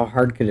you. How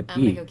hard could it be? I'm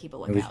gonna go keep a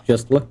It was lookout.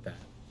 just looked at.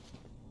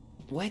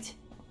 What?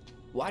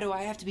 Why do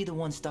I have to be the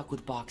one stuck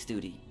with box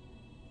duty?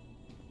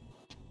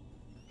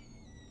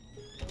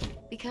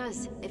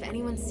 Because if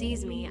anyone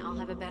sees me, I'll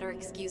have a better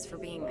excuse for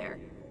being there.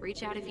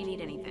 Reach out if you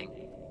need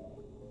anything.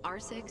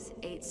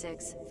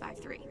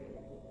 R68653.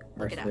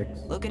 Look it up.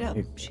 R6. Look it up,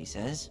 she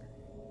says.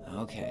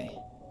 Okay.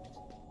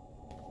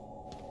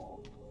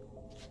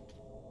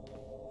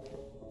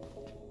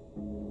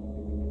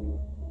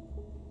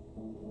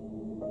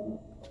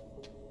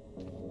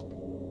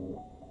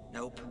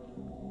 Nope.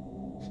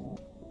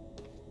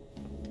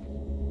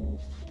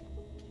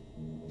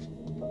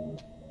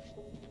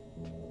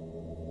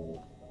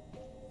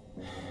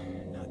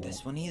 Not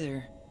this one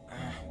either.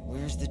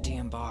 Where's the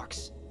damn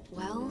box?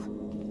 Well,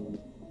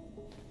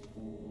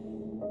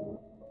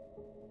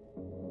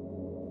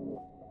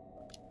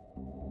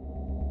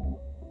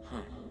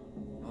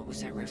 What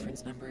was that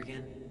reference number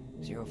again?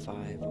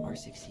 05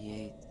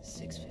 R68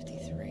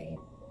 653.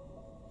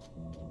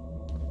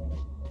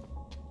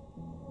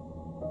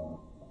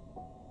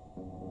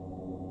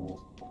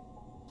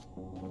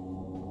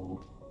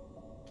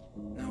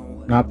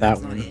 No, Not that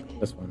that's one. Not it.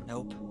 This one.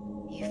 Nope.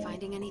 you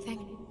finding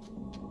anything?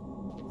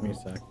 Give me a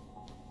sec.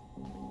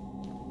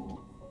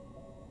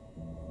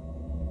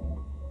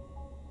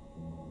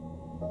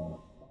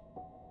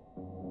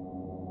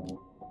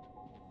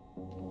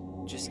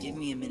 Just give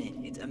me a minute.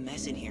 It's a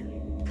mess in here.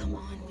 Come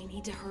on, we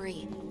need to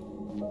hurry.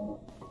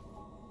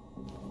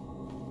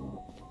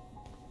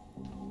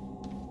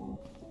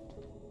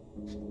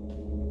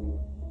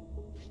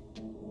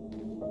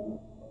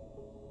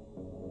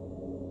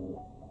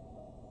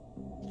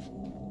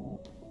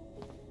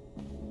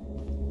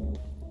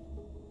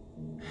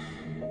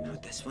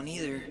 Not this one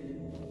either.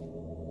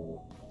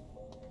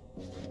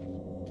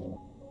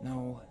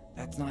 No,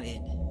 that's not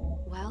it.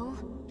 Well,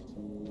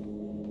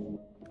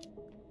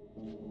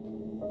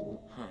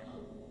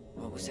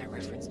 What was that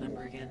reference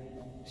number again?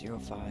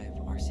 05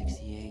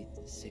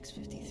 R68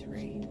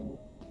 653.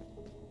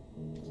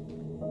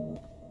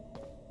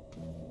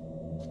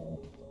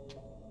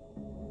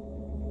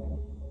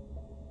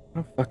 I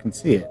don't fucking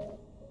see it.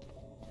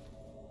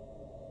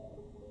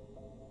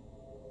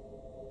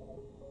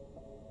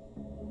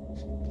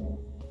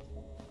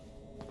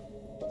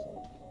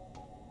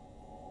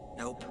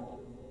 Nope.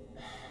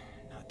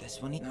 Not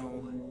this one.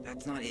 No,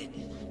 that's not it.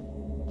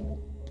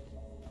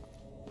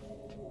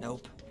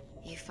 Nope.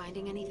 you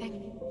finding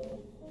anything?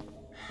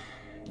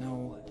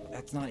 No,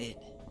 that's not it.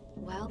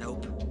 Well,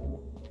 Nope.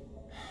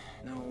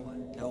 No,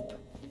 nope.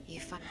 you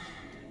find.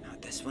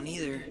 Not this one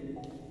either.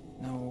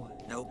 No,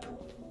 nope.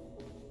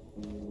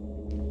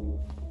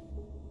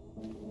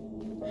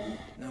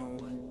 No,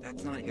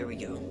 that's not it. Here we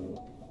go.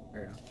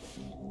 There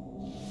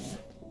we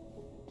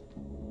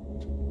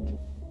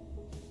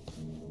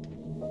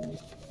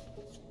go.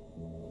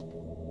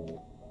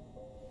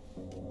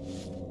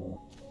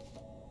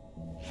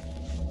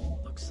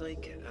 Looks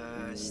like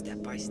a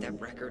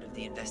step-by-step record of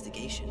the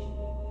investigation.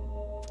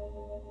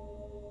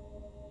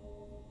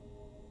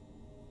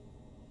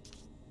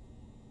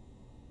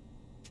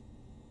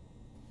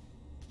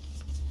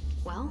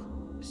 Well,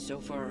 So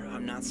far,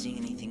 I'm not seeing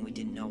anything we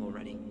didn't know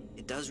already.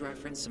 It does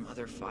reference some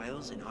other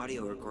files and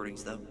audio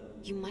recordings, though.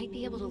 you might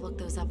be able to look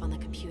those up on the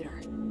computer.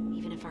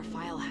 Even if our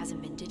file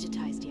hasn't been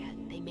digitized yet,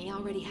 they may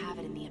already have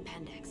it in the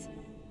appendix.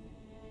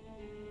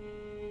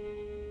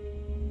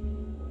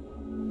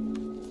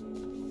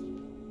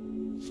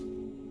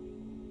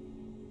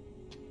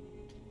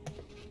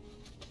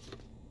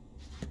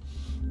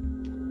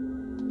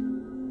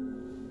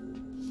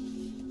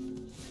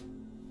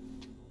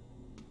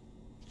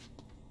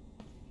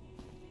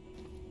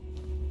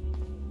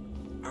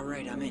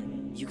 Alright, I'm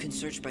in. You can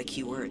search by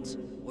keywords.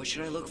 What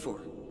should I look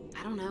for?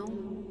 I don't know.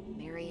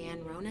 Mary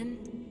Ann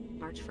Ronan?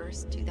 March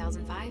 1st,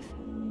 2005?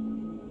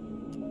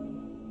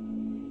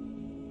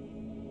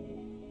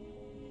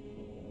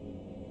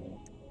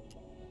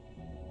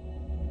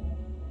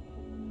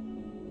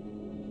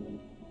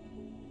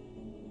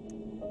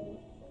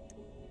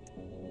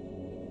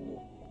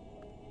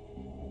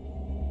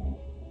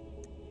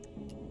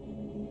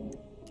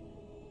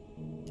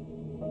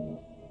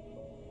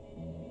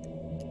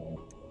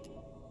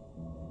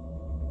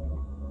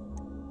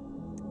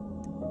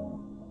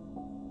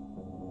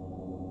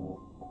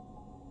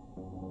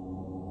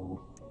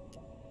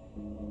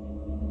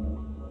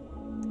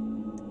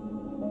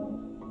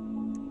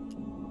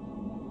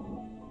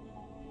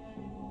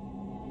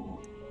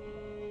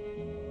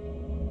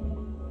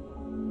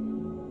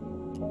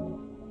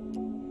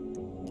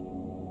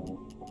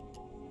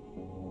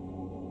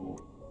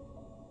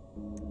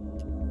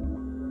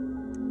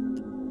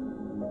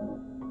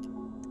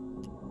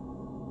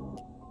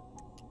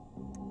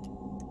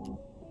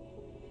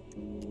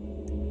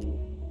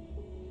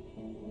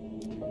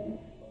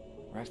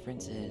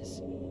 Reference is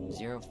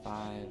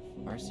 05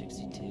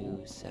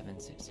 R62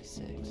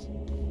 766.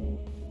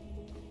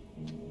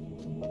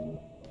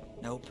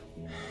 Nope.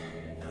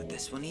 Not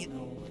this one either.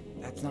 No,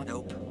 that's not.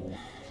 Nope.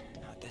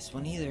 Not this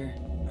one either.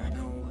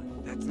 No,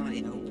 that's not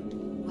it. Nope.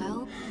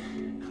 Well,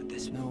 Not this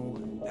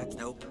No, that's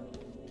nope.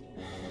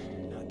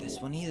 Not this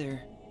one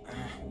either.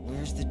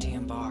 Where's the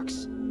damn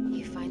box?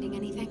 You finding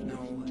anything?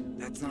 No,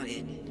 that's not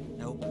it.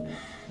 Nope.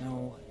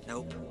 No,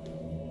 nope.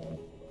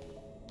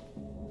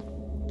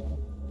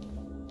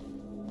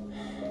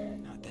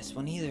 Not this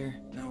one either.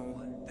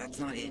 No, that's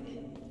not it.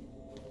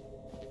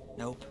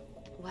 Nope.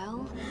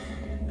 Well?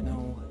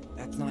 No,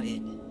 that's not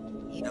it.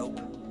 Nope.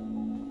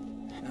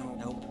 No,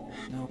 nope.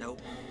 No,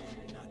 nope.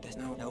 Not this.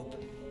 No, nope.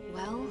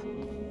 Well?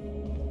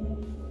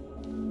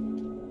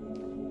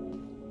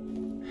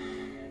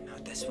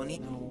 Not this one.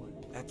 No,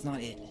 that's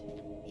not it.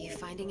 You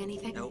finding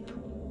anything? Nope.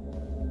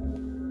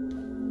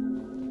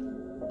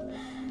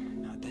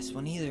 Not this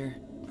one either.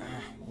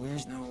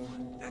 Where's no?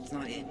 That's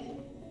not it.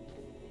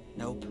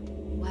 Nope.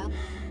 Well?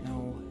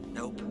 No.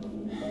 Nope.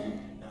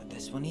 Not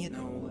this one either.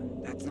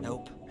 No. That's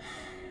nope.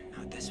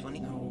 Not this one.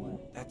 No.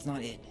 That's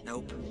not it.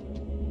 Nope.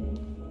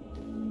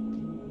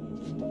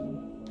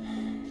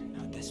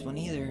 Not this one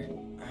either.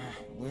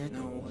 Where?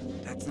 No.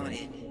 That's not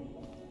it.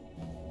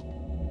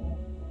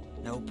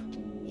 Nope.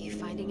 You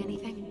finding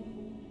anything?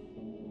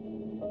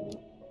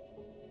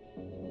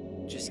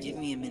 Just give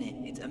me a minute.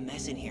 It's a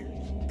mess in here.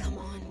 Come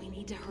on, we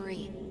need to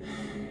hurry.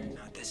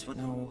 Not this one.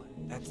 No.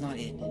 That's not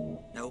it.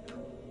 Nope.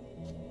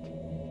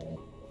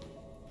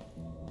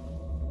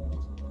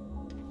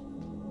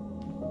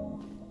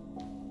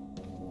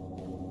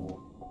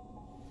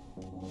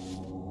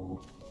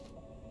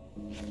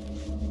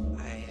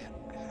 I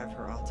have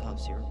her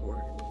autopsy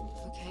report.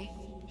 Okay.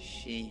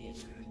 She...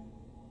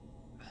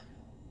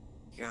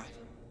 God,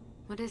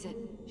 What is it?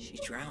 she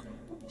drowned.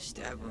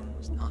 Stab wound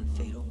was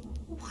non-fatal.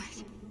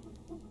 What?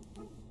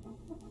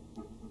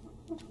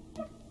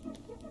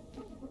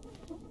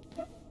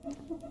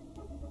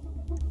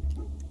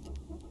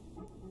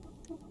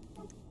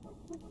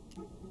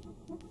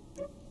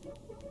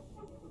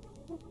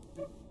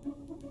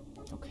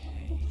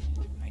 Okay,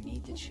 I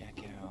need to check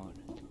out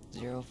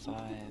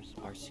 05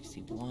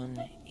 R61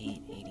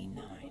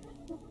 889.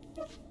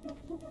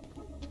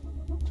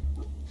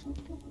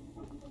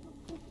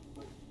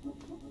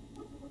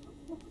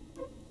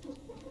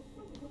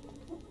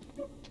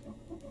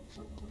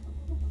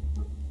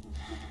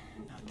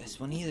 Not this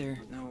one either.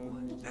 No,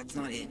 that's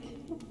not it.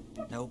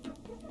 Nope.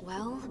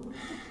 Well?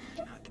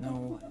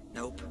 No,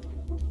 nope.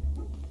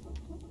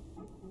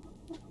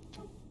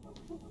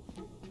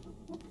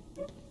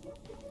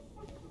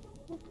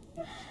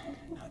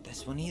 Not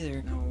this one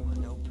either. No,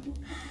 nope.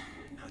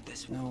 Not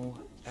this. No,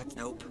 that's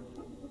nope.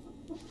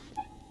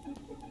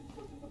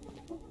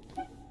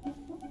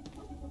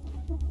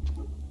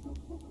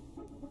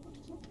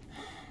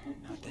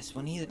 Not this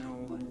one either.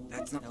 No,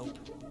 that's not. Nope.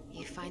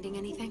 You finding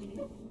anything?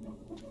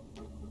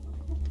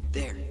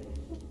 There.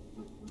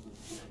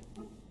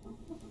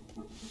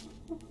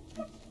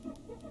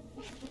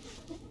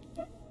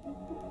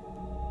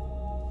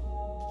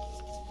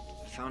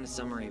 I found a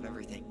summary of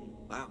everything.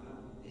 Wow,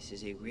 this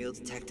is a real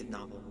detective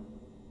novel.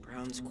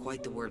 Brown's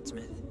quite the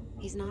wordsmith.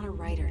 He's not a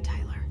writer,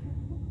 Tyler.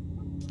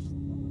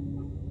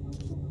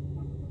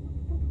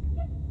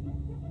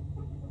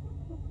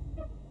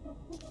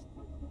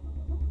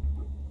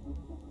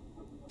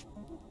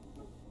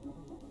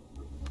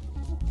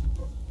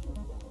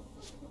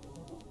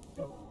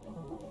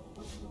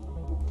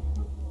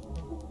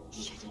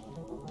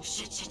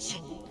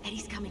 Shit.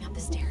 Eddie's coming up the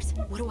stairs.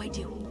 What do I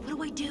do? What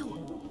do I do?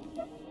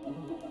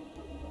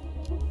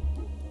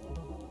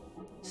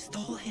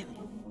 Stole him.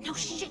 No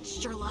shit,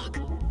 Sherlock.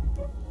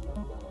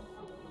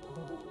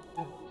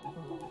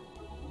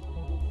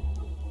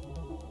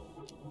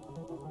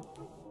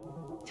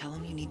 Tell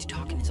him you need to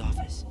talk in his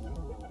office.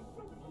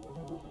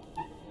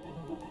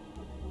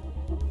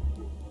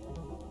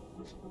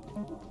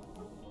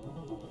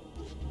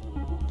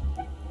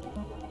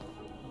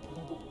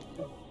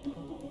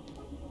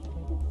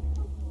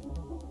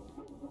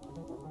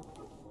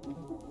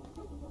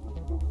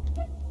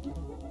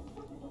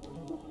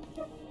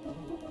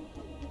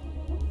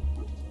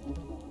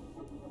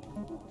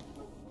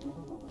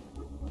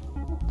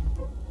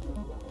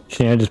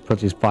 Should I just put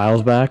these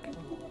files back?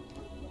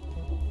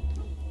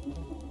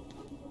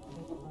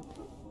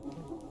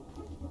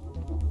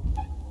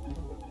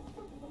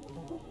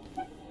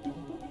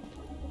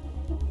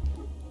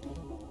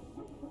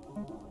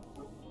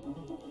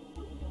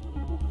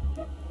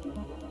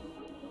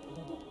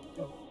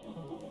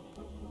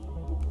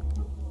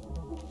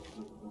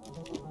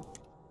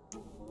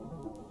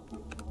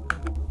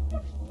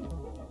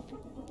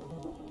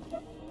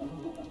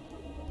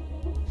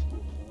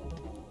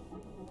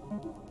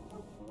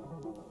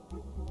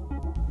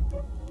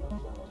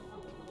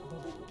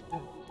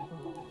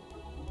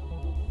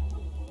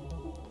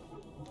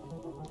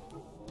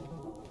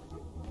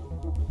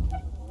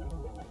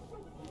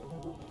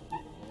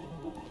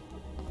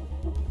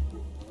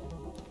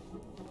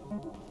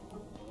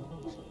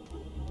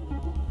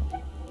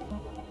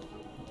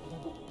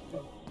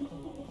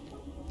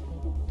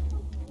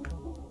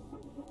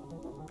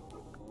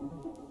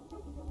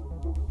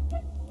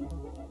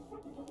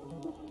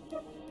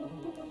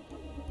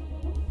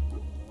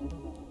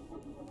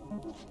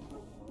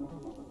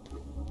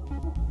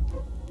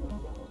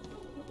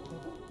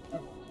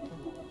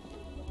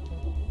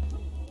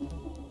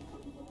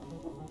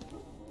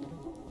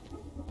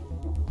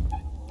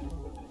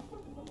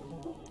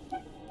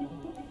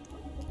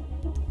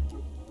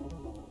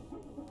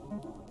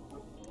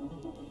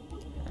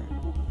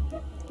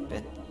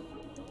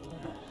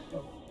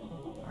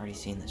 already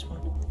seen this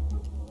one.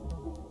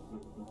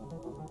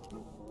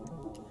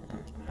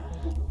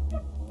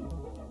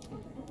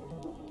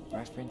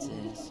 Reference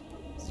is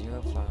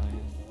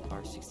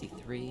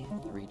 05R63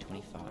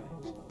 325.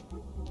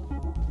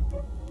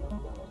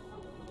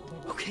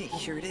 Okay,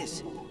 here it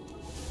is.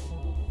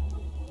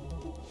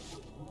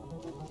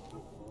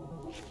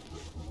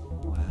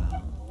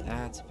 Well,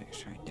 that's a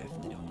picture I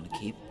definitely don't want to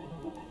keep.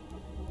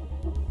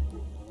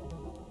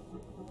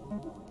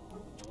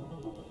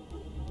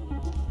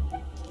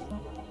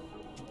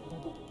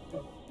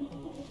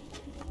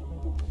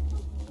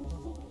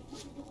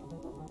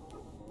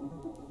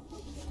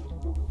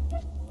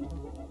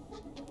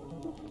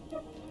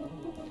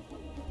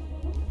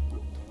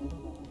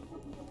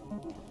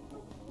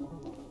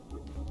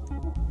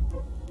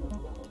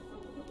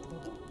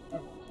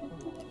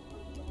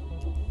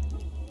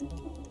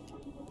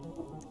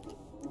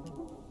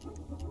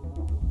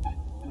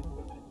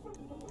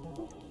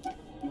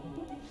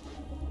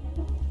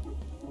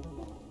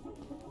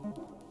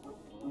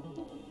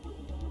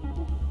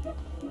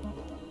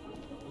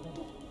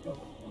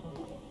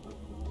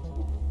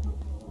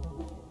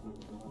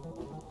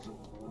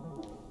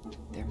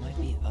 There might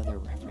be other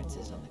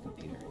references on the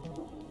computer.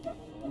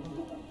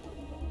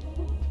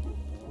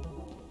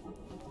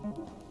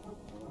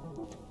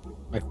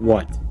 Like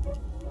what?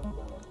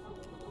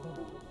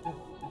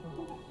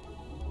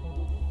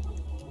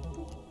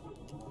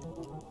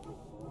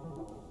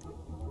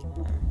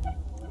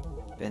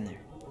 Been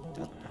there.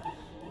 Don't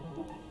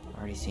know.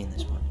 Already seen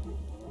this one.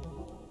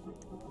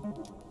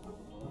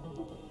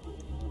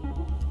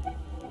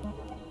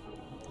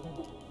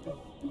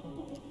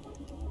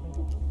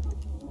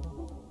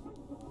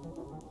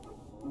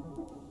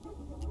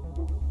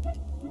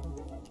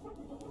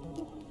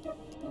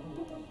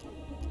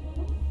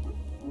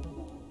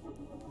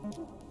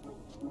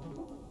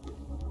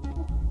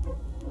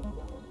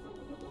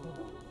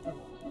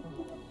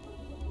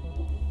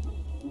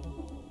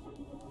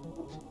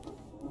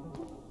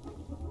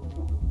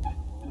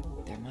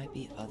 There might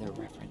be other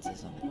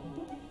references on it.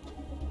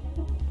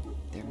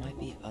 There might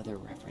be other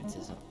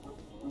references on.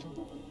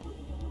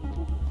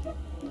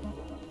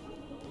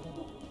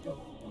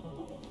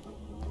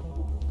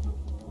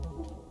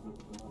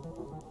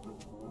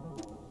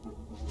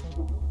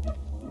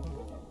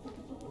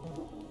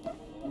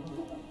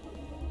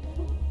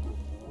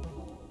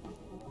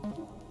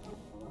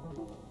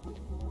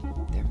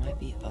 There might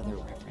be other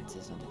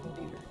references on the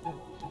computer.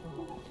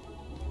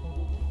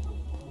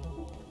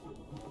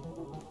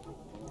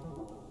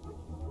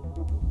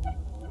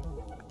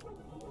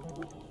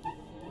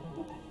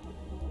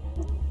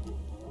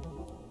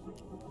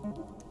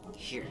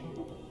 Here.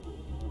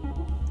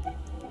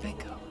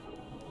 Bingo.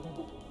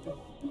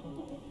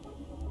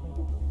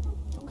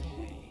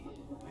 Okay,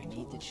 I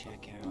need to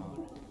check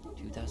out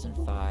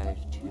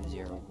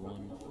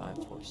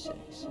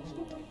 2005-201-546.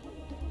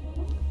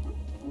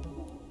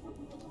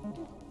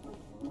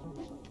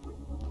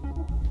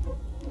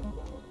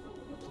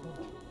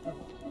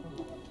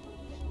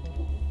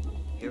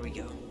 Here we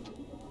go.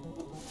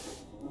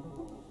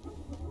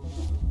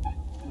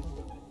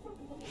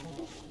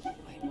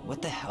 Wait,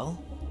 what the hell?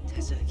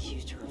 Tessa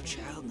accused her of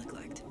child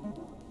neglect.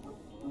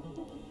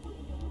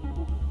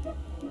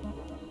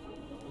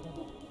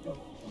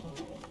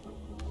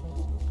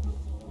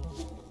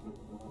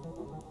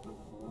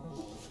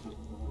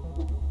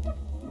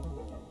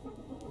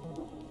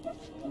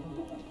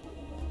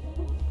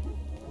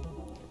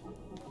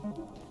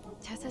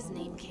 Tessa's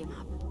name came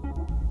up.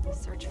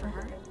 Search for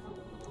her?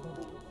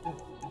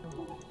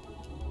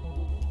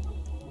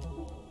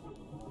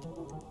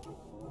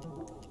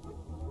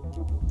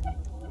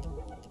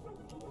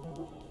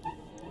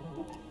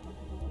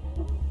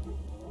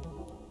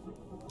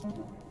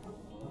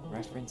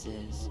 Reference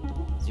is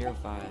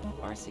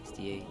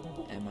 05R68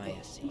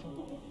 MISC.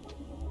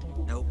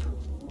 Nope.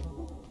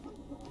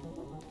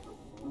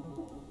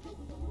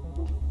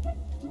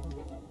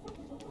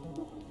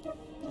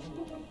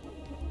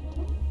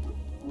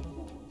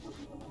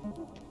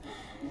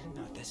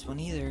 Not this one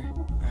either.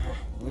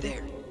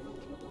 There.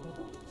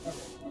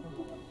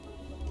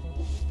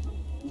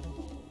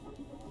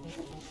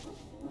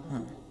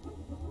 Huh.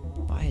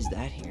 Why is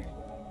that here?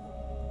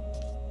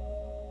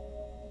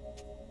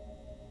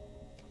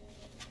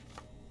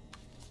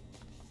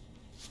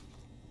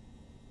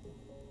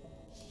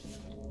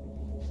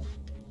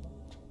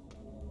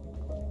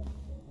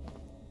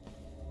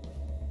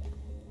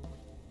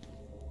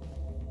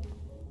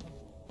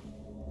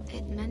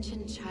 It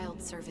mentioned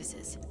child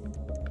services.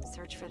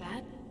 Search for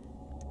that?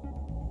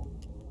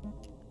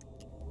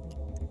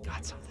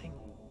 Got something.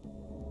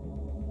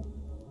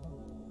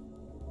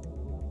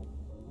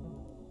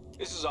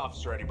 This is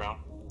Officer Eddie Brown.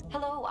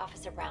 Hello,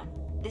 Officer Brown.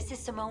 This is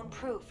Simone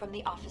Prue from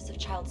the Office of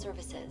Child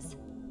Services.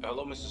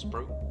 Hello, Mrs.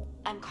 Prue.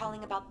 I'm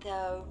calling about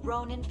the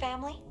Ronan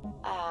family.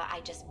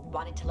 I just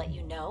wanted to let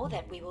you know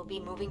that we will be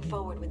moving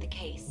forward with the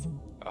case.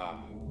 I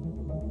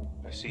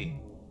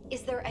see.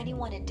 Is there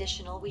anyone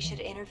additional we should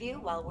interview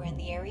while we're in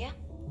the area?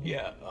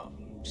 Yeah,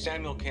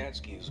 Samuel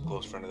Kansky is a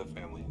close friend of the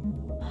family.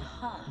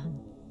 Uh-huh.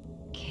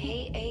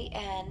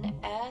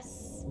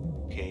 K-A-N-S...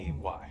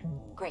 K-Y.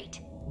 Great.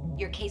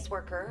 Your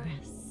caseworker,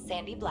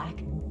 Sandy Black,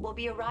 will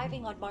be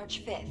arriving on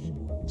March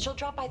 5th. She'll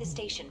drop by the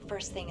station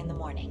first thing in the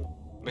morning.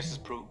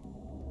 Mrs. Prue,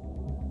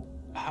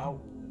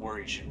 how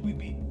worried should we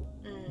be?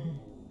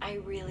 I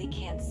really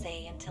can't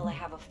say until I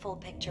have a full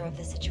picture of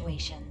the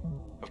situation.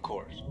 Of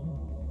course.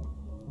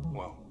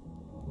 Well,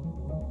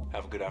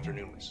 have a good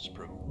afternoon, Mrs.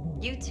 Prue.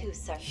 You too,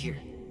 sir.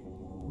 Here.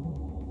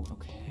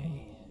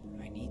 Okay,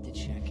 I need to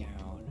check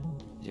out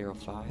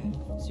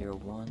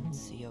 0501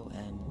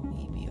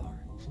 COMEBR.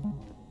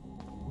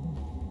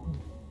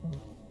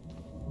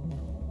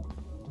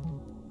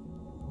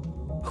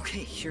 Okay,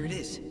 here it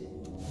is.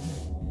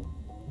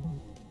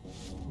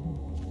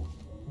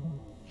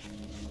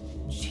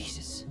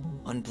 Jesus,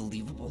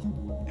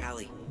 unbelievable.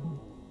 Allie,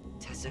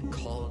 Tessa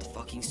called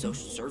fucking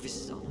social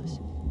services on us.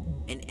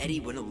 And Eddie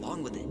went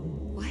along with it.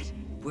 What?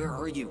 Where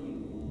are you?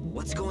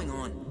 What's going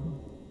on?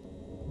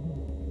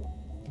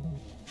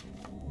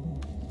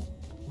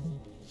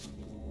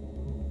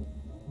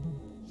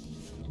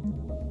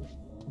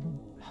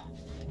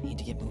 I need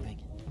to get moving.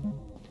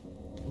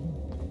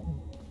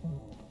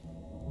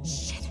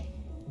 Shit.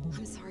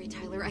 I'm sorry,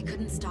 Tyler. I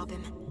couldn't stop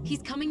him.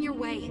 He's coming your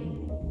way.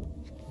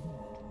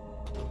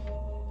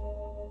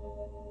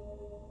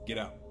 Get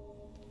out.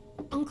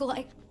 Uncle,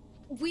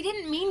 we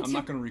didn't mean to. I'm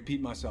not gonna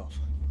repeat myself.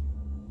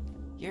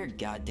 You're a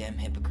goddamn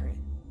hypocrite.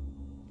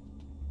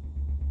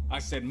 I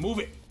said move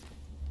it!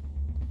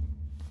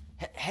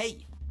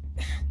 Hey!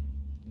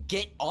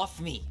 Get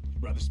off me!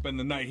 Rather spend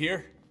the night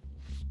here?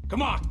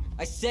 Come on!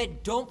 I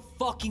said don't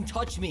fucking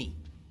touch me!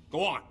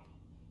 Go on!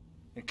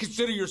 And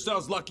consider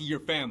yourselves lucky you're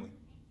family.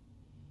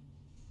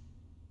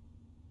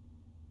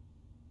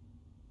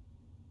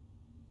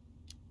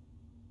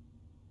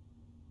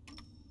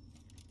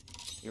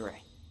 You're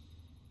right.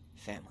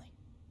 Family.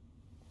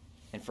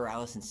 And for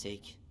Allison's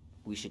sake,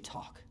 we should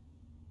talk.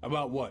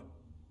 About what?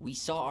 We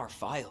saw our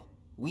file.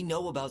 We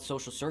know about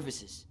social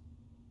services.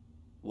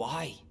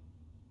 Why?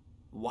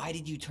 Why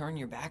did you turn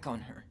your back on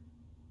her?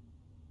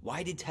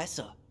 Why did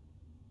Tessa?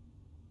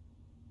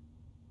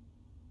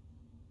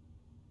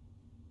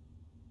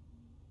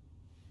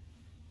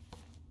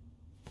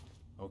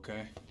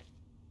 Okay.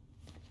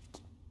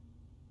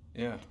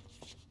 Yeah,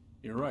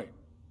 you're right.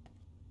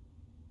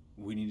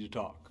 We need to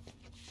talk.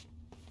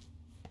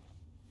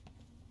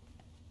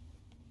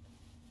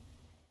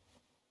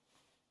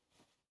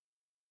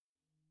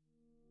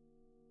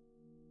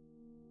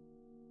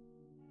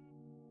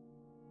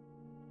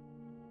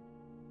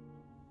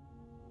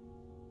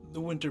 The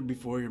winter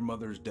before your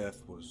mother's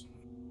death was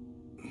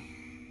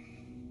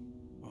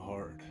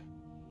hard.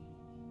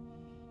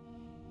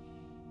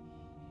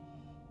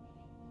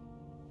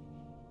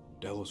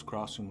 Delos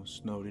Crossing was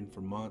snowed in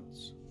for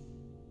months.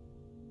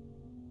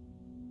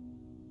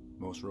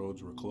 Most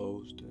roads were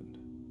closed and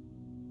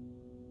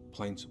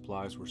plane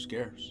supplies were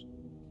scarce.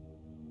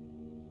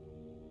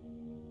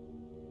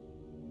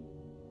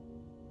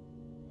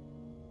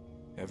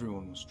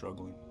 Everyone was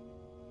struggling.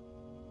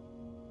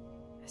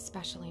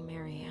 Especially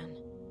Marianne.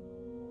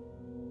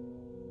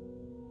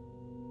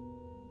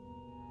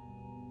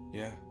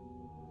 Yeah.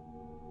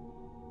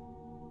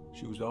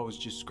 She was always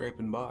just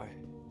scraping by.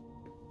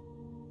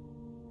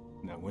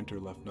 And that winter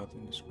left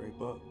nothing to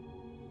scrape up.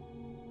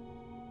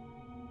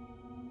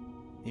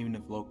 Even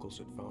if locals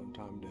had found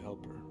time to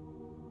help her.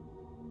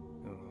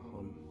 I don't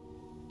know,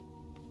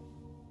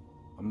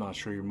 I'm not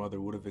sure your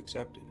mother would have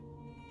accepted.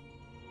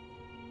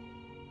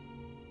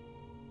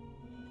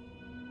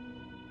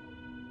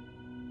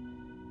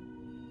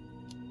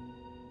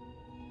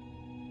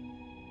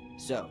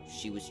 So,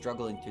 she was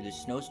struggling through the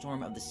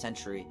snowstorm of the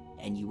century,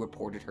 and you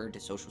reported her to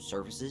social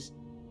services?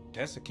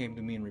 Tessa came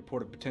to me and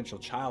reported potential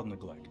child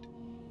neglect.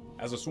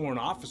 As a sworn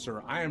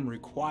officer, I am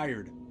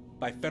required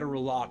by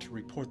federal law to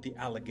report the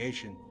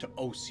allegation to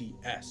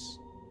OCS.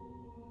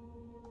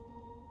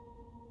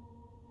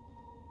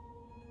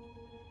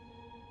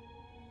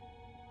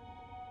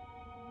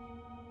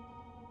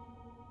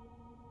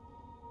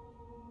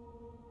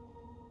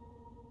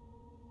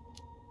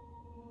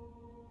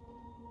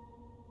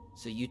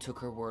 So you took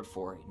her word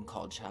for it and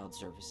called child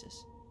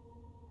services?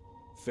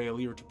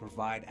 Failure to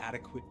provide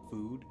adequate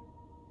food,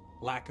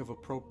 lack of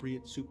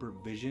appropriate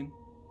supervision,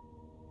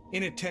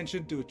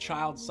 inattention to a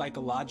child's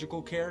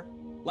psychological care.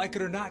 Like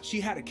it or not, she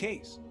had a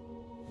case.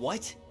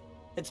 What?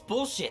 It's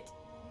bullshit!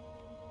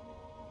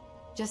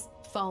 Just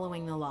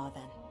following the law,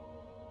 then.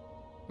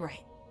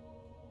 Right.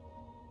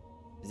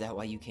 Is that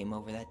why you came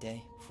over that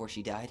day, before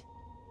she died?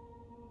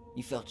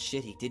 You felt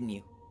shitty, didn't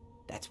you?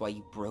 That's why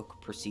you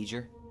broke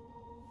procedure?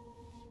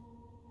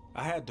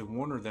 I had to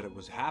warn her that it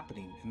was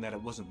happening and that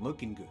it wasn't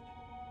looking good.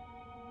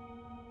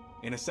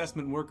 An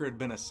assessment worker had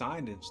been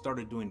assigned and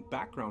started doing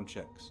background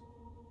checks.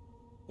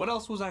 What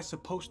else was I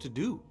supposed to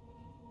do?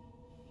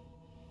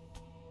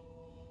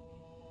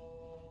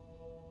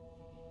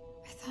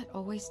 I thought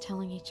always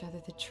telling each other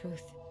the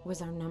truth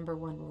was our #1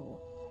 rule.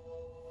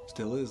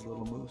 Still is,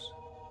 little moose.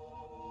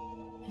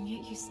 And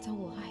yet you still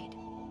lied.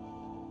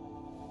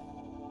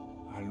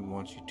 I didn't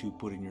want you two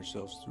putting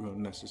yourselves through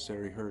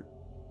unnecessary hurt.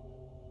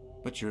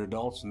 But you're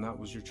adults and that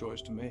was your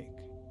choice to make.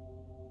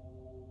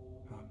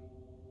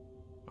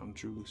 I'm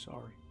truly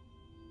sorry.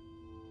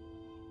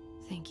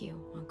 Thank you,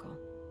 Uncle.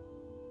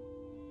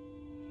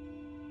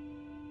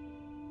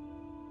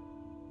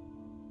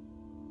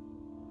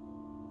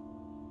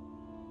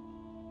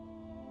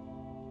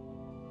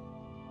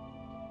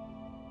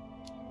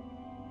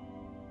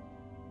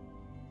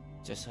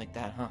 Just like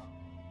that, huh?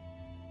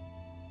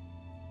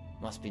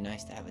 Must be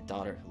nice to have a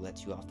daughter who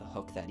lets you off the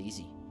hook that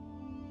easy.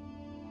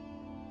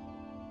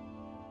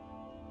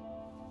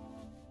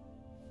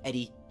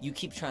 Eddie, you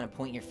keep trying to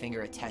point your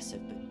finger at Tessa,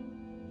 but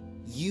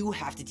you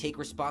have to take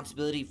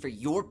responsibility for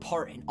your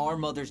part in our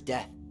mother's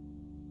death.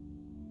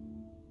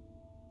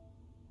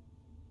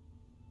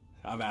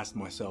 I've asked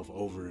myself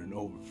over and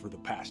over for the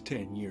past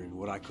 10 years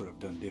what I could have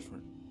done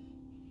different.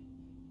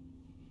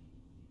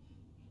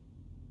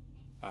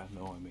 I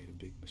know I made a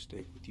big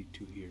mistake with you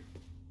two here.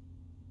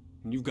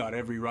 And you've got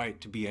every right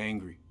to be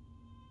angry.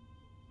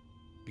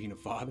 Being a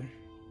father,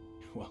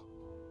 well,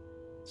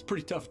 it's a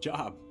pretty tough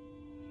job.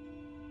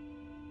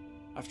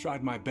 I've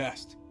tried my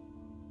best.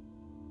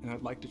 And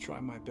I'd like to try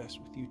my best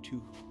with you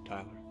too,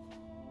 Tyler,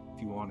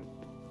 if you want it.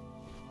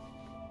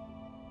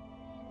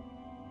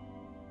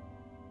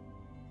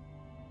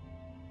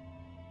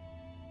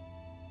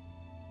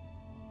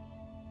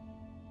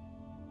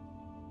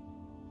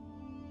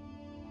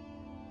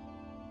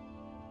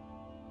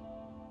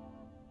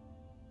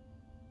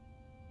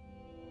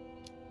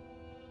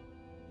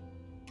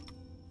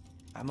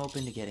 I'm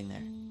open to getting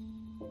there.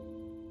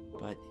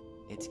 But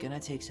it's gonna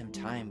take some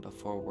time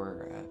before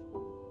we're a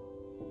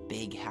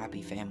big,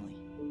 happy family.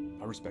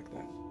 I respect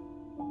that.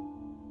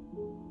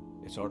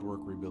 It's hard work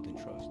rebuilding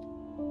trust.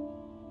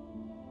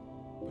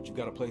 But you've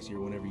got a place here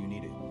whenever you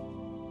need it.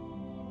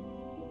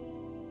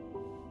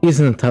 He's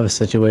in a tough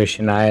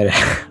situation. I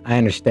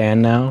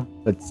understand now,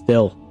 but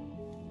still,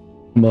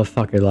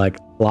 motherfucker like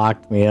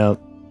locked me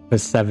up for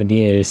 7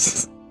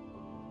 years,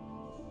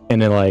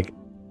 and then like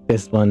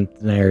this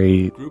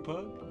disciplinary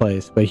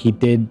place. But he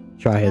did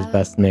try his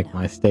best to make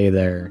my stay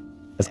there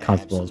as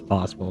comfortable as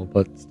possible.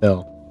 But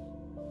still,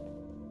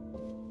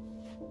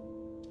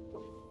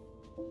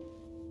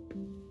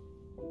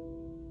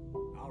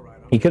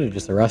 he could have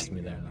just arrested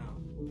me there.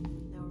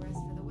 No rest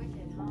for the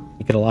wicked, huh?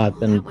 He could have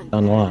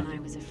done a lot. I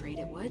was afraid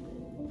it would.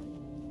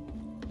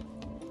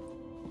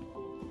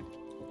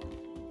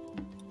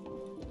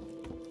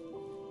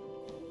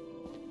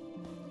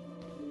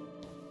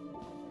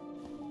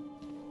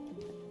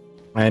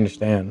 I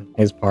understand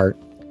his part,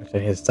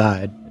 his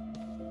side.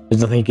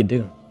 There's nothing he could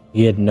do.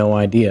 He had no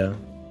idea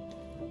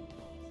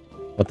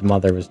what the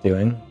mother was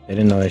doing. They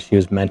didn't know that she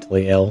was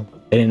mentally ill.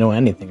 They didn't know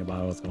anything about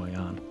what was going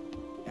on.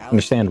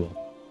 Understandable.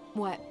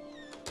 What?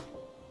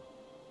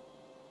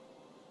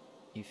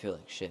 You feel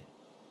like shit.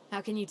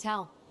 How can you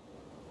tell?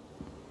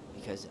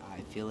 Because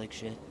I feel like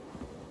shit.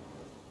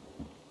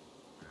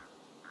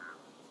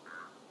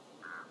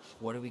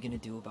 What are we gonna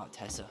do about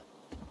Tessa?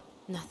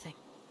 Nothing.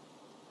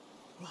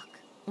 Look,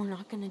 we're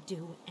not gonna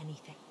do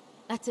anything.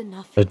 That's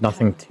enough. There's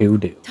nothing to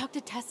do. Talk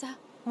to Tessa?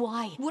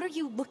 Why? What are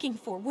you looking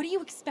for? What are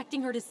you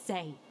expecting her to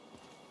say?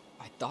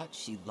 I thought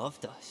she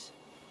loved us.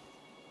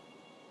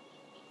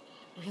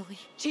 Really?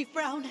 Chief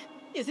Brown,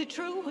 is it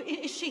true?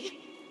 Is she...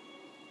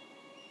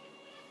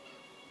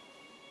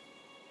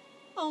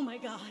 Oh my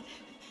God.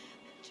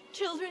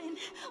 Children,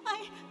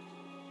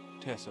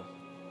 Tessa,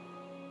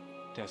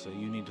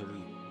 you need to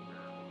leave.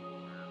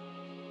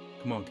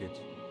 Come on, kids.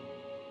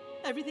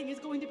 Everything is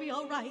going to be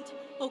all right,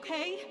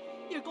 okay?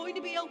 You're going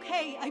to be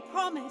okay, I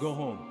promise. Go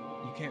home.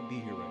 You can't be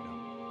here right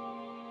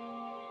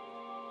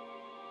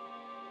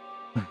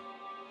now.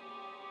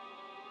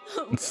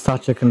 It's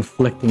such a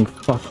conflicting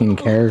fucking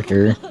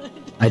character.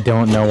 I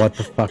don't know what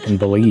to fucking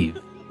believe.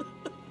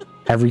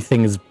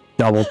 Everything is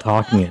double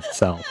talking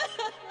itself.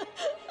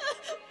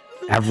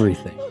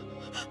 Everything.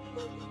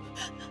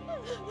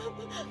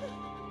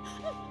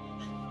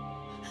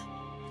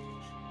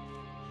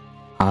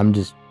 I'm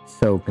just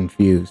so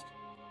confused.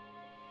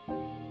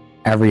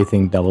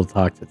 Everything double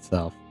talks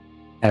itself.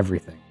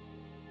 Everything.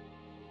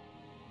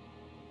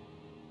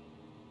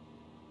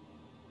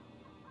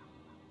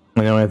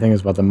 And the only thing is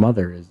about the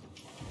mother is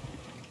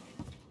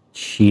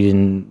she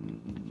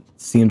didn't.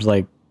 Seems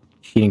like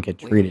she didn't get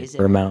treated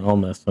for a mental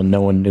illness, so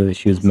no one knew that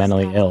she was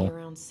mentally ill.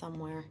 Around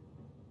somewhere.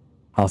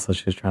 Also,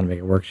 she was trying to make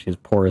it work. She's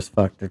poor as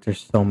fuck. There's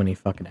so many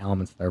fucking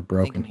elements that are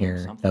broken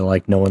here that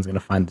like no one's gonna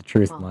find the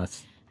truth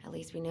unless At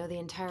least we know the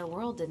entire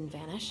world didn't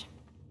vanish.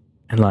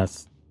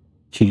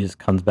 she just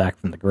comes back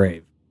from the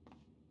grave.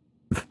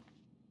 But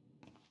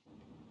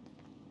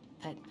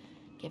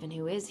given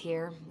who is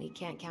here, we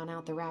can't count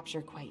out the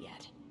rapture quite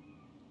yet.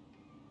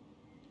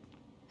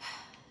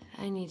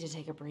 I need to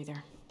take a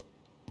breather.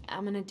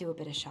 I'm gonna do a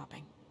bit of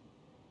shopping.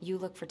 You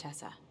look for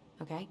Tessa,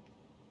 okay?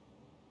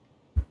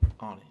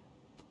 On it.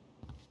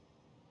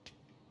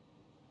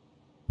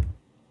 I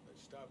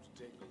stopped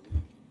to take a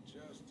leak, and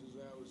just as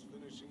I was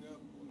finishing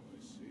up, what do I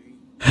see?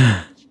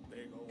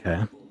 Big old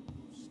Okay. bull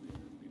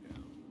staring me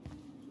down.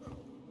 So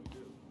what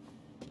do?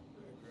 I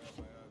grab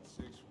my odd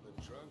six from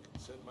the trunk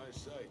and set my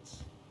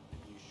sights.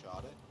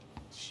 shot it?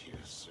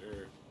 Yes,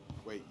 sir.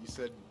 Wait, you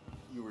said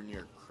you were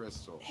near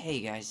Crystal.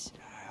 Hey guys,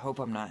 I hope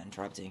I'm not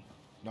interrupting.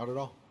 Not at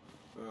all.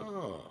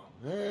 Oh,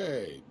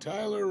 hey,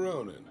 Tyler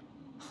Ronan.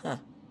 Huh.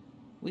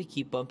 We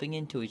keep bumping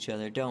into each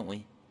other, don't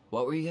we?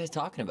 What were you guys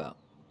talking about?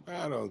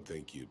 I don't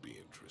think you'd be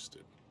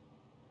interested.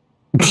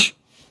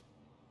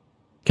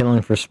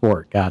 Killing for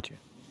sport, gotcha.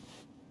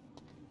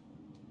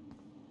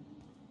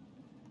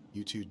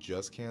 You two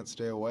just can't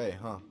stay away,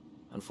 huh?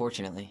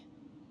 Unfortunately.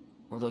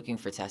 We're looking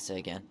for Tessa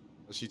again.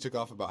 She took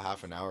off about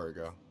half an hour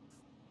ago.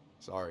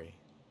 Sorry.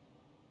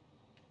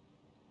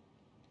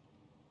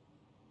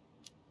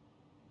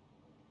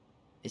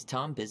 Is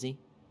Tom busy?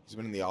 He's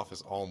been in the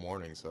office all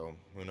morning, so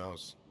who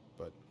knows?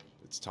 But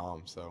it's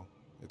Tom, so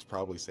it's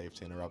probably safe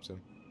to interrupt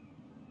him.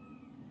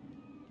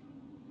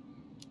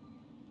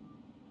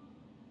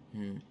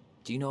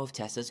 Do you know if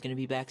Tessa's gonna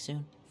be back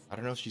soon? I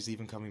don't know if she's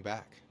even coming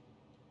back.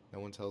 No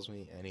one tells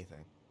me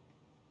anything.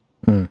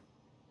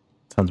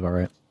 Sounds about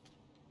right.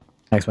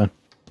 Thanks, man.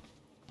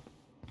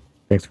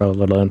 Thanks for the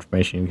little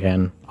information you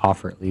can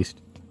offer, at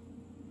least.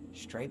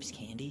 Stripes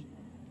candy?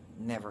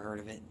 Never heard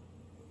of it.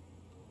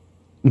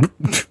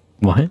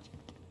 What? I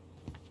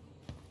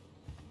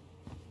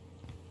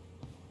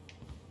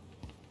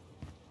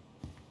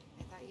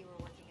thought you were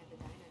working at the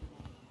diner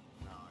today.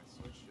 No, I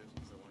switched shifts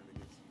because I wanted to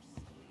get some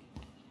sleep.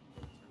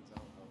 But it turns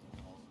out I was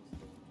also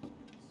supposed to be in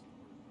the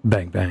store.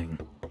 Bang, bang.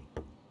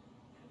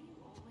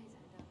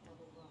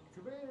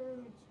 Come in! Too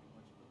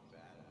much of a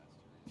badass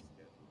to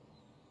reschedule.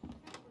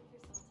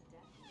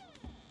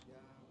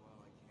 Yeah,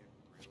 well, I can't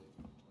really.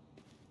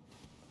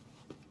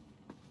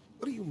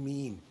 What do you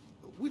mean?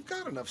 We've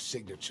got enough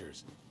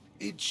signatures.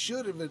 It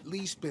should have at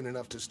least been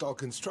enough to stall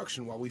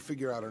construction while we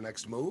figure out our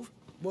next move.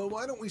 Well,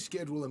 why don't we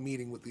schedule a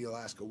meeting with the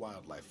Alaska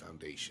Wildlife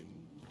Foundation?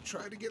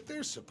 Try to get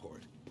their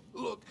support.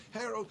 Look,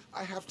 Harold,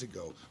 I have to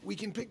go. We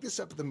can pick this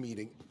up at the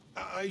meeting.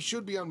 I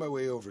should be on my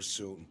way over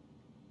soon.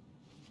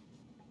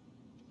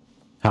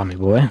 Tommy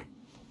boy.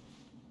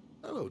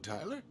 Hello,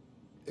 Tyler.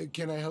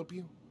 Can I help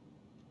you?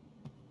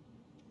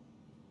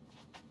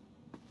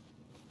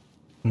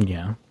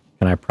 Yeah.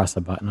 Can I press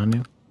a button on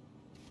you?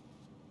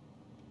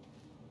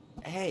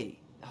 Hey,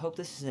 I hope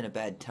this isn't a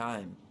bad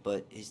time,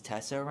 but is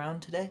Tessa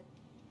around today?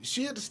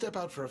 She had to step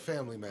out for a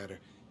family matter.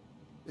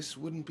 This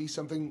wouldn't be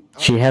something...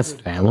 She has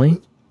family?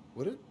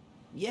 Would it?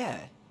 Yeah,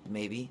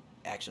 maybe,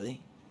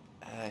 actually.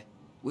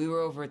 We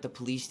were over at the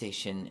police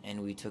station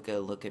and we took a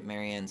look at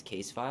Marianne's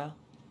case file.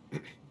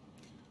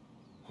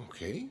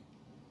 Okay.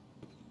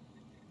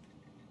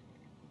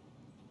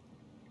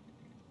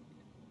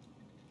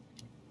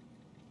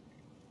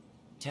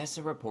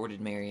 Tessa reported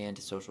Marianne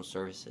to social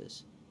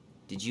services.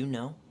 Did you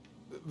know?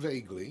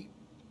 Vaguely.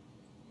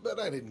 But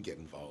I didn't get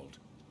involved.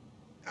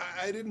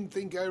 I didn't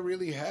think I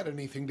really had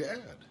anything to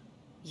add.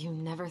 You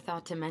never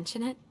thought to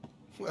mention it?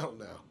 Well,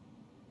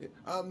 now,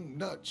 I'm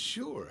not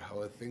sure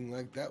how a thing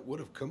like that would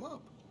have come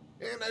up.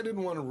 And I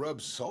didn't want to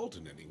rub salt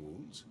in any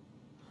wounds.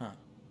 Huh.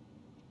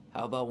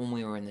 How about when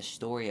we were in the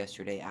store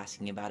yesterday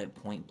asking about it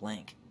point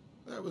blank?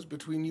 That was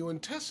between you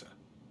and Tessa.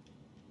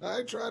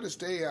 I try to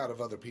stay out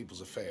of other people's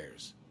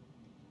affairs.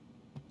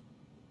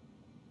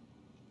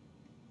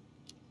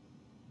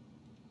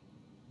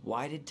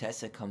 Why did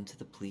Tessa come to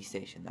the police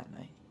station that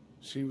night?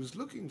 She was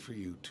looking for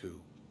you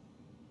two.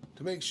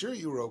 To make sure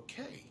you were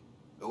okay.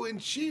 When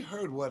she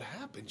heard what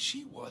happened,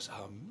 she was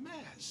a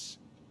mess.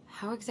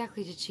 How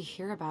exactly did she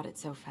hear about it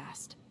so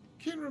fast?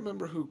 Can't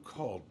remember who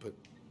called, but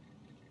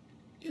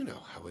you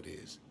know how it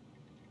is.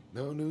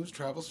 No news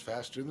travels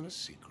faster than a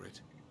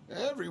secret.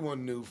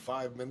 Everyone knew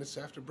 5 minutes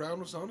after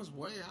Brown was on his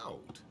way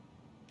out.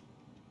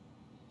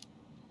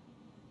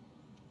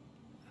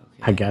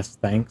 Okay. I guess,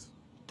 thanks.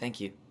 Thank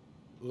you.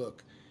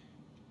 Look,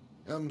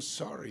 I'm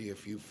sorry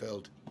if you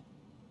felt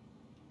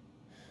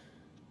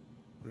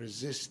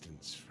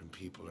resistance from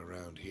people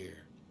around here.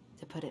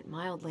 To put it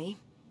mildly.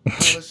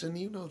 Allison,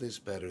 you know this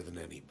better than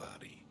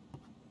anybody.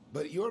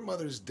 But your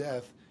mother's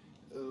death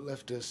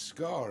left a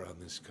scar on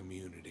this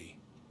community.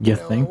 You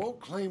now, think? I won't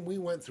claim we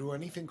went through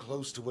anything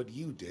close to what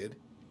you did,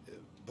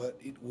 but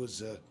it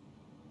was a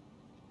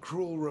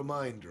cruel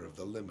reminder of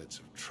the limits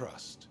of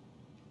trust.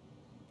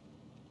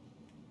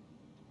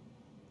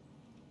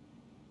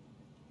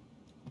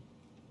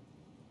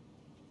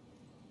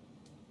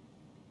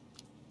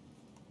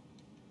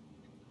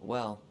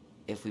 Well,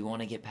 if we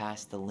want to get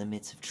past the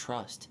limits of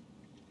trust,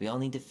 we all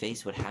need to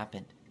face what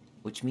happened,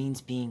 which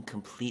means being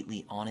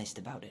completely honest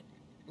about it.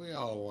 We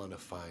all want to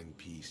find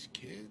peace,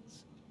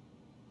 kids.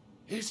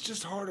 It's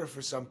just harder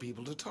for some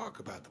people to talk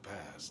about the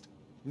past.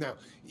 Now,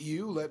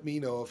 you let me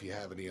know if you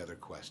have any other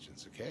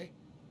questions, okay?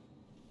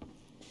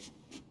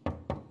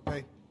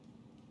 Hey.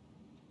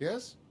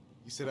 Yes?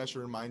 You said I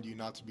should remind you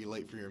not to be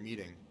late for your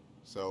meeting,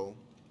 so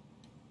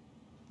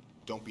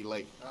don't be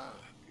late.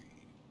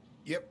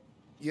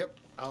 Yep,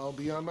 I'll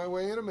be on my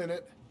way in a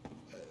minute.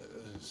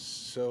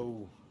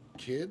 So,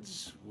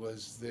 kids,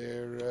 was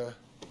there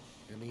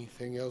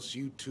anything else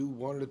you two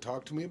wanted to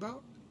talk to me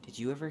about? Did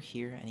you ever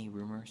hear any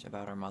rumors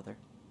about our mother?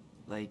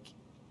 Like,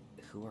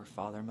 who our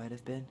father might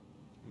have been?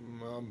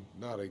 I'm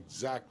not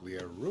exactly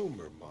a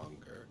rumor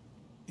monger.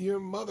 Your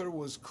mother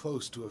was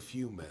close to a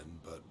few men,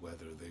 but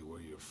whether they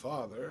were your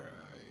father,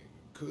 I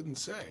couldn't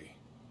say.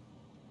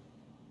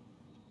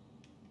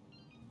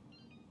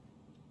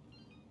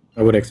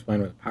 I would explain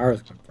where the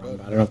powers come from,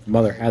 but I don't know if the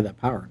mother had that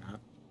power or not.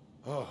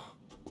 Oh,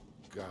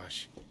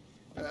 gosh.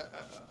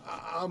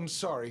 I'm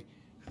sorry.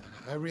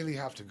 I really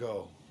have to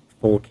go.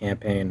 Full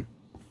campaign.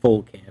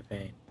 Full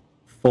campaign.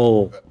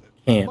 Full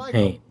campaign.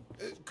 Michael,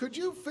 could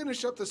you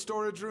finish up the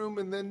storage room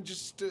and then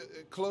just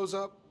close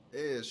up?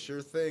 Yeah,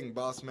 sure thing,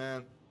 boss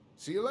man.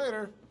 See you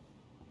later.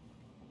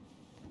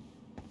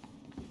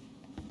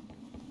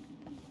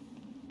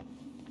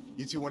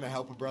 You two want to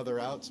help a brother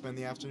out, spend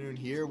the afternoon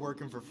here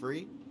working for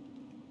free?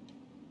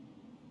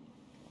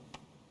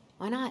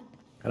 Why not?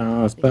 I don't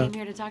know. It's We came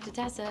here to talk to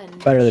Tessa,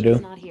 and better to she's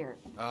do. not here.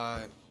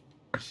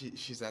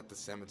 She's at the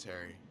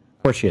cemetery.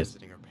 Of course she is.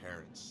 Visiting her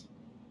parents.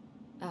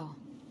 Oh.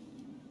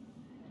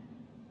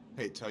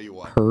 Hey, tell you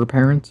what. Her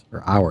parents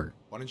or our?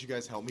 Why don't you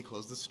guys help me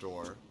close the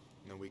store,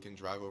 and then we can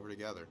drive over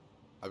together.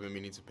 I've been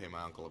meaning to pay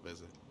my uncle a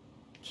visit.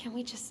 Can't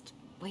we just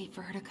wait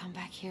for her to come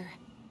back here?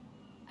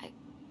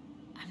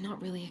 I'm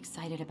not really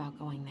excited about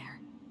going there.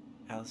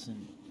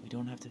 Allison, we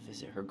don't have to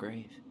visit her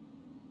grave.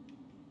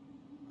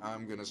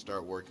 I'm gonna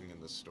start working in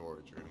the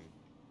storage room.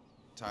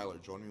 Tyler,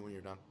 join me when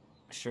you're done.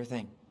 Sure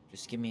thing.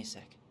 Just give me a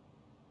sec.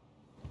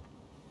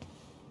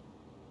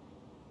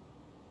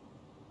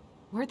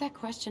 Where'd that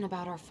question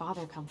about our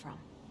father come from?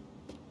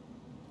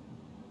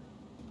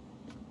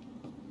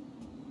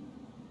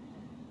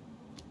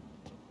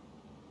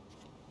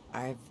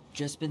 I've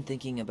just been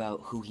thinking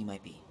about who he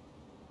might be.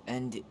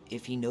 And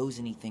if he knows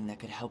anything that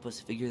could help us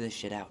figure this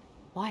shit out.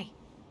 Why?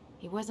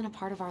 He wasn't a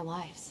part of our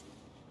lives.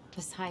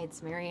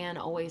 Besides, Marianne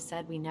always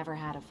said we never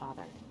had a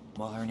father.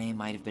 Well, her name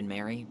might have been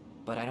Mary,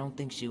 but I don't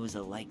think she was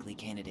a likely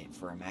candidate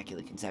for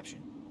Immaculate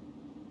Conception.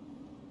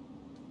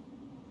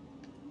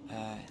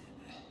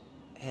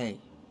 Hey,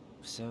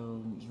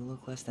 so you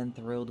look less than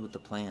thrilled with the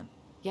plan.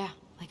 Yeah,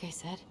 like I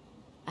said,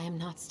 I am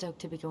not stoked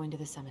to be going to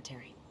the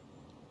cemetery.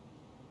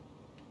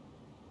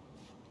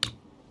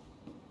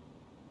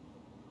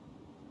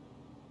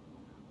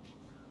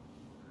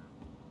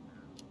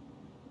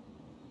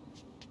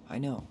 I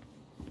know,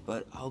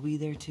 but I'll be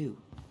there too.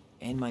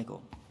 And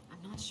Michael.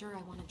 I'm not sure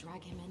I want to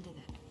drag him into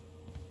that.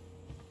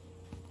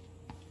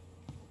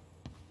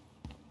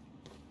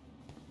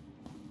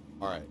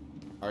 Alright,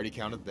 I already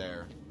counted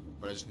there,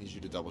 but I just need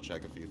you to double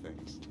check a few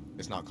things.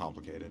 It's not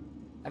complicated.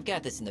 I've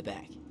got this in the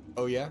bag.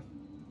 Oh yeah?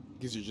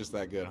 Because you're just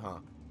that good, huh?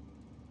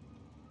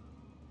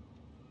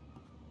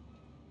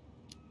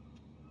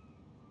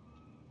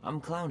 I'm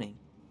clowning.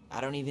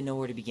 I don't even know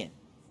where to begin.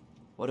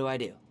 What do I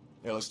do?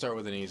 Yeah, let's start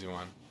with an easy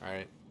one,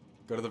 alright?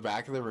 Go to the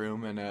back of the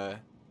room and,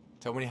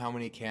 tell me how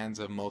many cans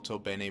of Molto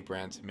Bene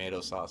brand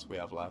tomato sauce we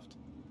have left.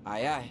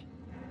 Aye, aye.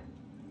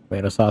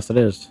 Tomato sauce it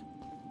is.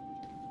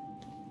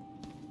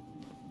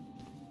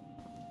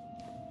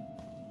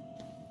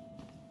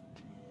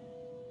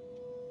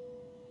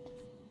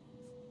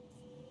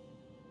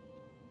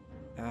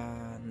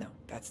 No,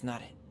 that's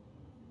not it.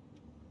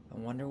 I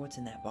wonder what's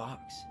in that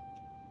box.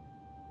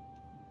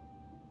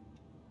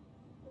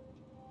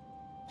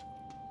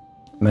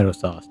 Tomato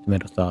sauce,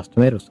 tomato sauce,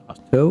 tomato sauce,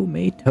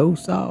 tomato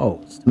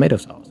sauce, tomato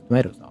sauce,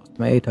 tomato sauce,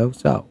 tomato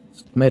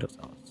sauce, tomato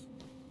sauce.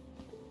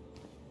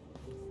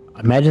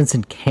 Imagine it's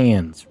in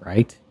cans,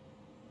 right?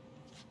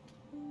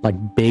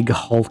 Like big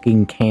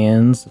hulking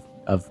cans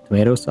of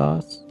tomato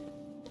sauce.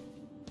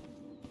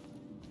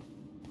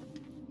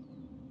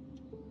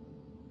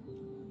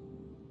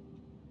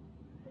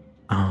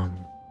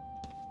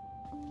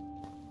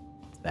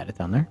 Is that it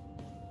down there?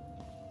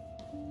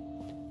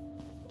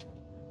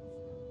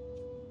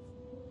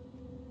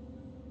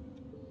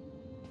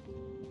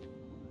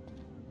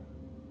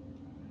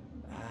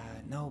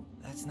 No,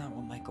 that's not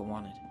what Michael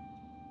wanted.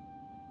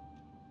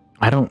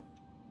 I don't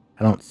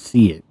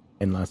see it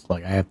unless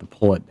like I have to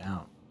pull it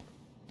down.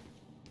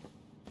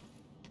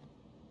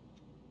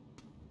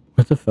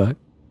 What the fuck?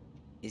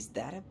 Is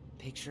that a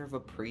picture of a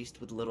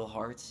priest with little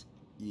hearts?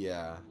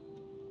 Yeah,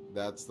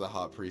 that's the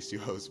hot priest who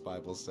hosts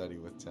Bible study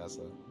with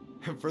Tessa.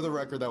 And for the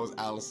record, that was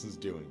Allison's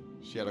doing.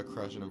 She had a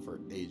crush on him for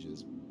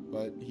ages.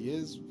 But he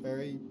is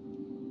very,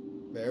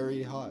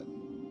 very hot.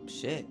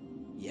 Shit,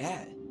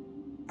 yeah.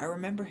 I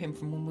remember him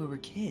from when we were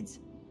kids.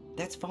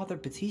 That's Father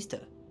Batista.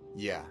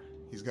 Yeah,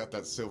 he's got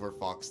that silver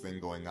fox thing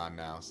going on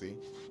now, see?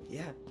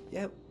 Yeah,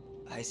 yep,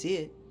 I see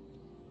it.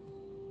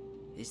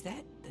 Is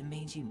that the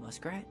mangy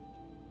muskrat?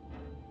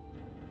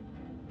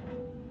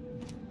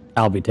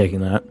 I'll be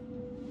taking that.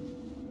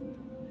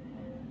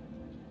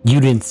 You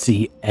didn't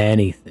see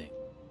anything.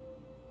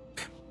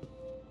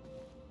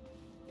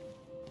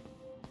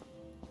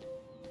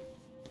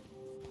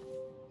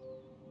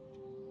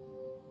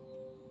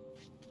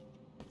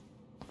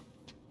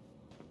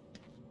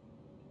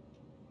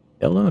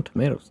 Yellow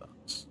tomato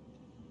sauce.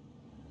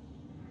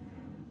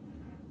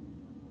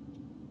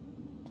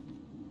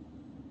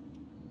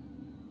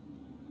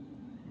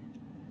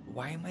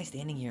 Why am I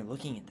standing here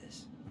looking at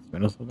this?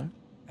 Tomato sauce there?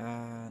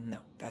 No,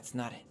 that's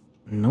not it.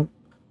 Nope.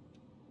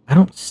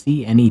 don't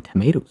see any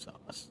tomato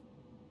sauce.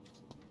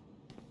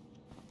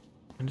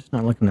 I'm just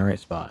not looking in the right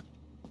spot.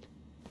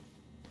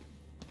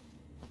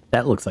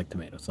 That looks like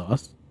tomato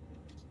sauce.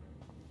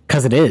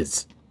 Because it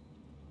is.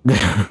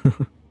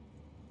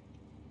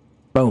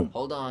 Boom.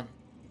 Hold on.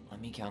 Let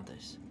me count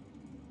this.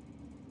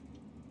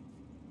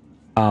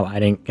 Oh, I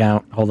didn't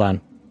count. Hold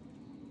on.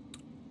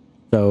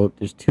 So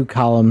there's 2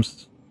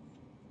 columns.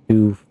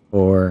 2,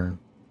 4,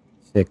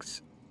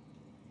 6,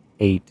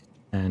 8,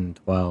 10,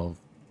 12,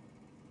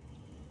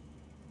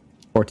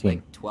 14.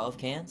 Like 12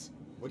 cans?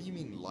 What do you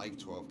mean, like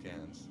 12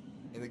 cans?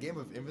 In the game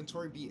of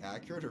inventory, be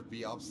accurate or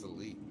be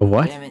obsolete.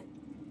 What? Damn it.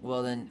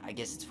 Well, then, I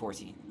guess it's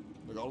 14.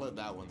 Look, I'll let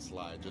that one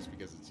slide just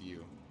because it's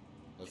you.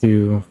 Let's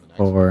 2,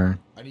 4,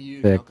 I need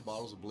you to 6, count the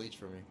bottles of bleach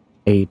for me.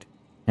 8,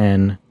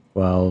 10,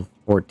 12,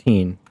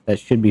 14. That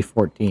should be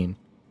 14.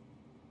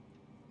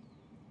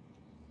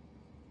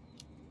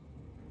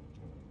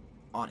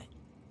 On it.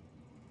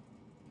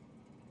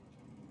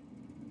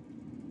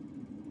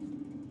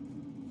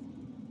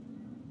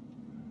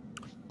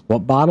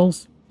 What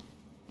bottles?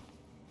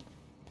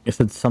 It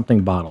said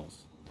something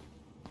bottles.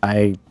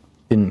 I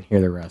didn't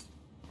hear the rest.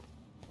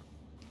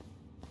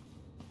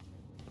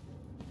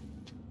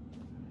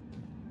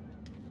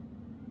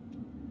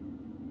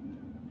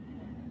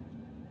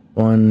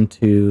 One,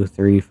 2,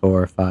 3,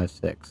 4, 5,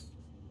 6.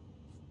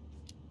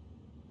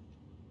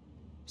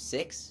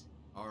 6?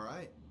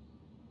 Alright.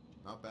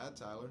 Not bad,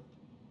 Tyler.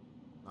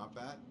 Not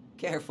bad.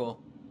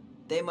 Careful.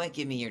 They might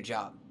give me your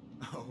job.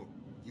 Oh,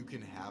 you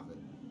can have it.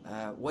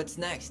 What's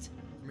next?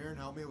 Come here and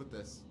help me with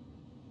this.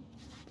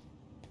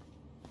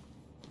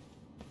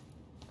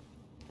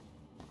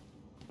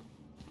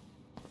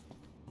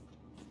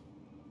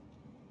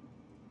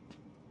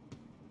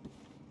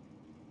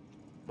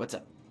 What's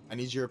up? I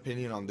need your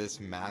opinion on this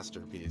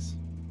masterpiece.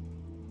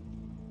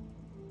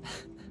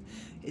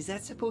 Is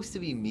that supposed to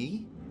be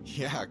me?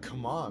 Yeah,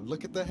 come on.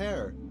 Look at the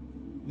hair.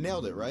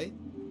 Nailed it, right?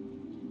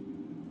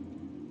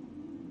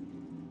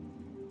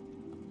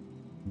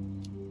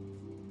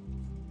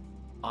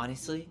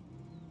 Honestly,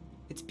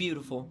 it's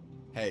beautiful.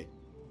 Hey,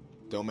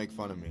 don't make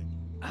fun of me.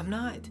 I'm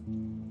not.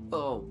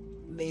 Oh,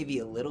 maybe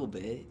a little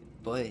bit,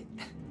 but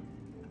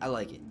I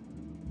like it.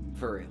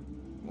 For real.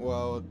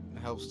 Well, it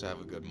helps to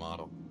have a good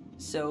model.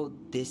 So,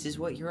 this is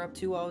what you're up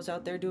to while I was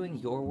out there doing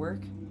your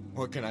work?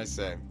 What can I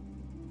say?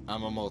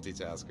 I'm a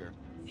multitasker.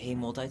 Hey,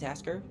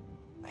 multitasker?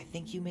 I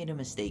think you made a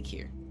mistake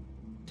here.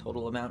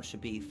 Total amount should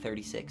be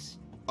 36.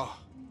 Oh,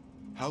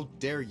 how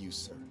dare you,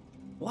 sir?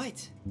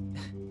 What?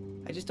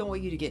 I just don't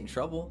want you to get in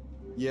trouble.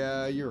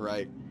 Yeah, you're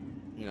right.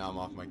 You know, I'm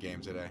off my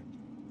game today.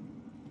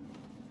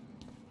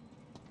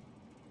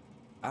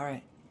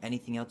 Alright,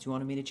 anything else you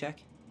wanted me to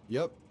check?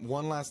 Yep,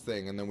 one last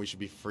thing, and then we should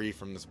be free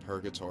from this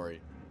purgatory.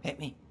 Hit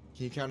me.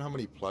 Can you count how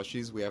many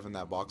plushies we have in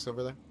that box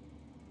over there?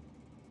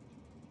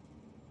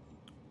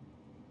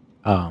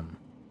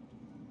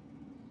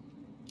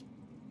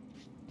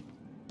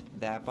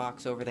 That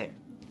box over there.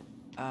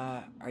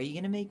 Are you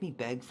gonna make me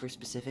beg for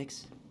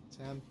specifics?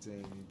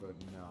 Tempting, but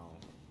no.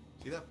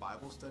 See that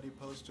Bible study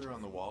poster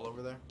on the wall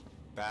over there?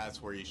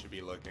 That's where you should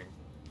be looking.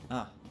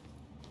 Ah,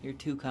 you're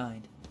too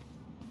kind.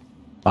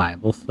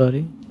 Bible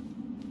study?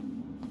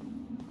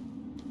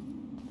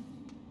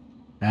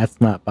 That's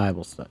not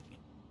Bible study.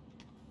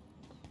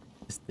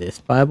 Is this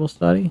Bible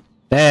study?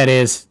 That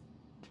is.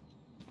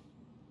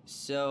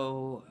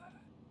 So...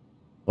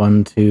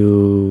 1,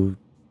 2,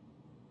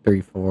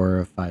 3,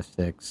 4, 5,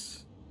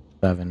 6,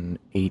 7,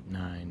 8,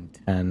 9,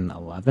 10,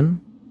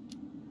 11?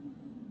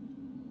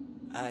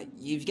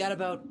 You've got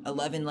about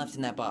 11 left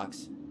in that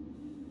box.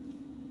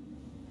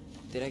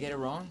 Did I get it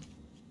wrong?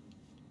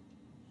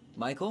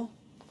 Michael?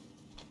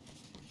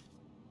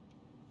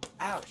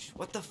 Ouch,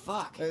 what the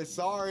fuck? Hey,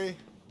 sorry.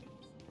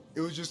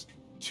 It was just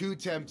too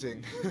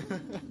tempting.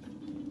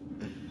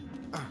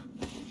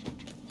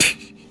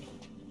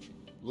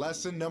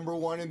 Lesson number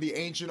 1 in the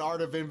ancient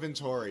art of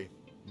inventory.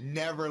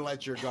 Never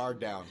let your guard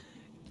down.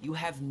 You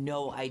have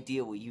no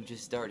idea what you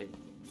just started.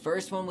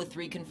 First one with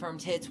 3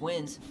 confirmed hits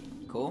wins.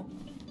 Cool?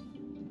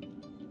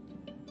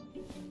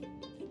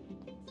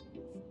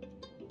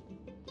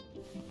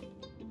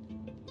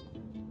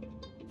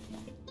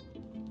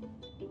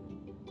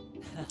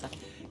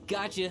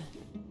 Gotcha.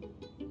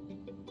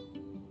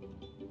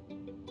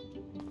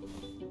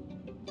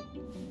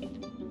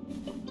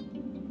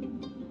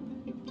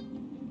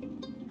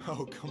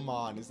 Oh, come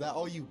on. Is that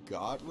all you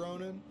got,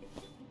 Ronan?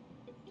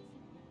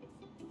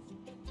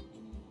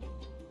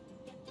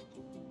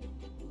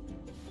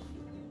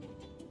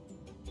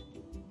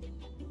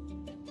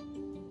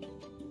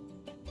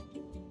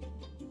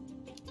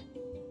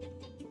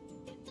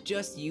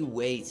 Just you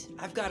wait.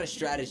 I've got a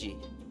strategy.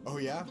 Oh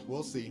yeah?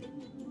 We'll see.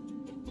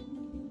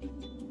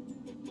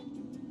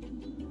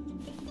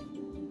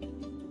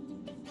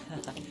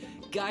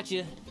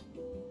 Gotcha.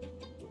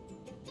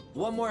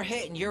 One more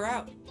hit and you're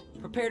out.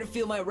 Prepare to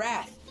feel my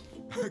wrath.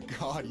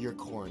 God, you're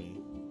corny.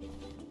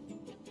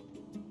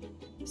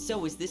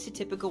 So, is this a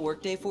typical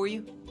workday for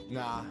you?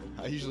 Nah,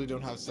 I usually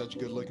don't have such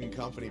good-looking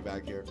company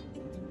back here.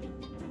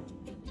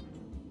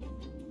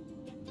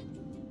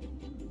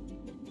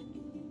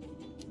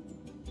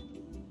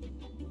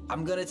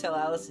 I'm gonna tell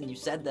Allison you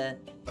said that.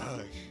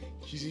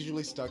 She's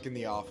usually stuck in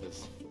the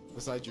office.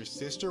 Besides, your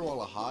sister,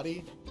 while a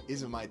hottie,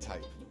 isn't my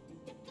type.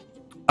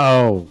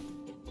 Oh,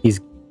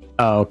 he's.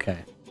 Oh, okay.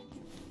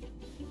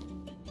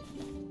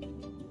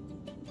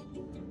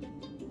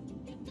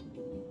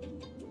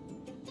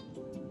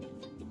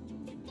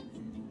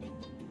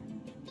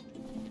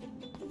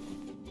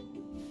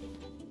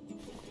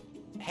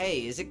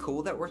 Hey, is it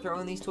cool that we're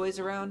throwing these toys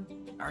around?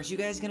 Aren't you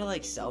guys gonna,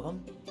 like, sell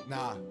them?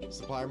 Nah,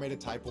 supplier made a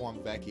typo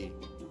on Becky.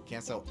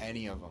 Can't sell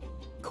any of them.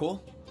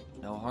 Cool.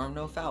 No harm,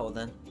 no foul,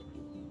 then.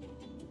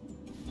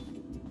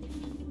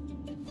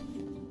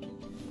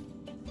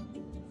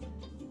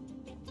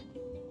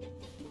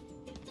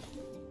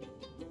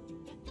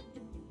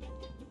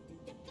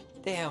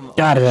 Damn,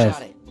 Got it.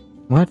 overshot it.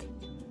 What?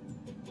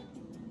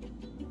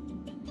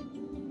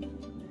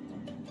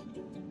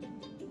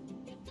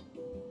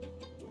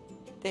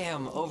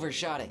 Damn,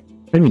 overshot it.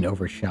 What do you mean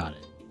overshot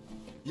it?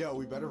 Yo,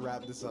 we better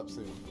wrap this up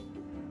soon.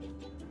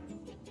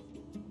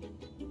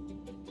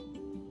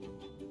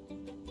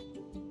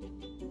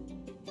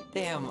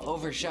 Damn,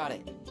 overshot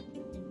it.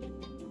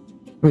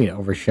 What do you mean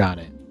overshot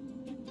it?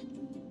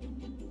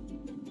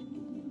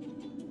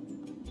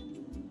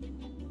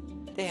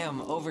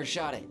 Damn,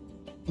 overshot it.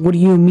 What do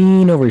you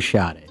mean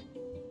overshot it?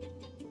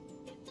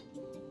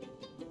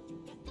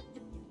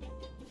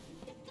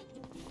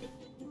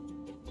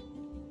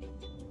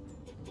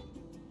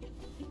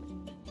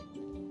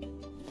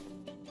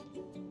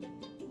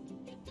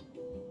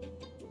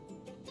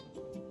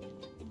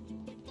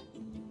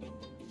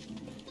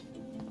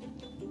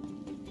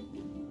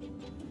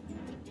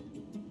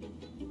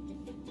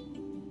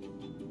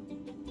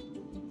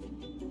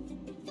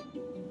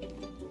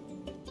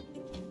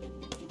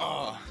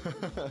 Oh,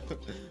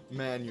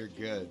 man, you're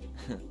good.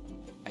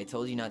 I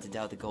told you not to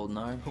doubt the golden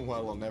arm.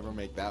 Well, I'll never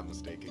make that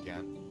mistake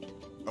again.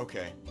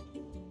 Okay,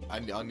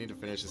 I'll need to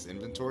finish this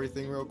inventory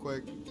thing real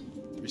quick.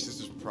 Your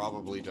sister's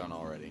probably done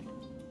already.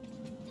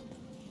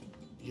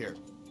 Here,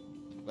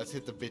 let's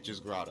hit the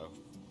bitch's grotto.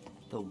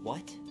 The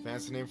what?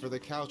 Fancy name for the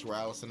couch where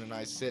Allison and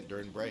I sit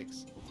during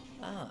breaks.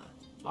 Ah,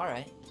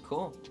 alright,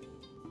 cool.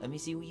 Let me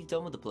see what you've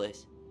done with the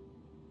place.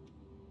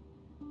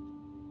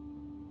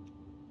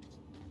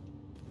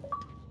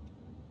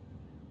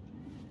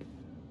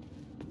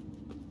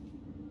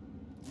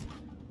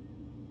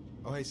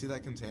 Oh, hey, see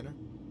that container?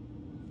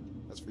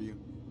 That's for you.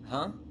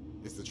 Huh?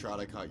 It's the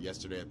trout I caught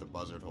yesterday at the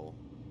buzzard hole.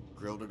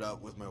 Grilled it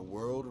up with my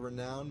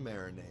world-renowned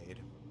marinade.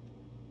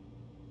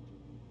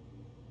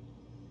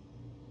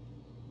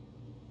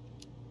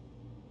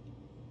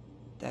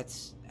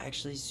 That's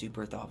actually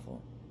super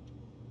thoughtful.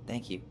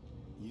 Thank you.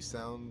 You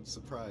sound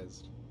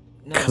surprised.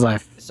 No, Because I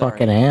sorry.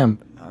 fucking am.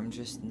 I'm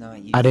just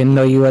not used I to didn't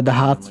know you had the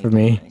anyone hots like for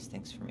doing me. Nice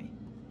things for me.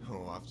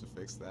 Oh, I'll have to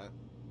fix that.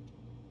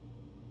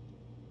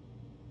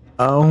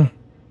 Oh.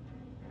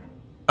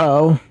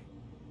 Oh.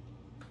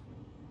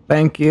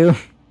 Thank you.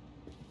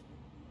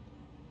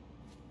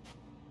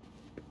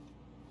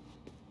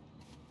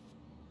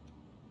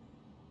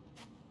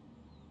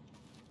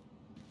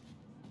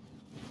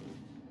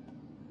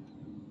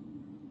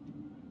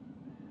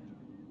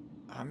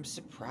 I'm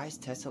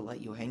surprised Tessa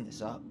let you hang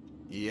this up.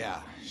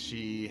 Yeah,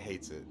 she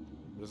hates it.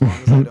 But as long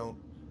as I don't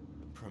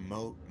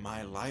promote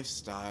my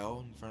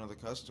lifestyle in front of the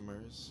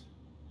customers,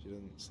 she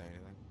doesn't say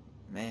anything.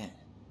 Man,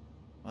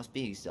 must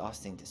be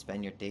exhausting to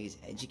spend your days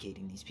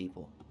educating these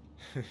people.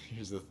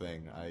 Here's the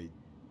thing, I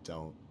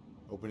don't.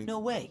 Opening. No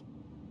way.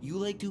 You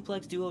like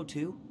Duplex Duo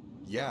too?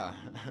 Yeah,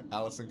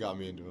 Allison got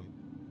me into him.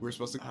 We were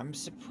supposed to. I'm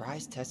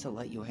surprised Tessa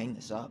let you hang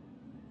this up.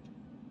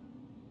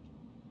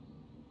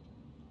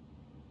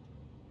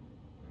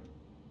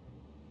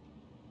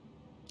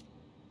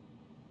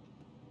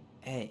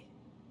 Hey,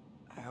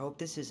 I hope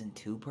this isn't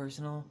too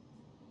personal,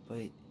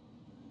 but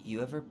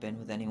you ever been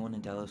with anyone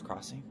in Delos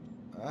Crossing?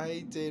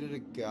 I dated a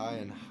guy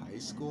in high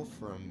school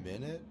for a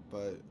minute,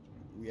 but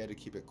we had to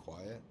keep it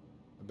quiet.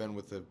 I've been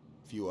with a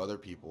few other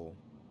people,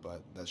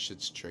 but that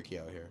shit's tricky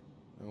out here.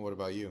 And what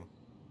about you?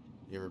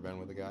 You ever been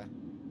with a guy?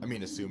 I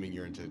mean, assuming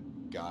you're into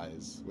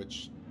guys,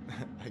 which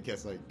I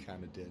guess I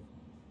kind of did.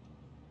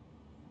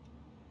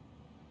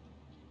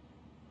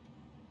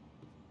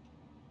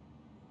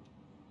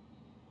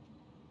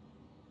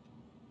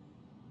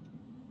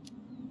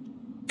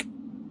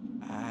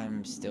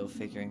 I'm still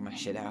figuring my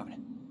shit out.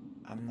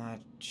 I'm not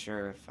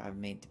sure if I'm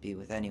made to be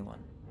with anyone,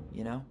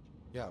 you know?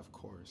 Yeah, of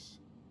course.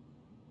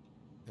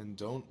 And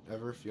don't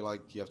ever feel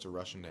like you have to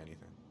rush into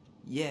anything.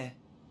 Yeah,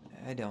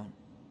 I don't.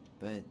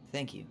 But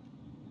thank you.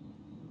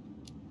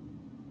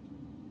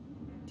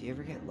 Do you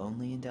ever get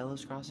lonely in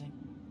Delos Crossing?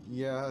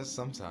 Yeah,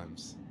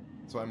 sometimes.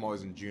 That's why I'm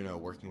always in Juneau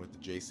working with the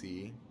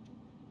JCE,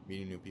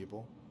 meeting new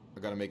people. I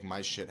gotta make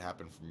my shit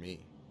happen for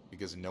me,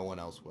 because no one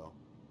else will.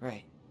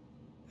 Right.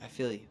 I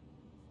feel you.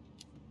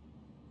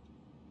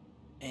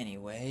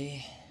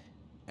 Anyway...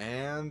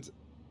 And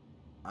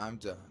I'm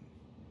done.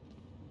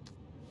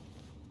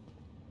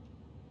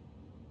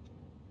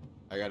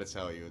 I gotta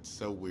tell you, it's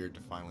so weird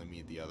to finally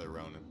meet the other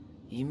Ronin.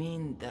 You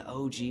mean the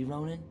OG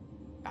Ronin?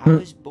 I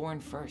was born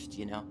first,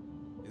 you know?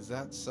 Is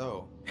that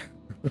so?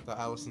 thought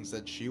Allison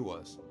said she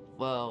was.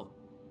 Well,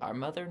 our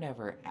mother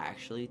never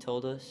actually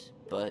told us,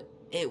 but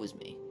it was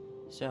me.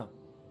 So,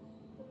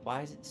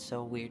 why is it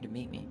so weird to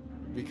meet me?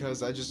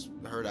 Because I just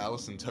heard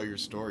Allison tell your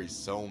story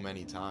so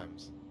many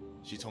times.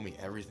 She told me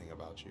everything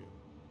about you.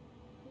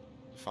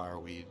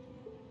 Fireweed,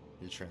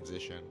 your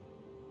transition.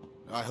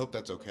 I hope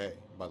that's okay,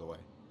 by the way.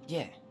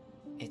 Yeah,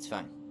 it's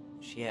fine.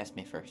 She asked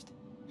me first.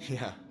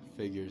 Yeah,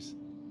 figures.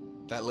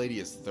 That lady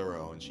is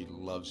thorough and she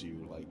loves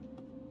you like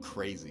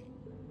crazy.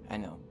 I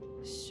know.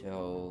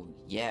 So,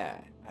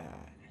 yeah,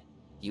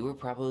 you were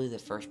probably the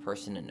first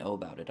person to know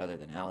about it other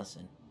than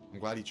Allison. I'm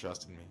glad he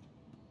trusted me.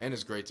 And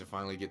it's great to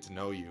finally get to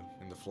know you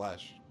in the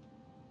flesh.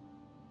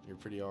 You're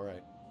pretty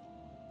alright.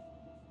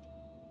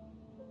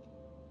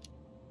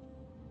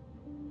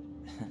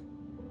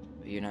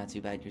 But you're not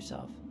too bad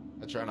yourself.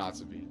 I try not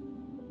to be.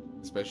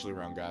 Especially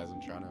around guys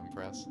I'm trying to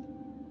impress.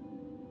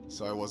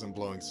 So I wasn't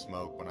blowing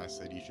smoke when I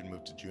said you should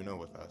move to Juneau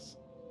with us.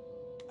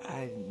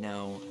 I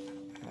know.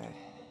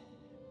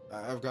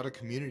 I've got a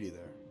community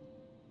there.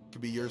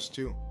 Could be yours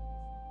too.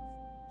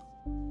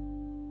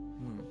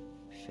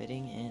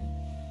 Fitting in.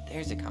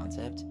 There's a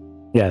concept.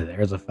 Yeah,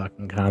 there's a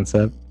fucking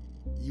concept.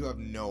 You have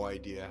no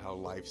idea how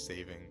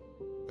life-saving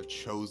a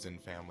chosen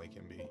family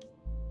can be.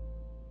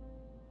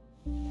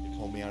 They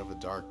pulled me out of the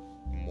dark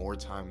more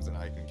times than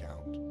I can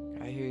count.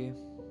 I hear you.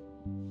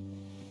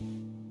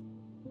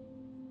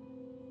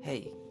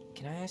 Hey,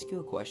 can I ask you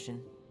a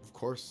question? Of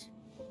course.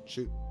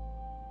 Shoot.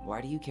 Why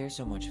do you care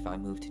so much if I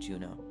move to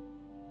Juneau?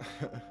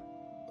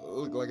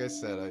 Look, like I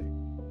said,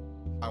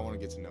 I want to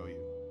get to know you.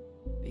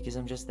 Because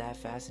I'm just that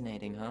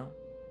fascinating, huh?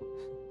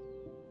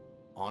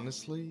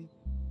 Honestly,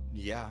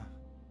 yeah.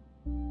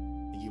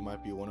 You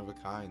might be one of a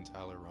kind,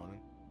 Tyler Ronan.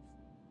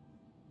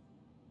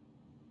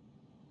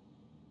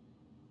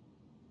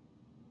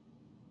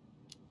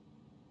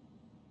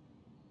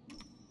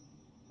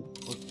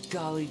 Well,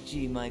 golly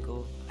gee,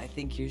 Michael. I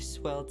think you're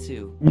swell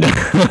too.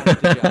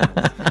 Shut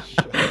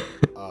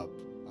up.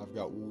 I've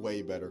got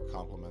way better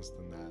compliments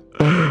than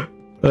that.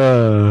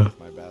 But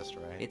my best,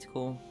 right? It's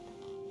cool.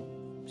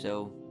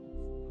 So,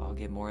 I'll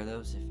get more of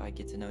those if I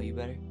get to know you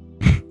better?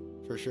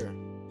 For sure.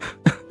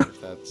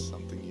 If that's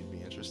something you'd be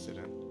interested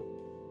in.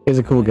 He's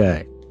a cool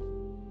guy.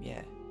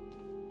 Yeah.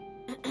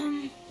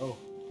 Oh,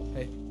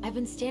 hey. I've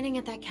been standing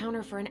at that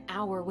counter for an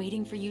hour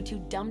waiting for you two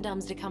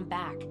dum-dums to come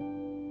back.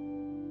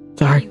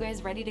 Sorry. Are you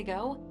guys ready to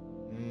go?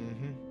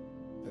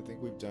 Mm-hmm. I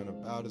think we've done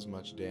about as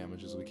much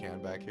damage as we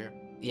can back here.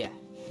 Yeah.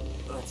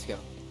 Let's go.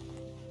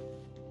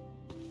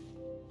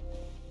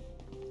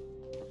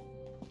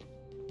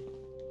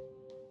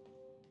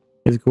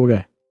 He's a cool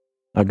guy.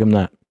 I'll give him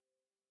that.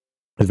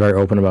 He's very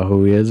open about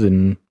who he is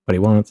and what he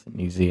wants. And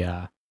he's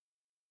the,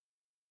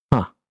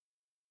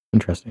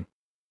 interesting.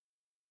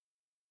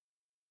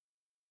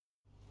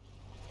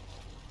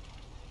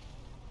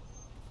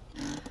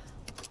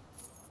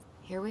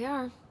 Here we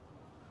are.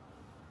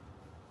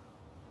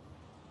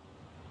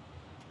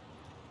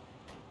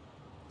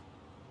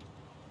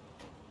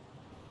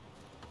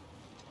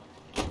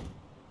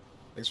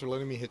 Thanks for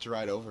letting me hitch a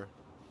ride over.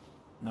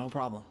 No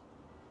problem.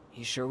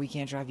 You sure we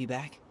can't drive you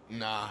back?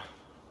 Nah,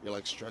 you're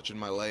like stretching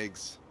my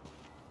legs.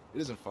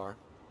 It isn't far.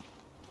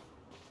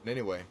 And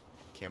anyway,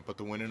 can't put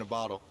the wind in a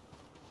bottle.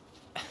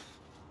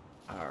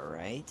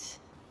 Alright.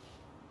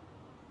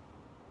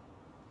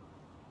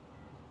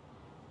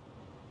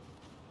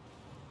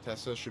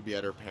 Tessa should be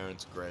at her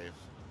parents' grave,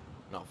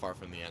 not far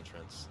from the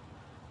entrance.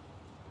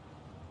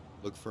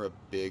 Look for a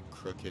big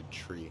crooked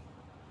tree.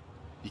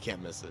 You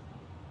can't miss it.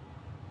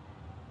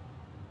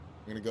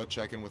 I'm gonna go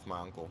check in with my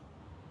uncle.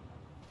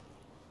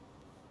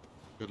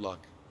 Good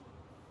luck.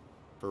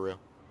 For real.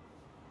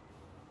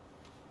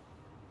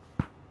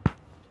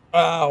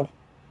 Wow.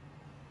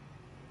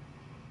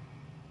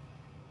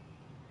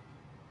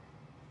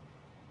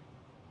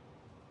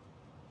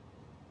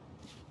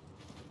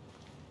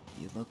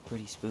 You look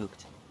pretty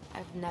spooked.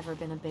 I've never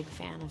been a big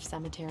fan of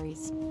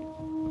cemeteries.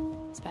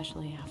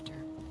 Especially after,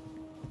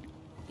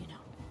 you know.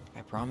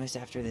 I promise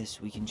after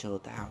this we can chill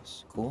at the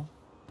house. Cool?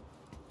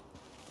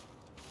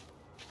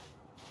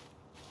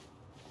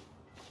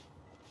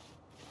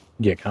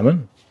 You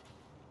coming?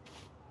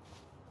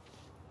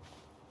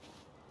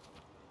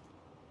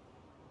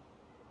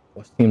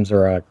 What teams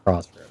are at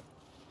Crossroad?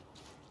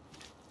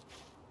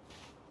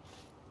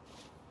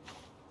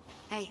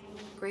 Hey,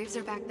 graves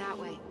are back that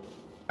way.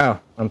 Oh,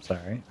 I'm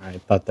sorry. I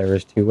thought there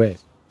was two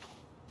ways.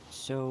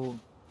 So,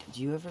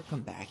 do you ever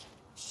come back?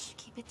 Shh,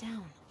 keep it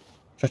down.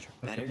 Shut your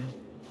Better? fucking mouth.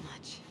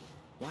 Much.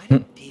 Why do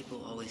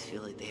people always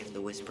feel like they have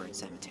to whisper in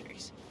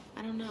cemeteries?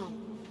 I don't know.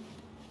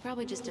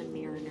 Probably just a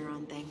mirror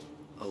neuron thing.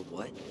 Oh,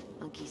 what?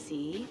 Monkey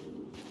see,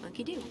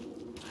 monkey do.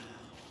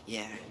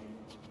 Yeah.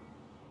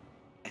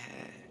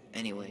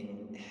 Anyway,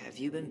 have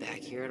you been back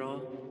here at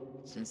all?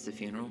 Since the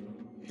funeral?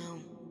 No.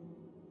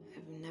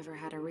 I've never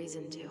had a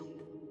reason to.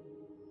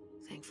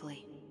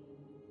 Thankfully.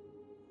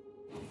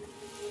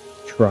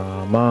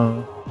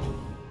 Trauma.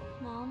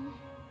 Mom,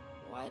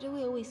 why do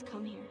we always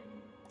come here?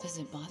 Does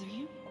it bother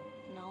you?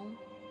 No.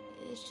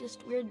 It's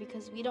just weird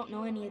because we don't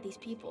know any of these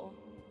people.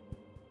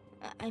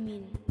 I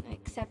mean,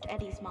 except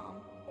Eddie's mom.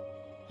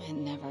 It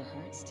never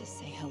hurts to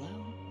say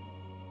hello.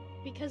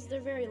 Because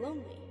they're very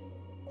lonely.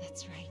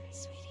 That's right,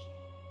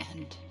 sweetie.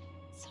 And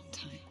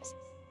sometimes,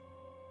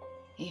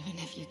 even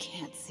if you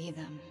can't see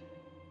them,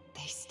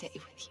 they stay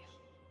with you.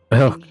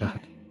 Oh, And God.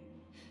 here.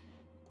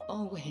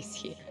 Always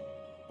here.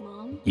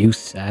 Mom? You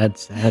sad,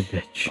 sad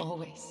bitch.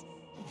 Always.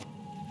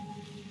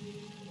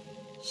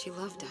 She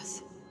loved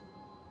us.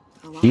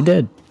 A lot. She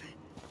did.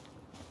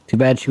 Too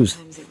bad she was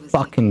Sometimes it was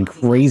fucking like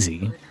nothing else crazy.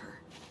 hurt her.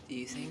 Do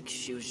you think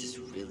she was just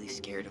really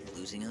scared of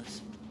losing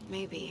us?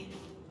 Maybe.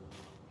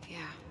 Yeah.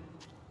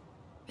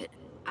 But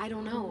I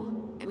don't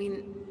know. I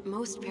mean,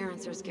 most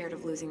parents are scared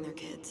of losing their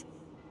kids.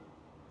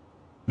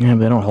 Yeah,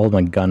 but they don't hold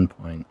them at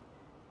gunpoint.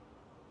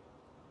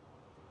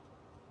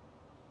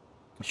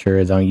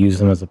 Sure, don't use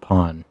them as a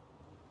pawn.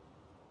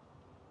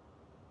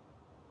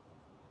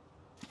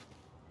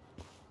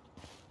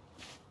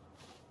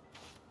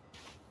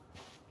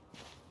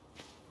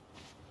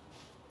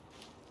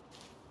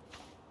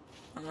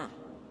 Huh.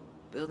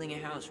 Building a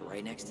house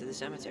right next to the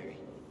cemetery.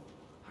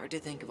 Hard to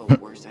think of a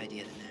worse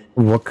idea than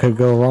that. What could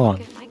go wrong?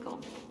 Look at Michael.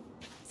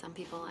 Some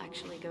people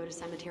actually go to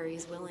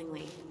cemeteries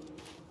willingly.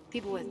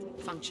 People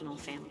with functional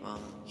families. Well,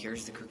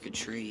 here's the crooked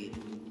tree,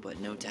 but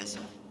no Tessa.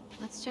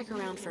 Let's check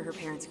around for her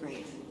parents'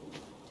 grave.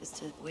 Just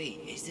to...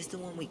 Wait, is this the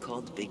one we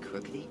called the Big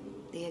Crookedy?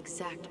 The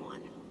exact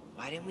one.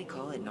 Why didn't we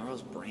call it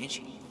Gnarls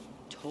Branchy?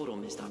 Total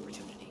missed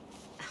opportunity.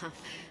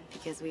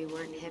 Because we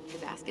weren't hip to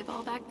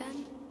basketball back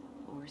then?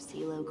 Or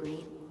CeeLo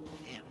Green?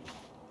 Damn.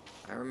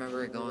 I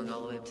remember it going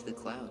all the way up to the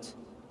clouds.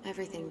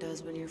 Everything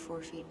does when you're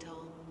 4 feet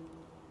tall.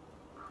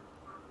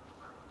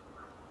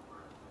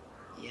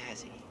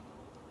 Yazzie.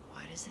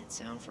 Why does that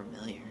sound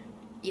familiar?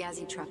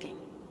 Yazzie Trucking.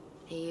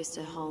 He used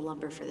to haul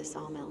lumber for the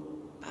sawmill.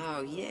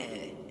 Oh, yeah.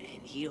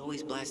 And he'd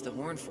always blast the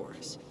horn for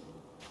us.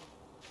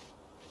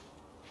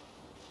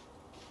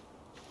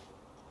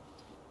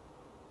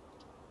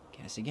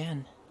 Guess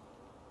again.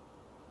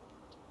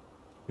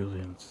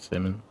 Julian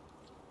Simmons.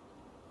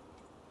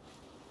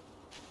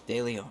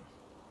 De Leon.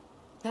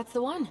 That's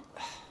the one.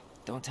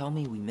 Don't tell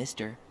me we missed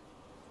her.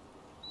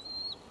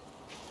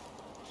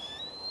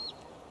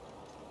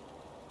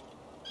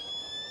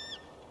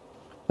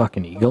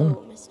 Fucking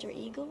eagle. Oh, Mr.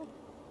 Eagle?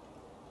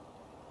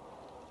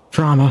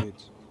 Trauma.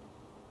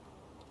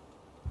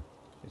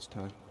 It's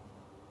time.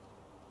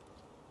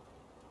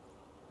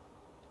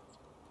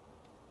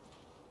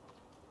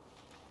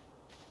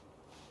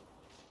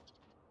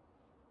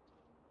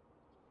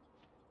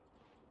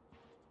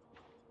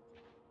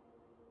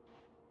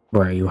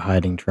 Where are you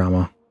hiding,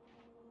 Trauma?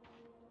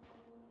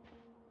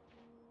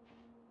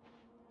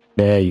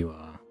 There you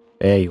are.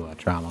 There you are,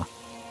 Trauma.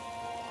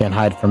 Can't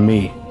hide from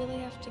me. You really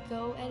have to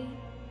go, Eddie?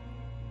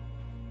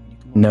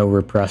 No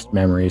repressed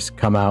memories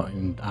come out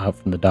and out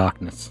from the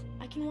darkness.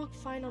 I can walk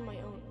fine on my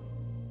own.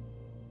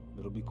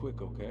 It'll be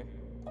quick, okay?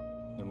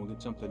 Then we'll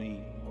get something to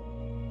eat.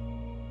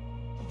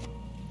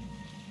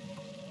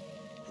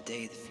 The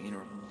day of the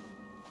funeral.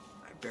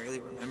 I barely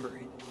remember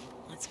it.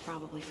 That's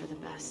probably for the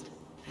best.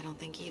 I don't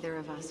think either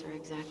of us are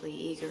exactly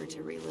eager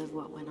to relive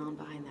what went on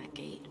behind that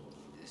gate.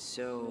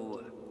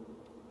 So...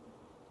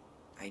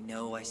 I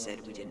know I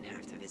said we didn't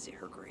have to visit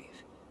her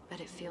grave. But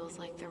it feels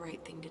like the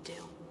right thing to do.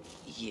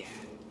 Yeah,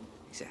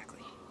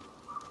 exactly.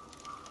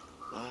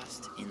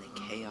 Lost in the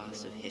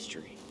chaos of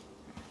history.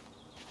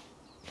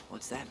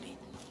 What's that mean?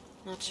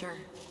 Not sure.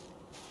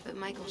 But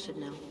Michael should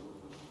know.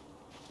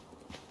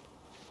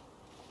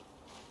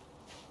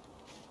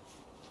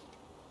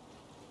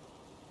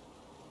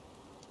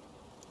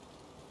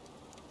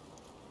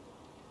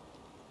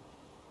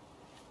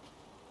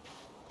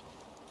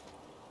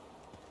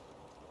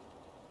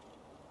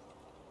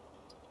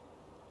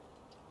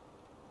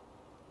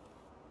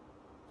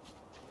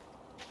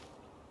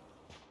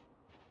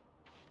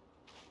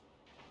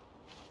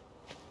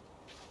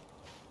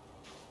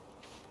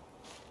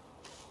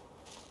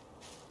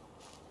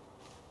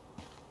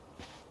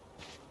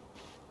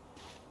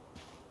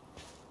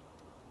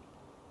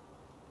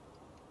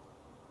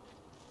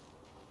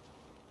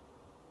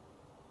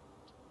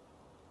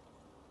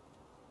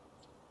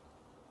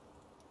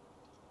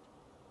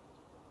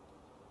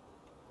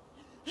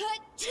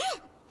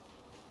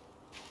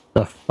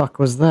 The fuck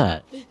was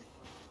that?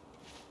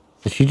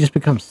 Did she just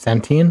become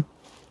sentient?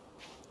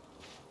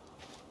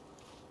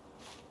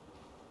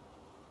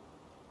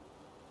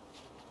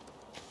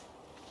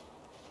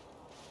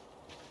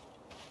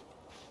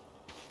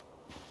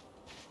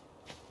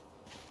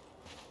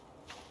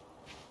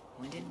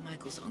 When did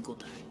Michael's uncle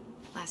die?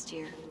 Last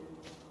year.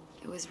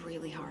 It was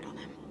really hard on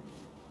him.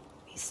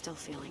 He's still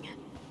feeling it.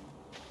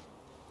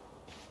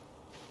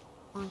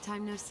 Long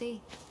time no see.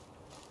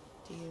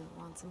 Do you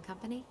want some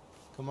company?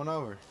 Come on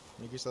over.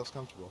 Make yourselves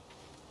comfortable.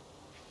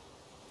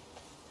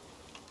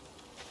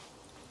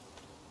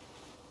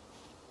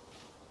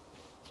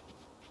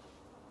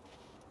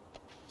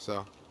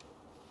 So,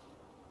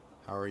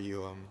 how are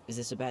you, Is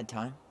this a bad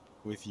time?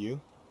 with you?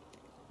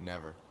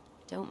 Never.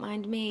 Don't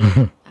mind me.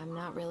 I'm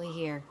not really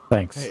here.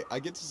 Thanks. Hey, I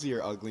get to see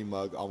your ugly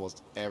mug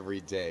almost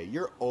every day.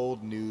 You're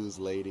old news,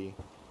 lady.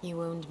 You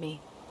wound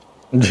me.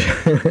 Can I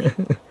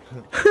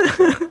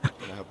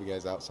help you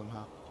guys out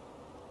somehow?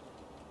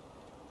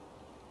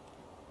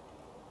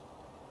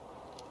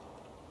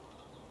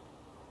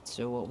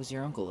 So what was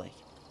your uncle like?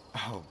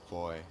 Oh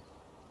boy.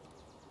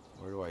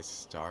 Where do I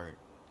start?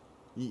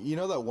 You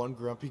know that one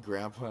grumpy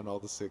grandpa in all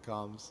the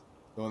sitcoms?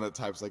 The one that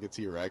types like a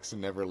T-Rex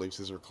and never leaves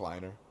his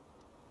recliner?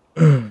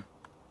 I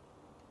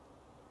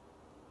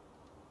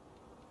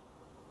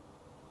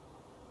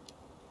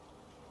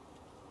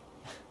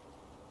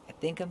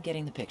think I'm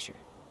getting the picture.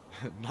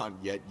 Not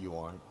yet, you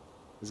aren't.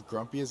 As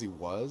grumpy as he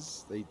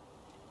was, they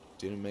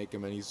didn't make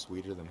him any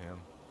sweeter than him.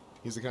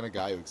 He's the kind of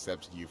guy who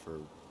accepted you for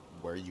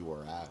where you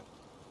were at,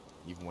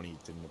 even when he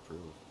didn't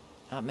approve.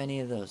 Not many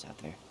of those out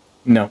there.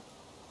 No.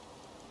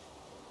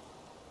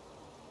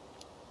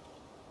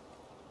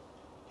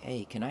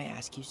 Hey, can I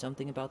ask you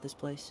something about this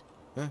place?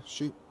 Yeah,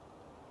 shoot.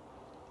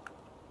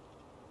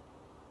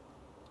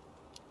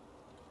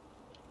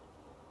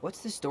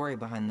 What's the story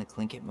behind the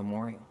Tlingit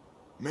Memorial?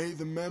 May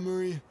the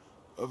memory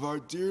of our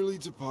dearly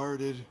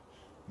departed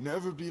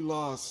never be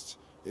lost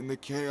in the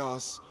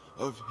chaos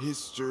of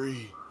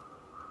history.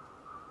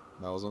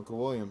 That was Uncle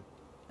William.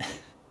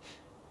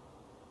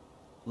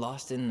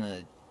 Lost in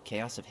the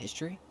chaos of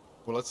history?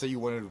 Well, let's say you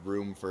wanted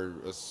room for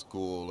a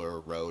school or a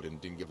road and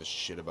didn't give a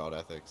shit about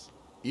ethics.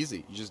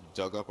 Easy, you just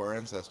dug up our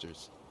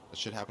ancestors. That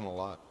shit happened a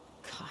lot.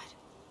 God,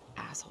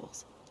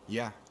 assholes.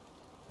 Yeah,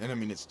 and I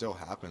mean it still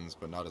happens,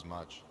 but not as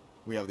much.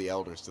 We have the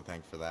elders to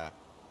thank for that.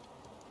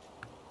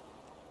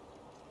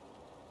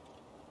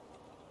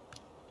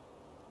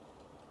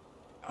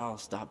 I'll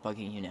stop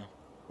bugging you now.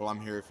 Well, I'm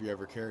here if you're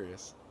ever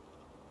curious.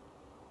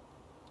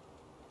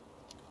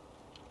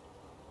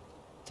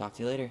 Talk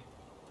to you later.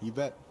 You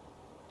bet.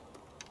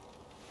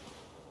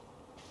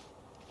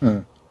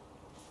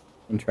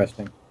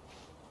 Interesting.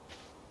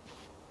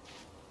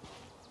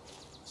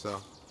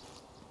 So,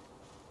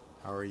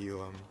 how are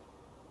you,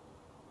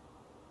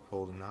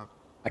 holding up?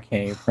 I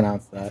can't even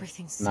pronounce that.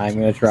 Everything's Not such even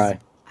a gonna mess. try.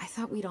 I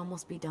thought we'd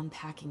almost be done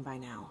packing by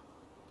now.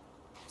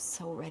 I'm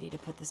so ready to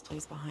put this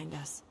place behind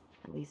us.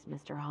 At least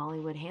Mr.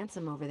 Hollywood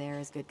Handsome over there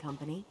is good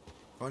company.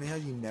 Funny how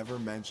you never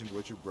mentioned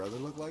what your brother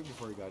looked like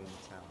before he got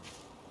into town.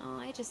 Oh,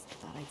 I just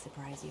thought I'd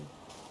surprise you.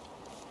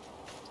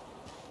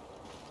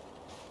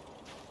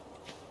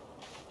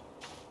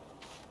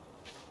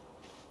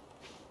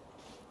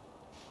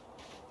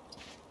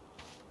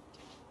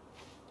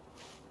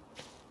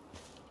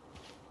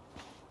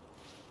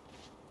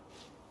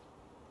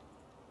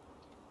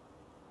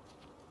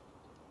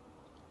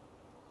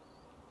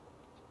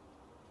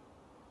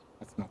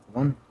 That's not the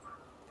one.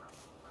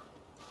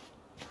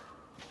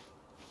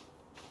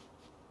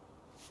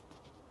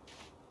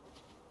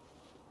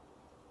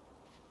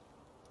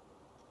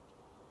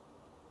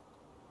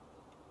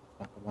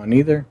 Not the one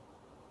either.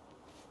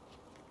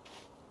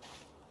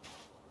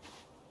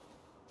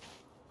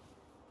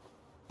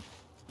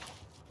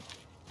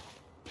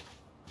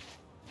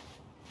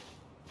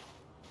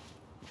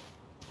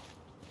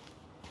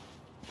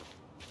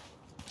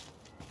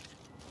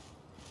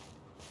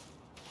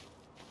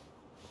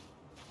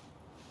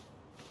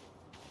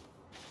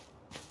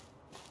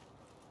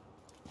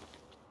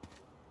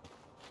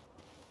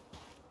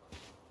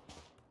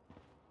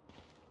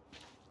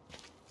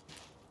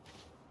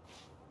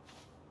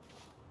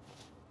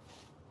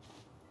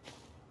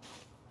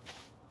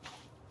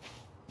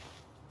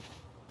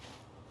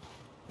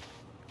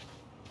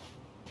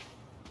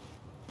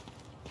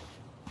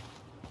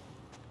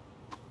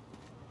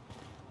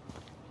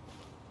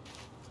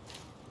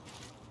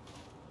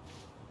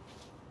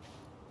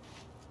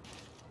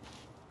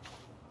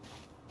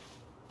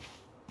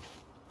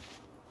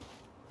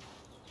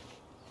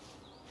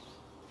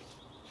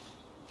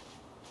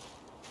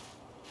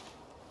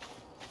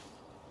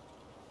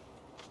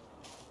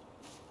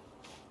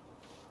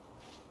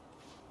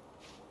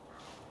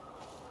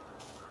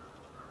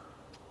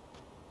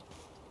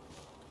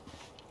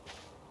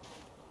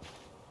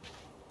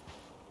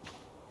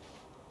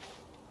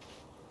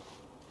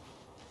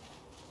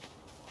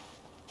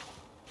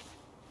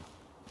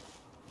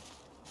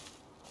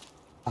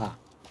 Ah.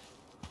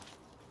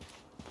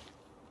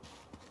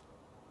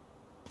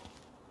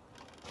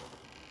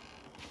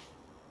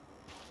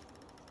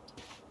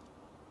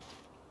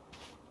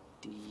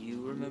 Do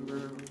you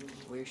remember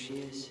where she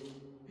is?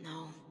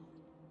 No.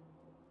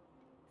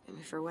 I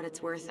mean, for what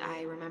it's worth,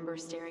 I remember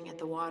staring at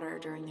the water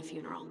during the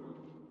funeral.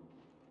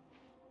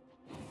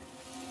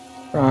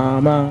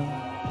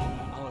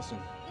 Drama. Allison,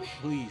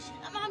 please.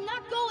 I'm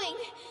not going.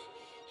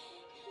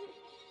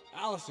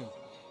 Allison,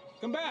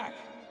 come back.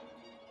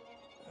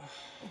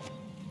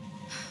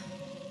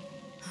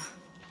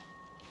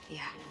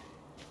 Yeah.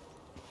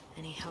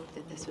 Any hope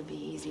that this would be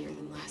easier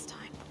than last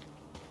time?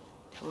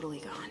 Totally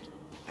gone.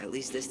 At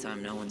least this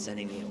time no one's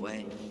sending me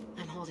away.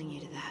 I'm holding you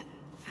to that.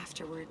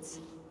 Afterwards,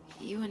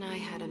 you and I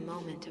had a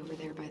moment over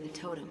there by the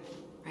totem,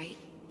 right?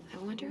 I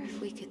wonder if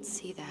we could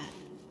see that.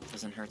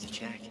 Doesn't hurt to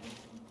check.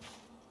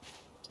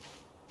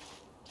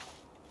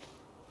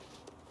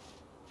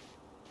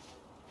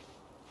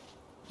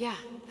 Yeah,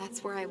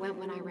 that's where I went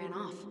when I ran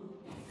off.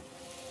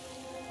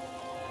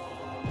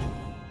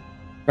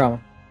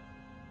 problem.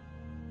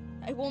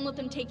 I won't let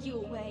them take you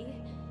away.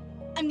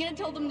 I'm gonna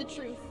tell them the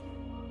truth.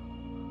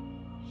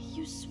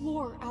 You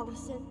swore,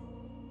 Allison.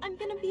 I'm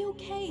gonna be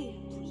okay.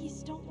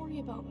 Please don't worry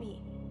about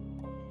me.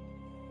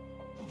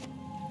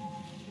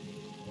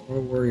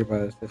 Don't worry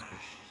about his sister.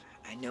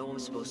 I know I'm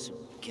supposed to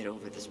get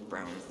over this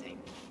Brown thing,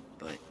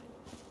 but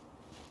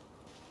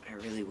I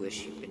really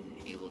wish you'd been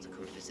able to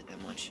come visit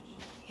that much.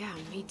 Yeah,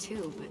 me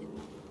too, but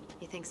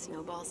you think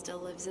Snowball still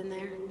lives in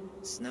there?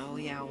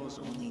 Snowy owls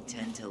only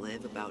tend to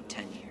live about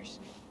 10 years.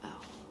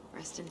 Oh,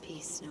 rest in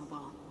peace,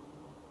 Snowball.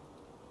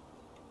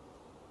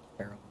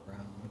 Carol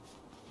Brown.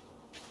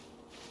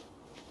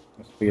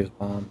 Must be his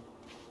mom.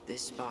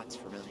 This spot's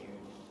familiar.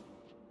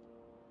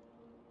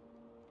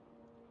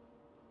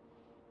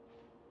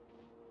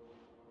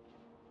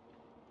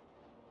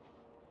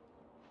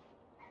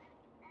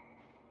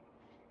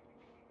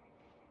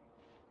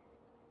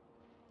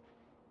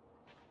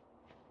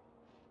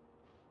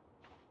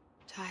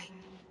 Ty.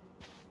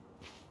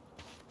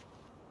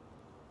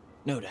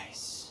 No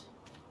dice.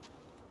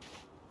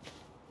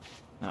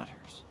 Not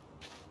hers.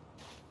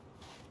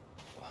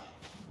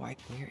 Why?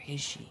 Where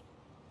is she?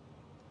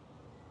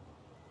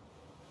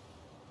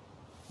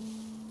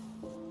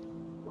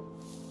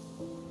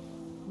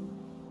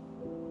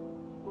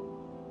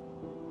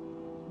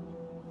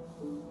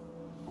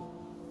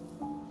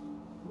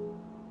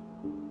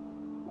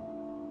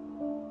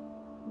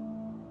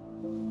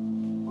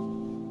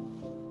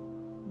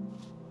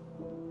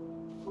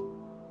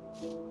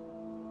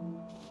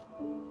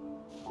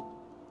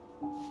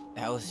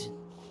 Allison.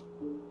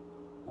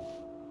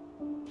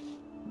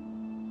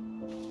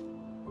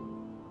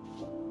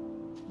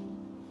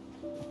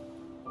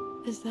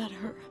 Is that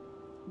her?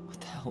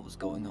 What the hell was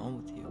going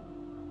on with you?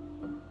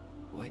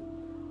 What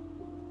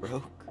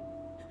broke?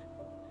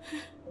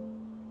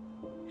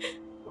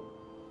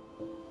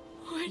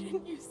 Why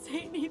didn't you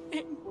say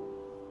anything?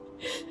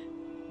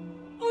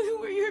 We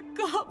were your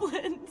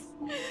goblins.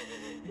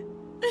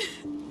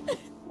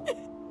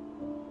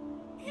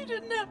 You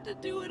didn't have to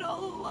do it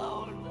all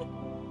alone.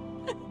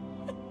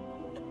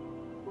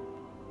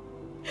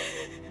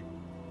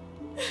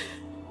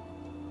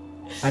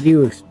 How do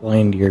you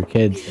explain to your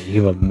kids that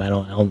you have a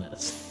mental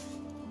illness?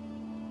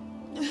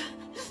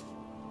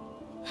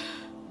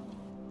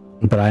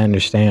 But I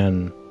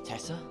understand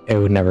Tessa? it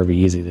would never be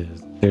easy.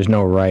 There's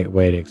no right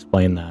way to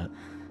explain that.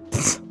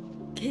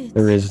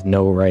 There is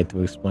no right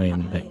to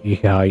explain that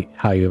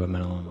how you have a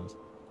mental illness.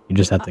 You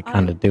just have to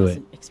kind of do it. I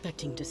wasn't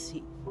expecting to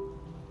see.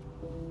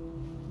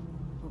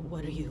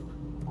 What are you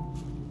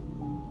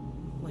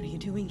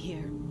doing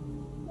here?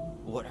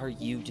 What are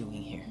you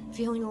doing here?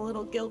 Feeling a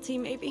little guilty,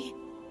 maybe?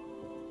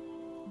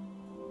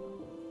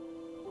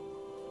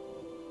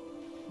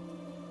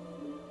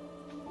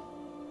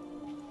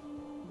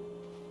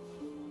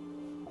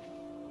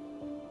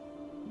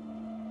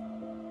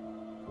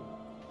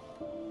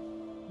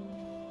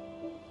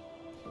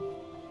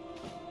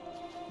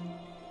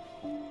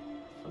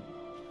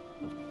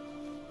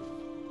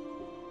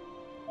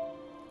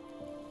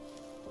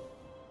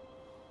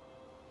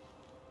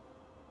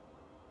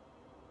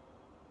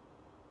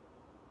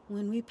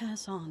 When we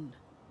pass on,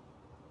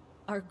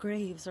 our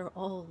graves are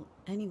all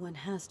anyone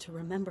has to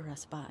remember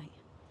us by.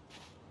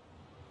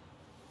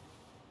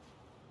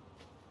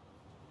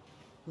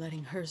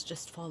 Letting hers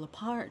just fall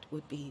apart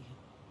would be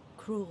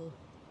cruel.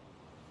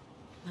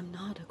 I'm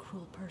not a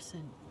cruel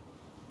person.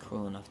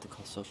 Cruel enough to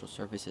call social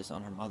services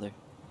on her mother.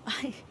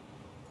 I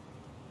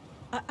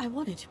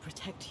wanted to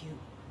protect you.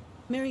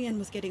 Marianne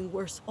was getting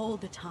worse all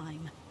the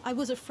time. I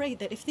was afraid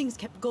that if things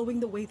kept going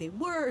the way they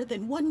were,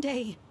 then one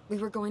day... We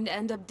were going to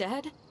end up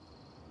dead?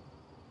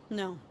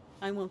 No,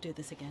 I won't do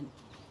this again.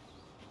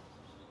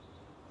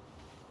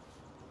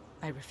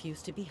 I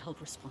refuse to be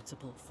held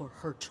responsible for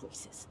her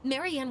choices.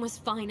 Marianne was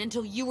fine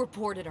until you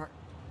reported her.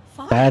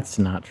 Fine. That's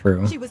not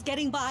true. She was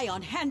getting by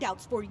on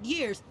handouts for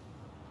years.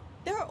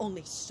 There are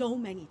only so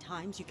many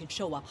times you can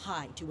show up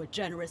high to a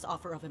generous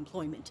offer of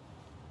employment.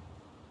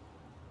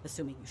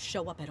 Assuming you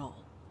show up at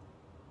all.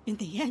 In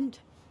the end,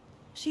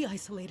 she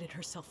isolated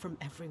herself from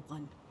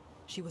everyone.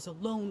 She was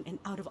alone and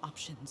out of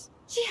options.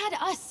 She had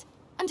us!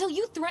 Until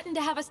you threatened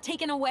to have us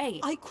taken away.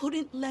 I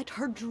couldn't let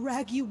her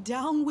drag you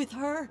down with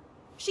her.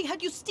 She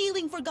had you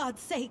stealing for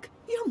God's sake.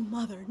 Your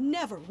mother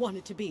never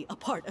wanted to be a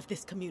part of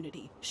this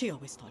community. She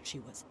always thought she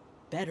was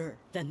better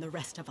than the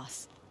rest of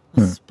us.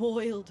 A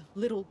spoiled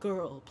little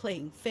girl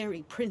playing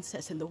fairy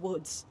princess in the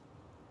woods.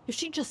 If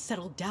she just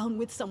settled down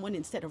with someone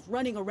instead of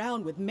running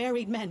around with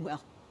married men,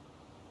 well,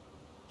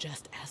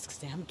 just ask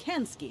Sam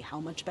Kansky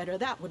how much better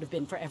that would have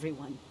been for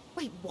everyone.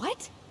 Wait,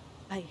 what?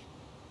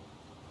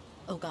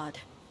 Oh God.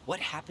 What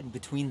happened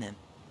between them?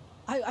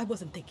 I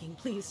wasn't thinking.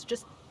 Please,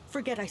 just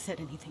forget I said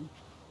anything.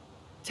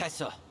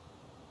 Tessa!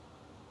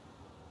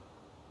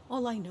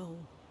 All I know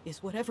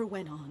is whatever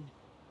went on,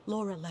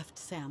 Laura left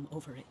Sam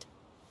over it.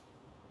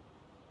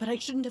 But I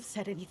shouldn't have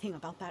said anything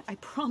about that. I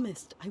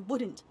promised I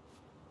wouldn't.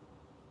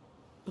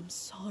 I'm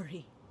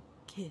sorry,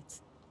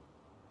 kids.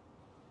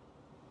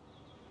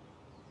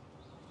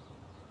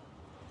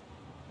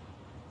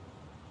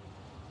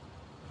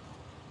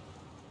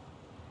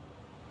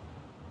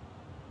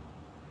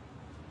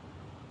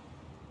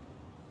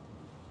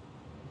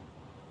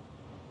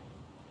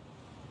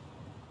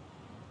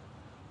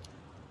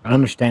 I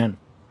understand.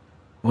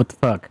 What the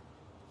fuck?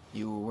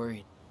 You were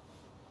worried.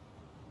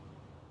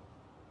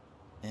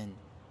 And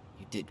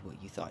you did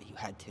what you thought you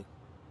had to.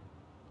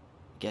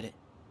 Get it?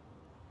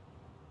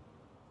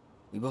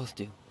 We both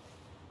do.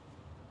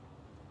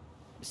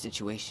 The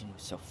situation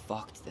was so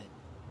fucked that,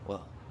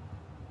 well,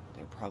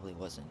 there probably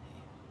wasn't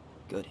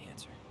a good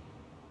answer.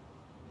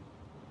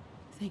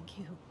 Thank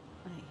you.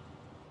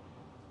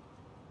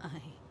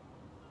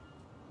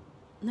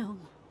 No.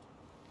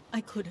 I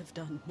could have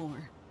done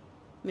more.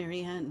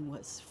 Marianne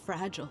was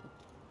fragile.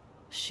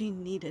 She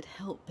needed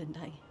help, and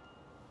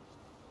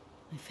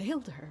I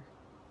failed her.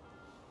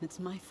 It's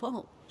my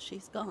fault.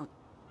 She's gone.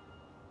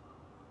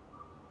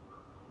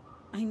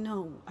 I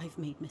know I've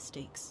made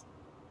mistakes.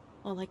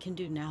 All I can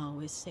do now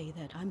is say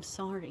that I'm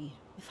sorry.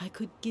 If I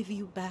could give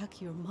you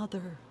back your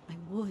mother, I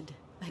would.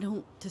 I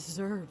don't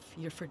deserve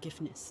your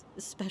forgiveness,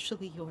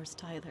 especially yours,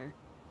 Tyler.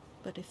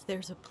 But if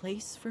there's a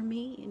place for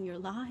me in your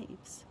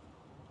lives,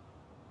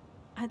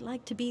 I'd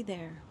like to be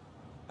there.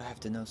 I have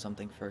to know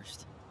something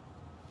first.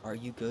 Are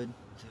you good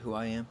with who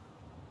I am?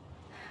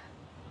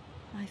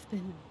 I've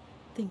been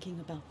thinking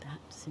about that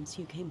since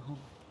you came home.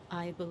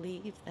 I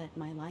believe that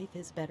my life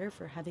is better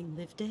for having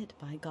lived it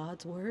by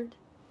God's word.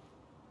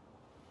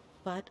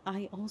 But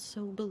I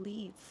also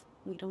believe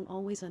we don't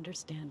always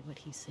understand what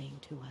he's saying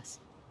to us.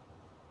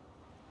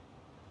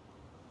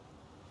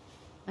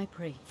 I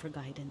pray for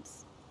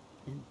guidance,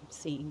 and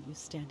seeing you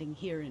standing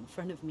here in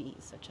front of me,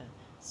 such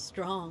a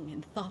strong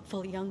and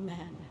thoughtful young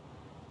man,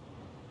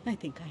 I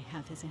think I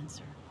have his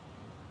answer.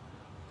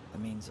 That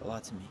means a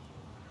lot to me.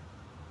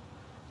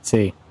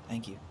 See.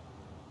 Thank you.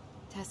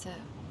 Tessa,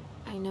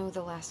 I know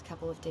the last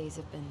couple of days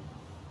have been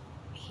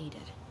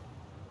heated.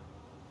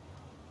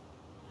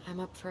 I'm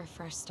up for a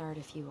fresh start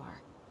if you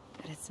are,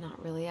 but it's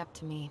not really up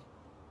to me.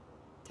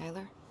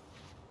 Tyler?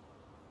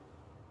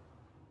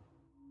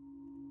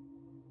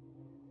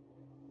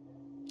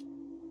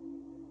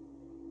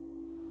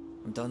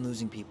 I'm done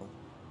losing people.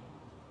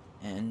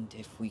 And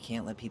if we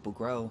can't let people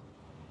grow,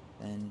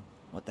 then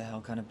what the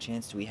hell kind of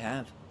chance do we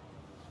have?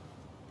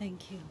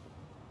 Thank you.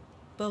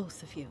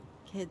 Both of you.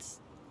 Kids,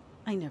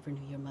 I never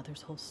knew your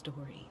mother's whole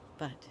story,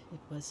 but it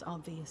was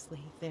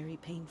obviously very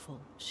painful.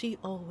 She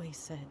always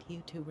said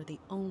you two were the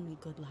only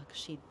good luck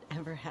she'd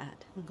ever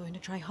had. I'm going to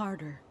try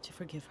harder to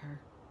forgive her.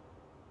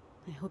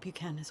 I hope you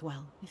can as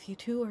well. If you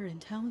two are in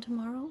town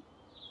tomorrow,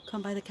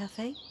 come by the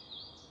cafe.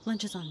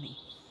 Lunch is on me.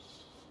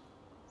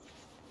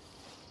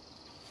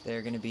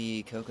 There gonna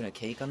be coconut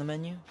cake on the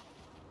menu?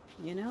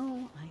 You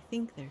know, I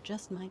think there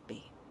just might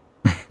be.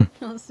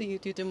 I'll see you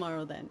two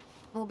tomorrow then.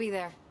 We'll be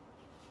there.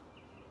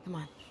 Come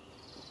on.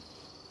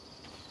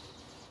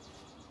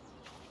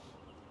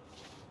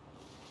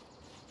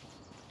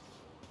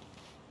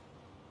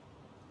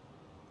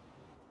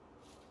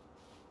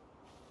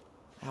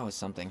 That was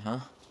something, huh?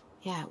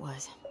 Yeah, it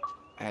was.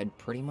 I had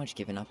pretty much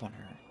given up on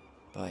her,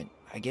 but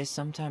I guess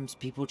sometimes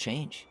people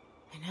change.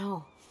 I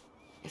know.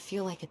 I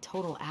feel like a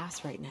total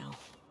ass right now.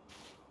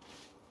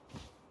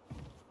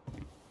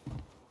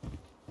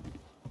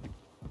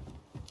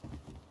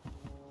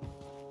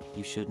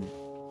 You shouldn't.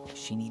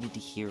 She needed to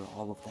hear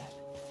all of that.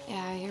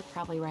 Yeah, you're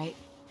probably right.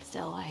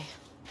 Still, I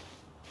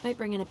might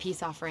bring in a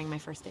peace offering my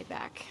first day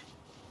back.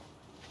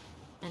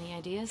 Any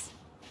ideas?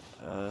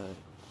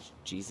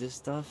 Jesus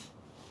stuff?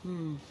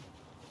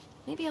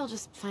 Maybe I'll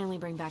just finally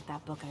bring back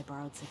that book I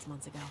borrowed 6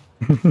 months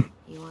ago.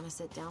 You want to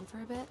sit down for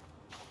a bit?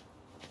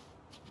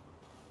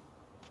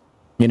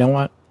 You know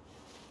what?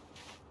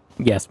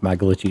 Yes, my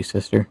glitchy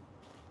sister.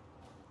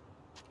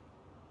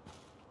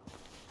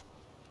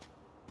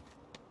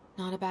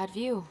 Not a bad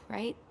view,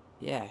 right?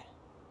 Yeah.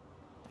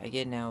 I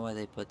get now why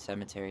they put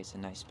cemeteries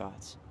in nice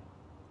spots.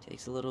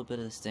 Takes a little bit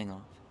of the sting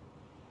off.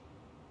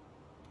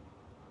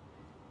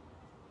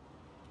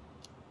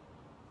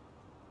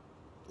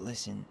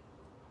 Listen,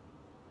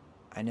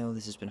 I know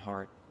this has been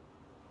hard.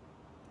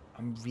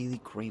 I'm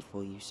really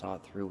grateful you saw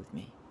it through with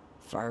me.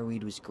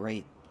 Fireweed was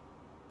great,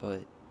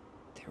 but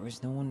there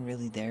was no one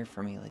really there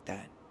for me like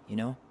that, you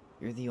know?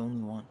 You're the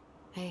only one.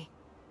 Hey,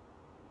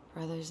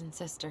 brothers and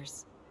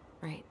sisters,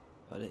 right?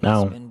 But it's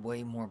No, been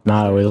way more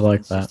not always brothers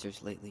like than that.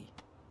 sisters lately,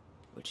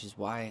 which is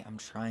why I'm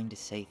trying to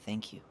say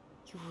thank you.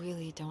 You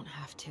really don't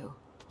have to.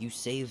 You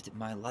saved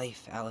my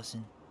life,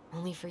 Allison.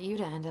 Only for you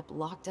to end up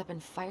locked up in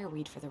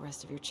fireweed for the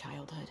rest of your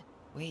childhood.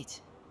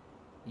 Wait,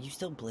 are you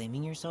still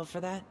blaming yourself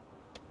for that?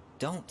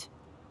 Don't.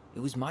 It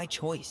was my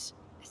choice.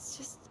 It's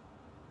just...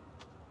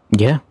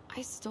 Yeah.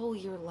 I stole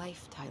your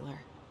life, Tyler.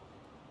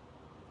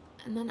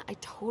 And then I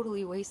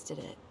totally wasted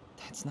it.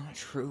 That's not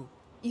true.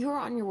 You're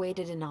on your way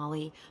to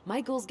Denali.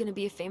 My goal's gonna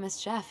be a famous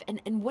chef,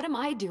 and what am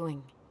I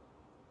doing?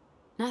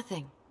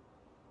 Nothing.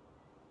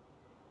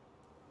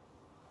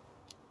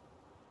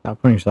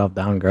 Stop putting yourself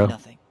down, girl.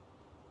 Nothing.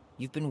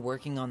 You've been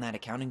working on that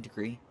accounting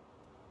degree,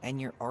 and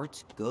your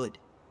art's good.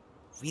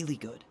 Really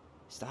good.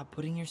 Stop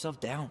putting yourself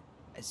down.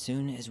 As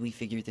soon as we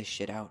figure this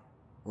shit out,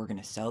 we're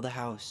gonna sell the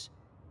house,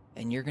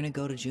 and you're gonna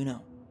go to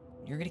Juneau.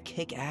 You're gonna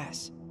kick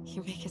ass.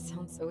 You make it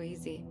sound so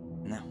easy.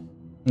 No.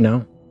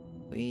 No.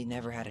 We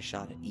never had a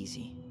shot at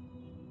easy.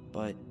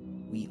 But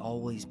we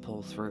always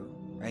pull through,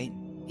 right?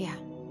 Yeah.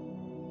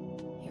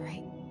 You're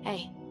right.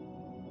 Hey.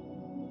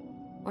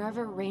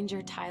 Wherever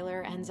Ranger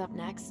Tyler ends up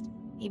next,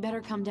 he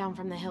better come down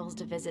from the hills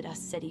to visit us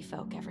city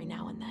folk every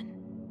now and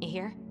then. You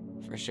hear?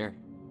 For sure.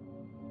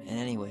 And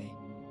anyway,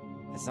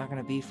 it's not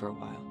gonna be for a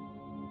while.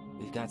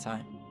 We've got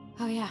time.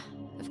 Oh yeah,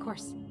 of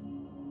course.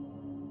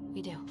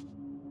 We do.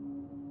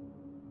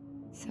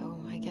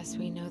 So, I guess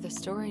we know the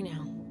story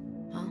now,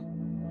 huh?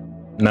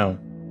 No,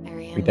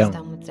 Marianne we was don't.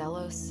 done with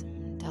Delos,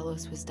 and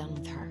Delos was done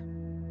with her.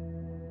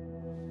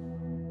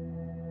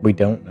 We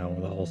don't know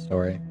the whole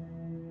story.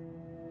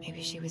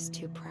 Maybe she was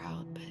too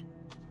proud, but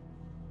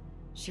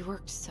she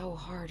worked so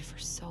hard for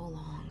so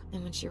long,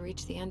 and when she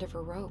reached the end of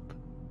her rope,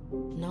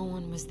 no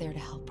one was there to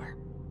help her.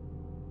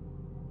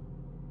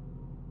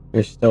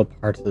 There's still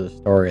parts of the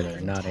story that are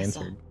even not Tessa.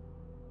 answered.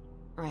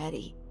 Or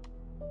Eddie.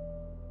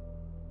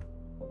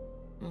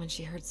 And when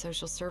she heard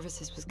social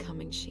services was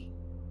coming, she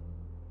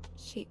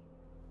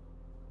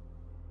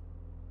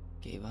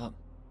Gave up.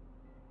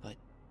 But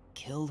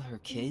killed her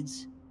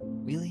kids?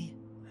 Really?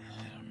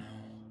 I don't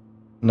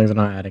know. Things are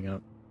not adding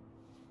up.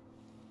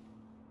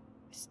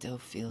 It still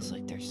feels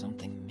like there's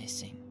something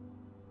missing,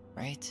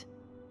 right?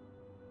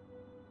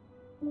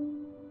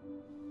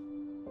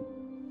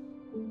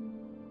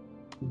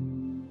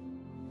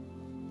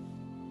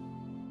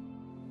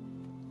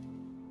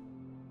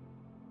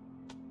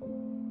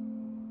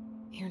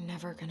 You're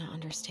never gonna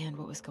understand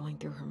what was going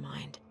through her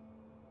mind.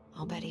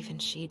 I'll bet even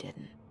she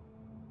didn't.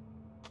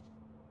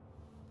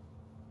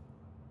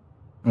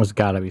 There's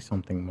gotta be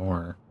something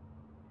more.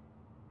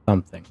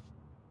 Something.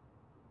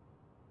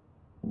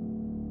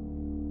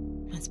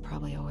 It's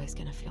probably always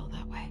gonna feel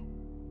that way.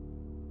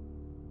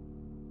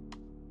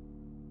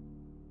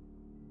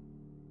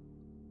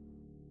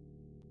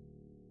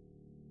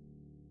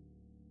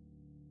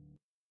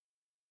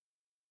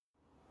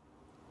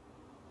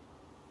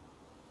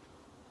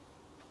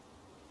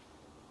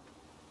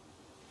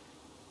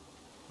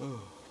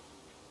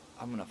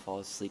 I'm gonna fall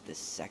asleep the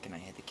second I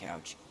hit the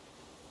couch.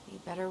 You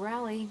better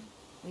rally.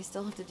 We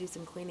still have to do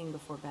some cleaning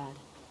before bed.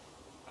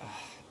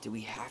 Do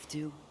we have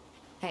to?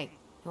 Hey,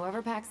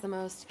 whoever packs the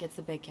most gets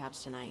the big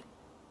couch tonight.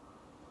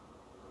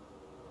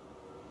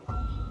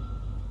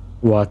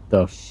 What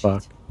the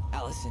fuck?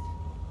 Allison.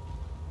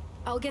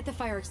 I'll get the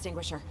fire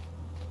extinguisher.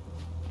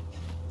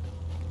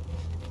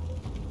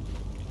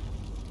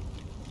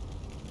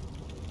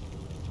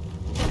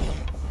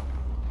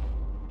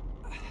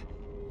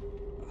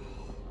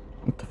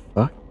 What the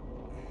fuck?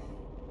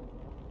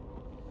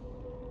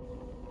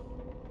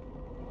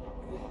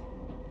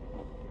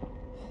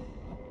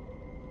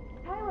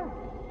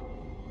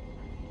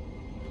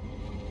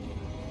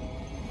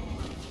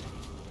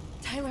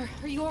 Tyler,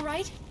 are you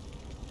alright?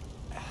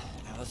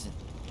 Allison,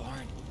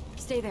 barn.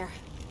 Stay there.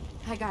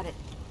 I got it.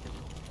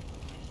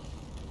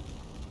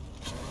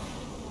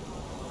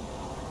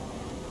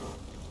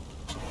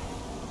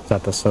 Is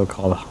that the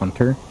so-called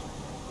hunter?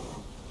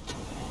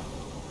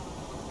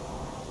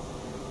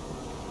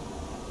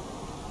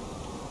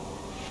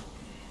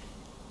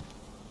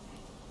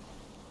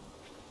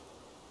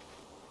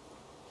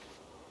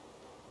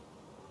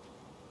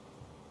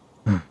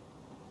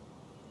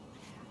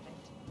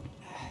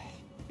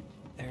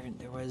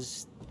 There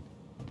was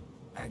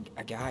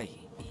a guy.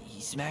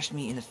 He smashed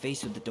me in the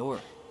face with the door.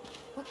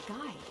 What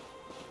guy?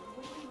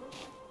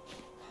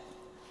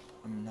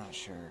 I'm not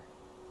sure.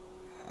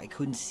 I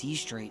couldn't see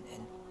straight,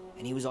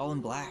 and he was all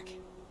in black.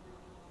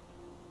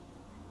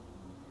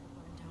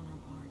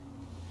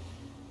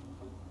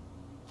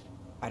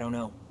 I don't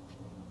know.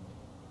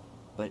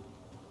 But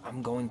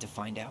I'm going to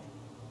find out.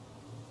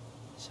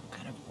 Some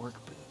kind of work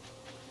boot.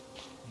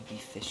 Maybe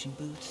fishing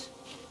boots?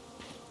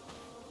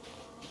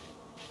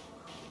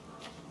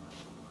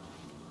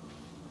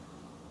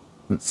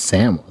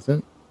 Sam, was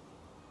it?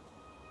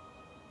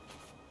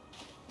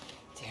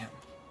 Damn.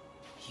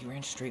 He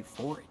ran straight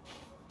for it.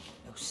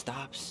 No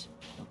stops,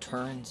 no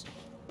turns.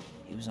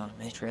 He was on a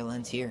mid-trail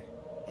ends here.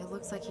 It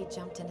looks like he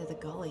jumped into the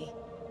gully.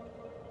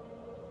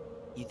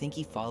 You think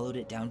he followed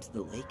it down to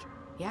the lake?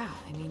 Yeah,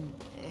 I mean,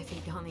 if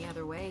he'd gone the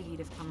other way, he'd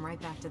have come right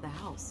back to the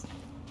house.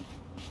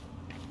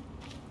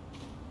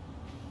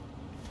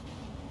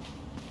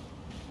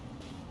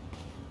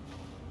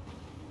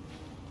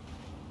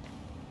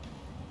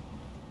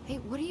 Hey,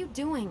 what are you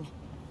doing?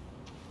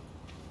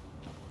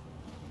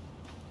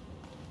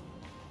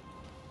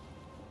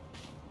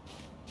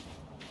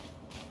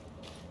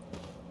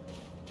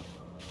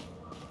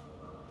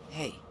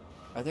 Hey,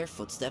 are there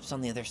footsteps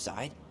on the other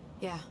side?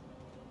 Yeah,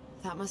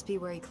 that must be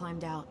where he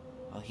climbed out.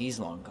 Well, he's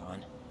long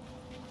gone.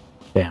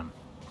 Damn.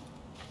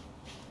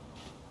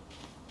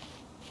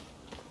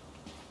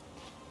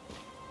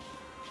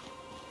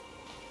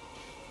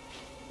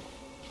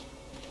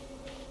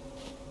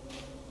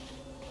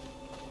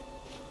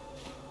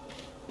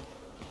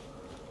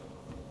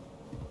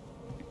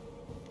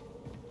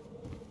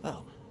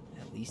 Well,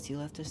 at least he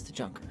left us the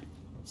junker.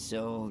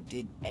 So,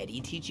 did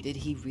Eddie teach you? Did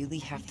he really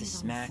have to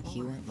smack?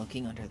 He weren't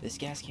looking under. This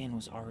gas can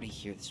was already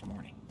here this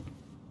morning.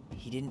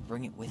 He didn't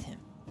bring it with him.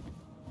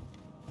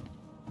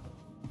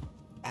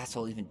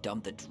 asshole even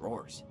dumped the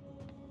drawers?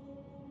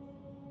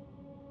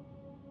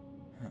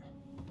 Huh.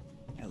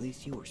 At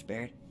least you were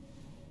spared.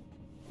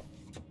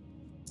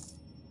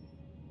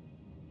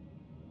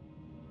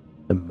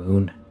 The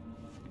moon.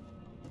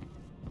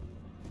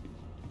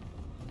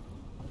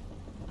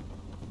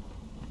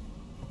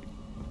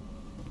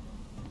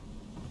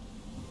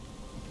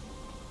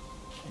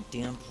 A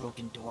damn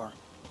broken door.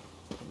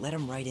 Let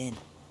him right in.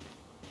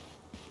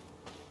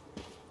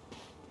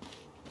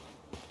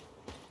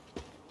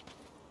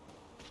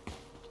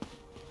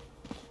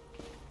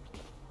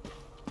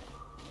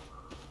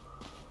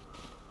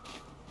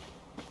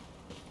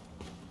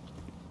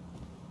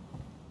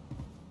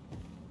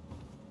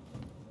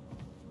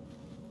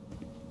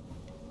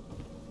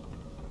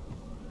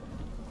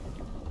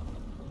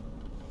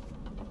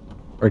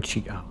 Where'd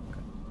she go?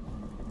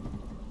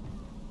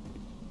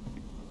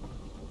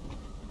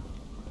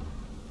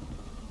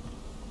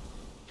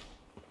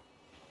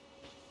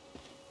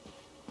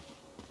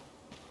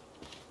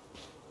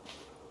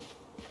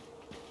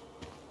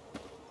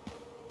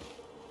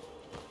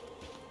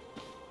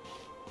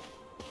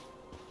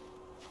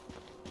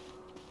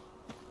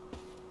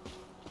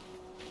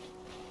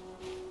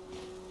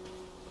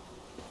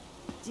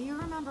 Do you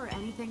remember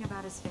anything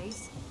about his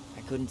face?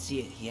 I couldn't see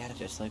it. He had it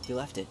just like we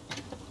left it.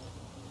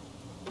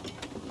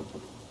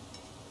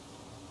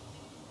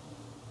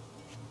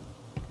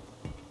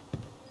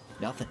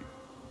 Nothing.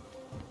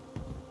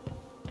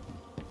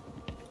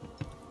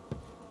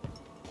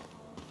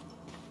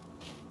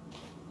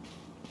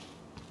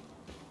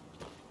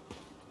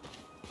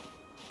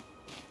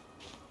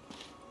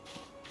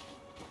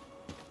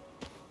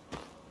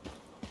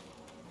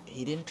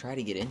 He didn't try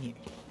to get in here.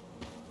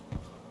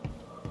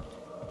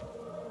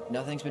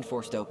 Nothing's been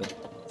forced open.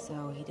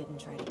 So he didn't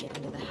try to get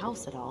into the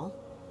house at all?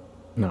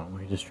 No,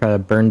 we just try to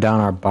burn down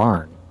our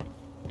barn.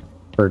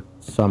 For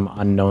some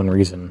unknown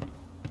reason.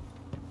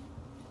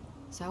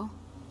 So?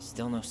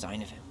 Still no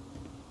sign of him.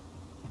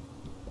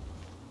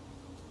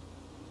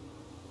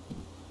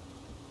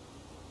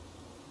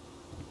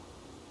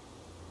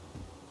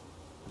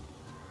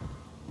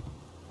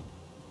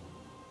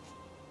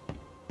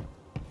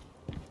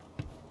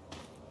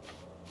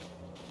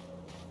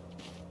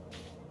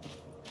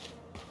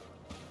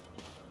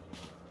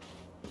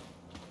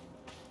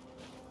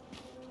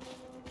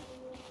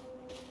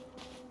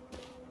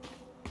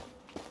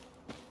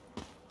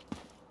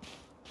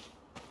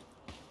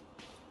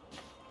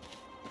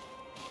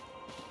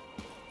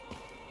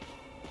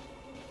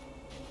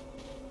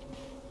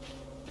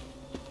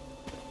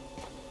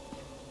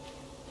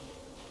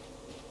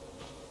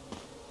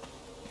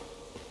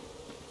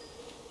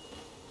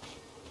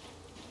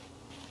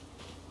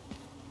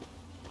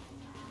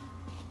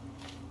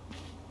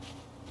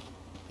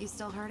 You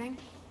still hurting?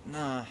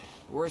 Nah,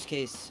 worst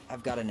case,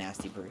 I've got a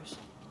nasty bruise.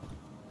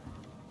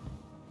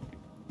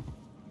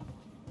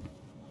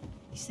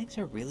 These things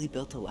are really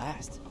built to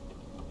last.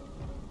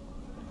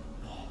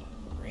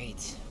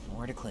 Great,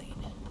 more to clean.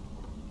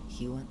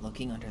 He went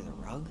looking under the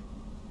rug?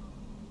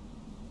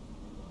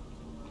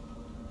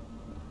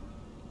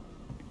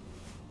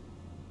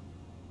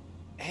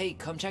 Hey,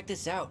 come check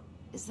this out.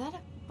 Is that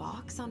a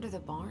box under the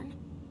barn?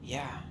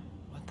 Yeah,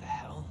 what the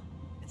hell?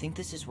 I think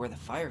this is where the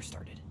fire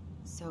started.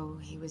 So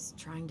he was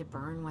trying to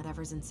burn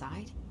whatever's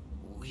inside?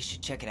 We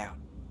should check it out.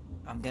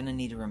 I'm gonna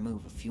need to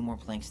remove a few more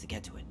planks to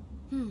get to it.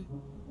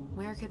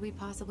 Where could we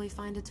possibly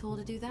find a tool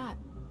to do that?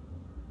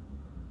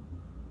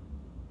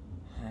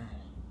 Huh.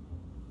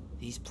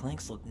 These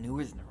planks look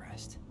newer than the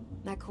rest.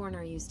 That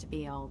corner used to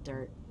be all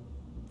dirt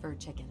for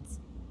chickens.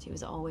 She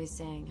was always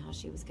saying how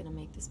she was gonna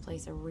make this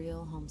place a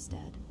real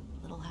homestead.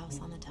 Little house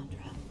on the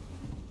tundra.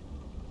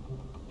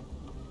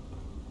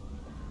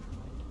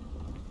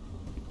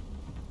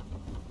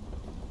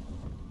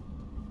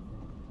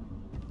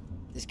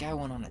 This guy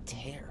went on a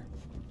tear.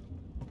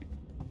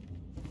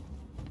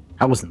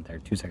 I wasn't there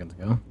 2 seconds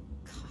ago.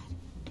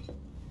 God,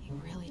 he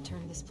really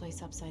turned this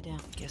place upside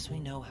down. Guess we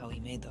know how he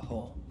made the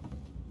hole.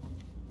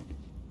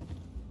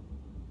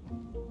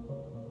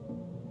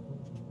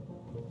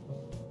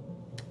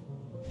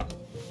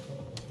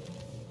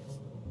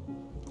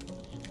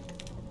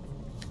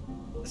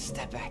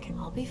 Step back.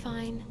 I'll be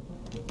fine.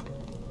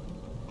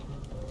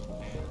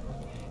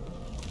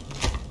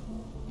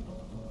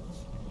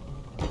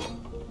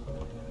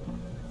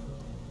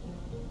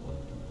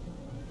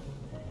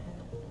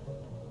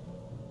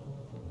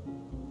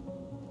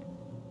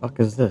 Fuck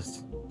is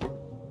this?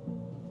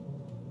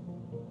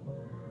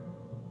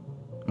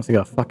 Looks like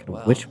a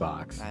fucking witch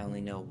box. I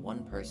only know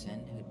one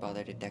person who'd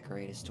bother to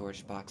decorate a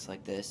storage box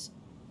like this.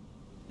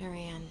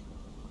 Marianne.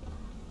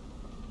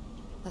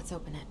 Let's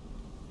open it.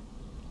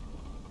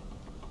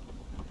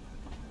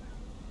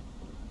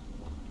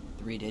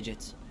 3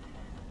 digits.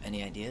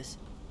 Any ideas?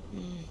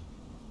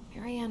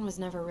 Marianne was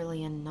never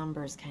really a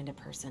numbers kind of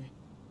person.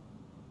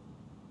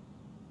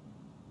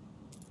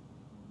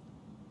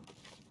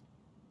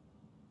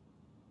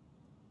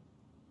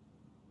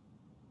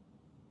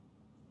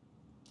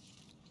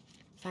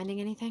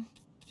 Finding anything?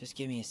 Just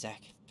give me a sec.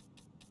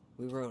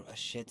 We wrote a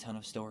shit ton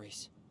of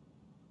stories.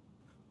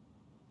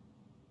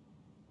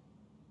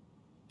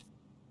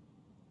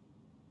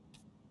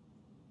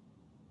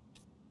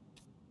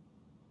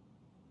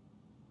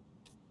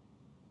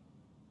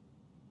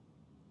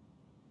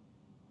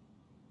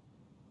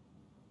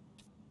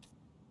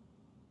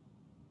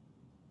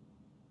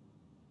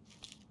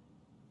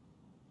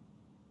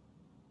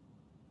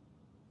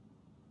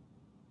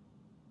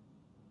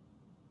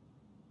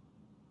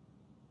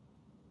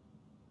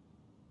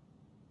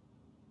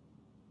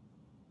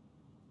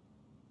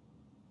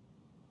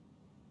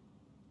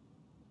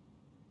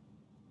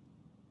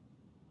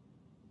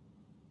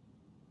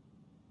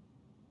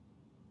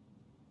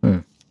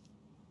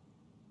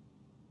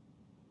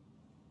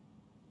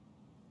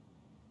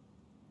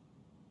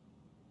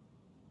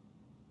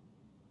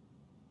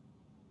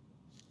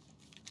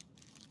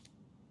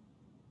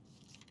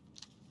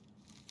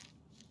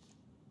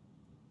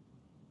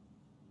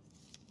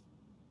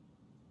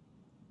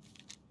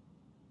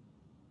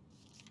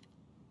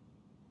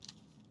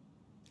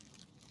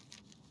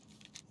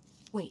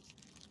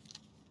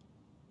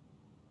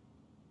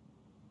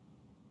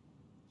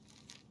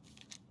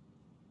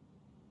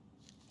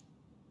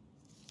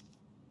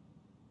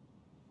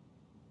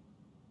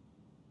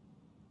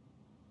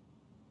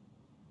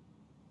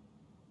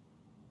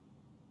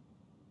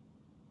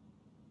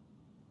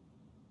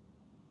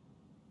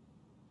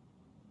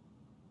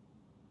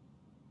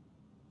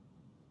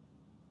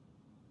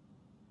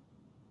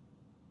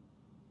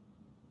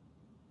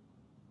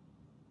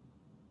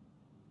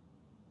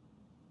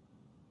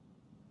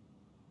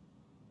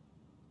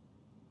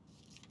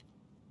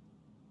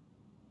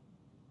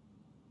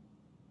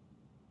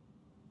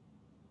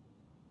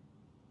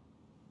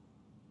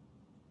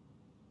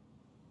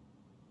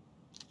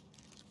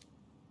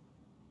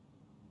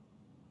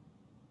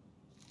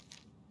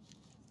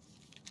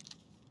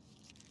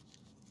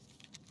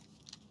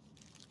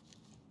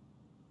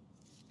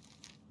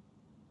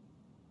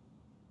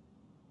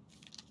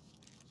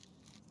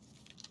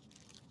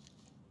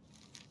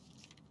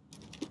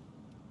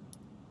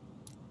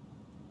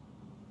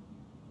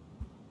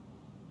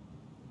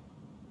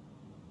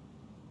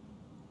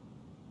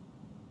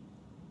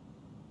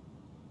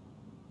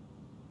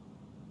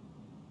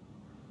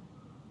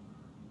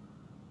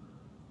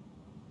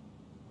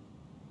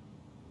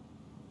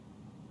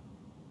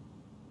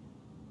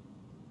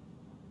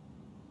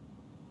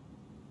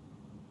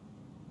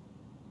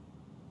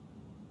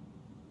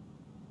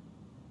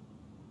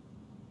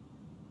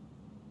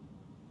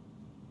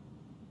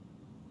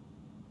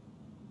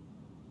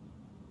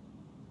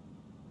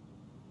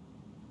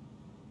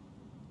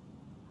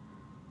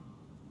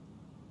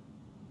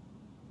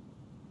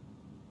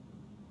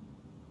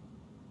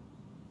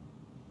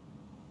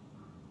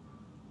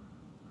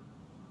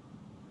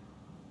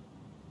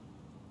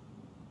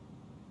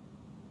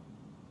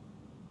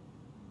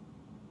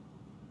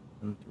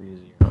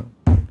 130.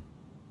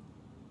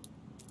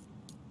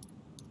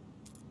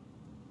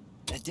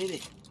 That did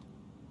it.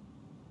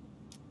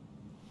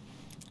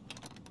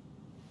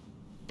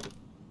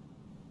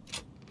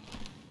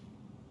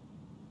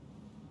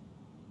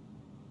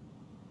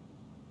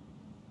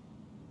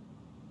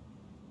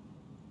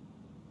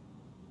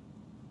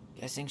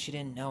 Guessing she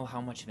didn't know how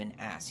much of an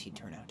ass he'd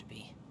turn out to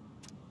be.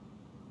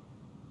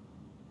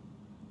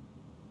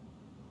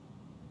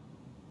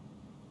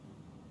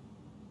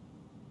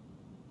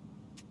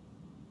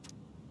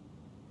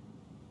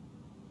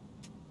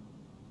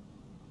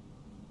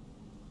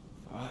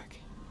 Fuck.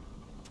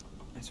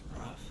 That's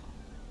rough.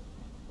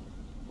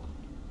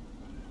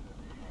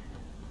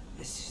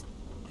 This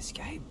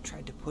guy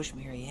tried to push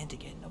Marianne to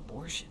get an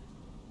abortion,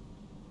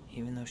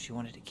 even though she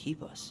wanted to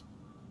keep us.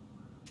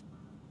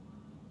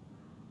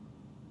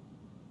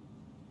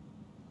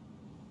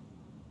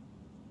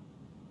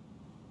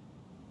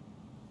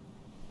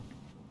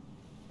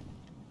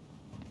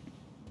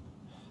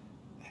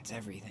 That's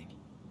everything.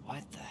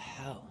 What the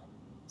hell?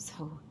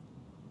 So,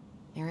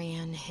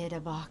 Marianne hid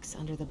a box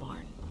under the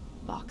barn.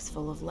 Box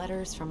full of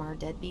letters from our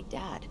deadbeat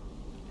dad.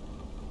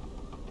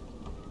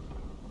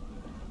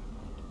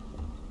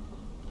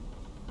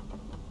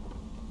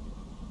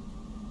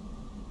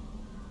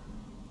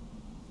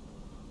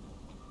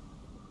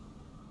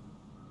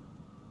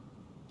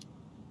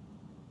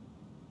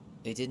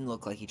 It didn't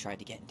look like he tried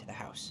to get into the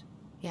house.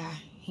 Yeah,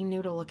 he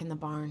knew to look in the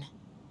barn.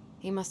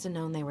 He must have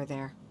known they were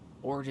there.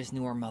 Or just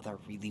knew our mother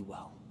really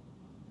well.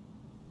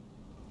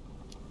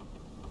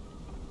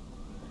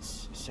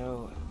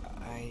 So,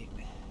 I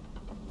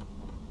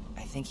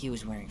think he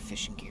was wearing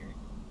fishing gear.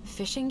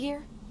 Fishing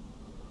gear?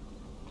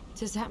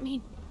 Does that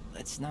mean...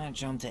 Let's not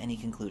jump to any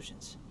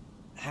conclusions.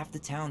 Half the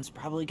town's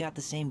probably got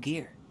the same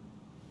gear.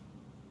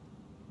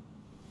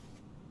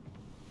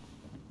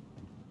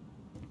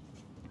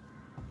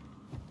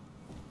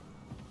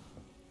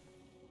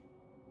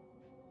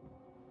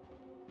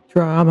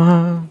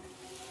 Drama.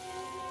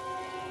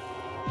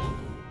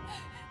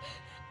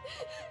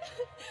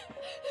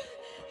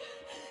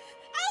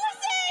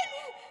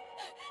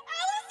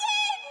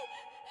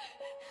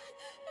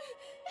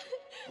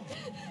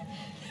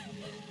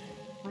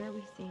 Why are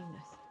we seeing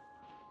this?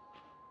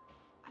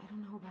 I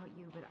don't know about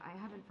you, but I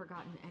haven't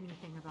forgotten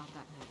anything about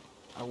that night.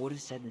 I would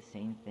have said the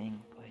same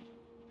thing, but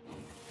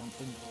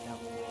something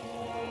felt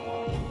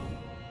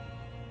different.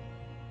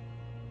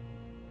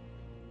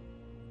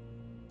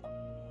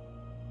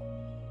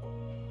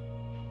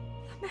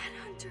 The Mad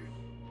Hunter.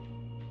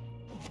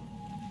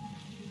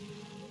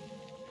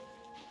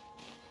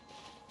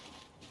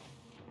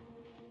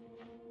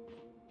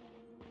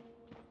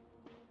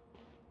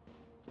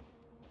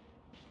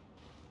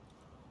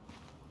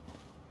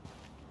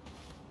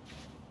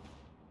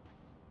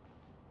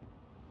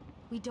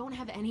 We don't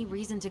have any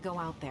reason to go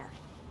out there.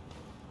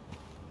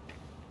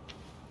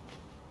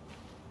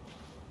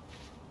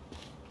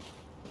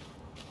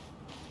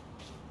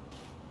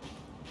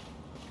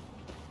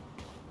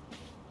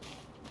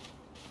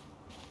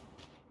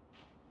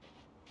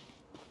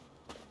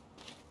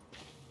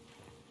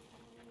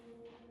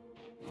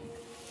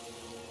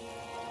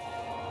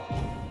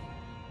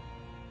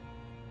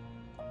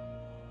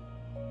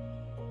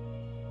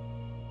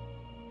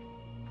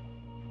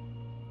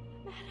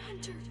 Mad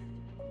Hunter.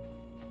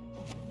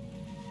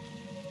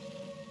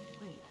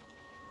 Wait,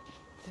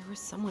 there was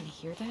someone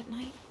here that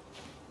night?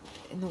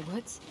 In the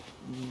woods?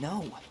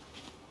 No.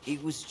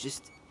 It was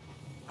just...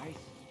 I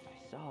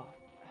saw...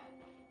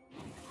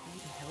 Who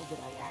the hell did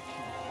I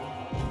actually see?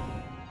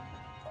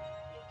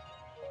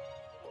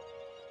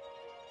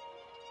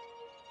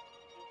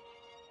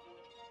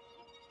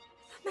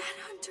 The Mad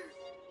Hunter.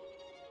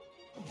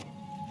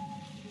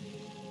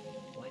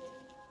 What?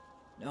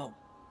 No.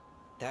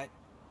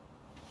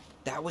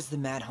 That was the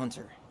Mad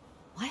Hunter.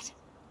 What?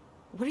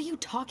 What are you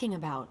talking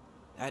about?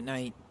 That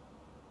night,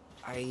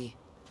 I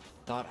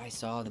thought I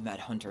saw the Mad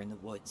Hunter in the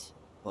woods,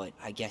 but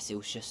I guess it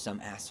was just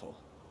some asshole.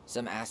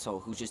 Some asshole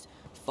who just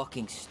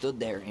fucking stood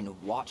there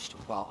and watched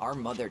while our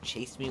mother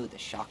chased me with a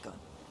shotgun.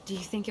 Do you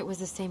think it was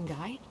the same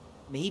guy?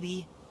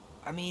 Maybe.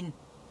 I mean,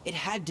 it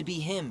had to be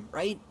him,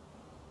 right?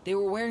 They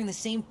were wearing the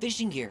same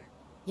fishing gear.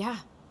 Yeah,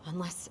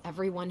 unless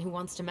everyone who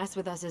wants to mess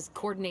with us is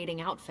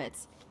coordinating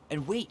outfits.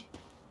 And wait,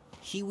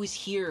 he was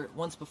here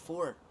once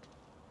before,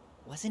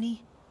 wasn't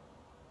he?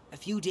 A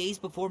few days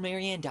before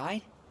Marianne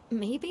died?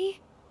 Maybe?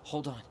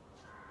 Hold on.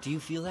 Do you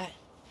feel that?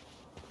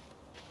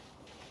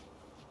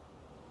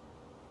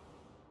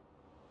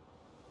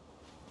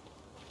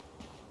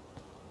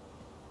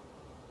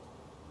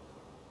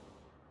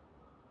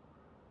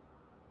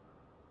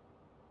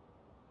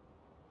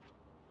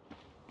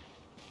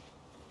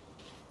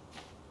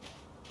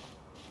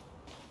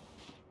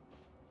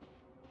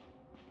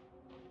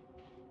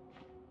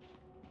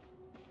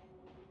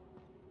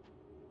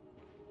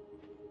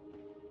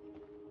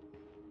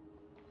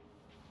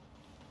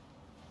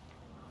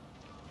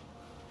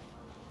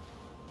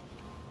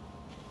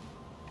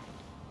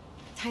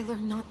 Tyler,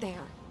 not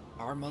there.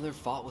 Our mother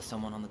fought with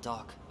someone on the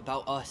dock,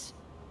 about us.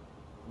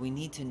 We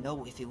need to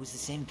know if it was the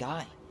same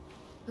guy.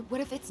 But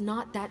what if it's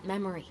not that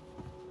memory?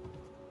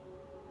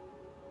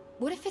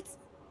 What if it's...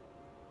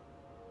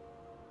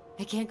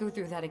 I can't go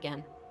through that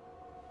again.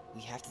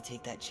 We have to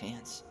take that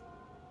chance.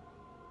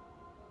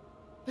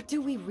 But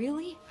do we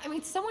really? I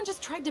mean, someone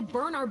just tried to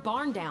burn our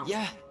barn down.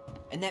 Yeah,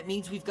 and that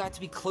means we've got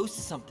to be close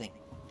to something.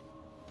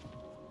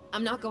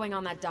 I'm not going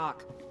on that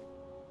dock.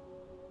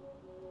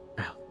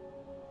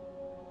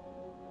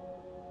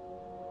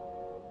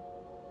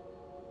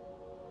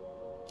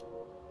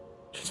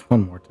 Just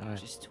one more time.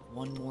 Just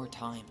one more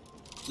time,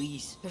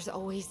 please. There's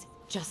always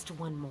just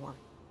one more.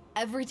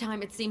 Every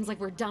time it seems like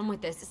we're done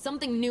with this,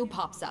 something new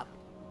pops up.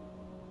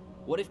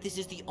 What if this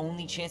is the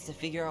only chance to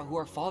figure out who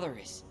our father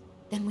is?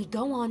 Then we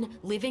go on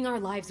living our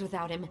lives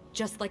without him,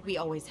 just like we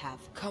always have.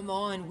 Come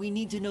on, we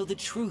need to know the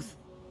truth.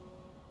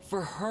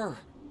 For her.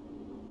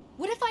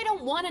 What if I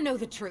don't want to know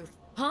the truth,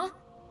 huh?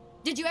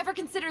 Did you ever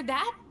consider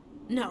that?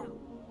 No.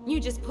 You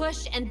just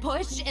push and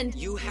push and...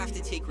 You have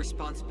to take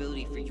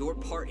responsibility for your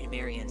part in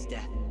Marianne's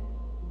death.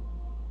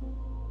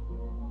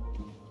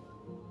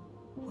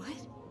 What?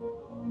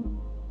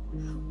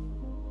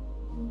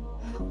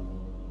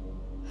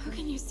 How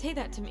can you say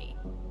that to me?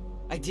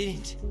 I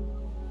didn't.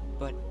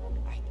 But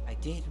I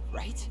did,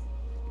 right?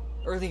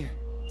 Earlier,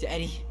 to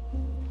Eddie.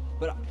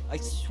 But I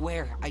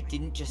swear I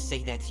didn't just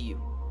say that to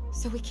you.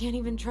 So we can't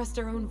even trust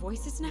our own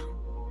voices now?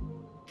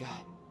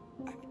 God,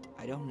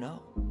 I don't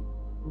know.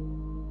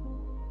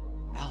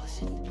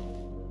 Allison.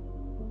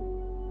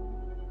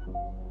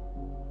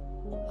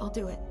 I'll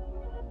do it.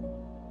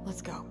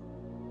 Let's go.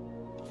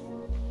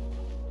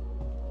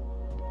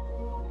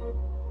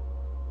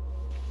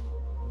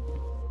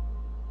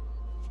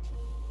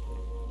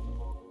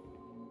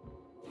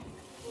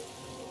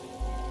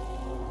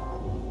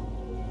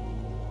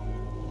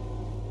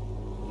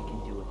 You can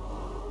do it.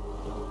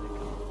 Don't let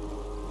go.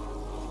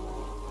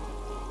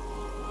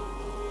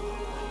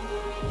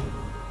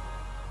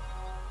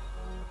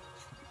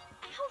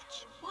 Ouch!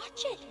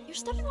 Watch it! You're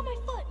stepping on my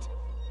foot!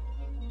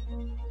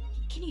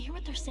 Can you hear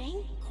what they're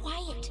saying?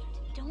 Quiet!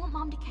 We don't want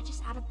Mom to catch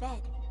us out of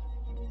bed.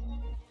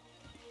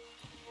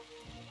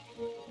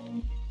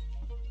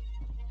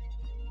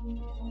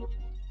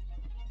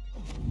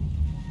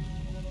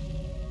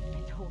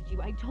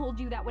 I told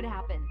you that would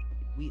happen.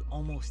 We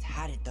almost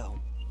had it, though.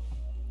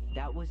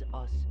 That was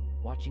us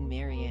watching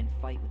Marianne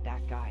fight with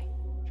that guy.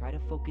 Try to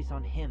focus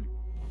on him,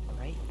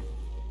 alright?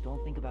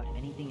 Don't think about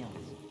anything else.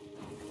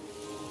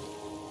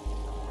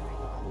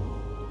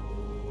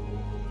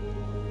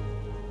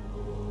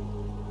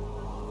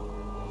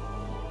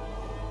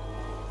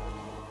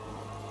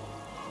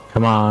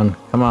 Come on,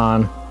 come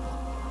on.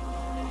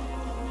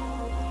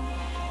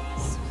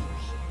 So you're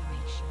here to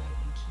make sure I've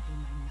been keeping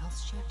my mouth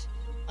shut?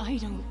 I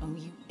don't owe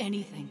you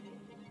anything.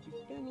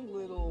 You've been a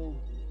little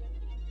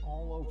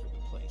all over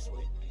the place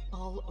lately.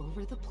 All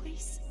over the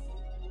place?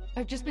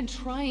 I've just been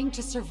trying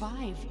to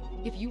survive.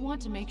 If you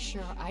want to make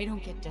sure I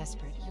don't get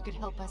desperate, you could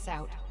help us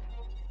out.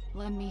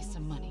 Lend me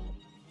some money.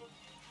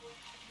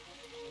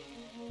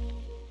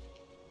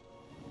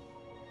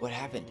 What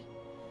happened?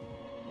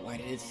 Why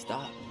did it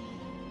stop?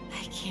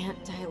 I can't,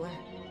 Tyler.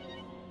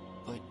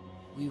 But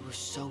we were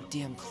so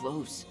damn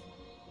close.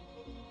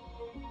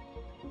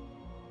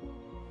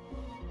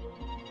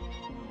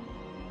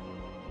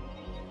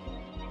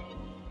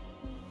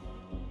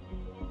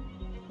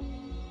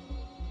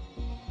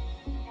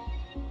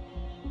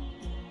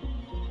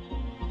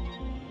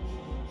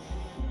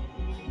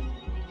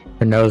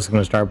 Her nose is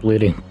gonna start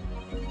bleeding.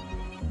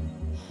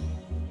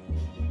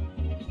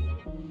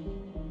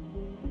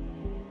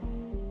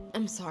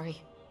 I'm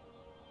sorry.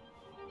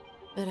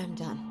 But I'm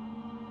done.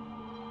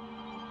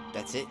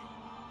 That's it?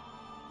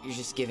 You're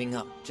just giving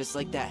up, just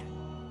like that.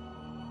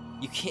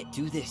 You can't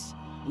do this.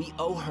 We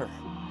owe her.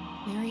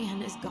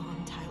 Marianne is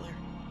gone, Tyler.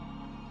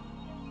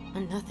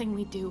 And nothing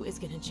we do is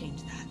gonna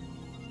change that.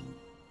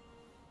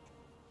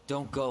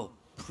 Don't go,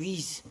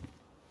 please.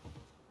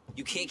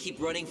 You can't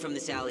keep running from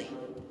this alley,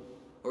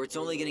 or it's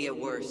only gonna get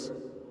worse.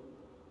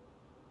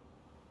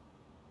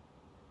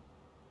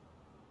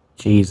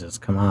 Jesus,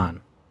 come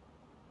on.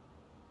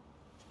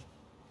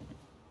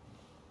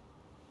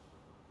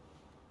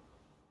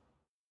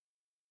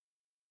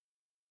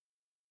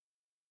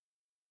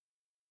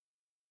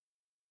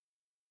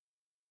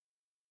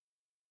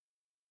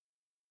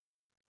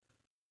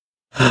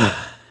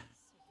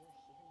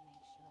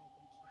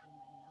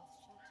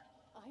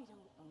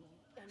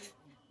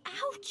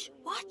 Ouch!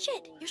 Watch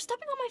it! You're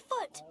stepping on my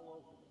foot!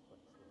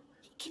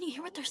 Can you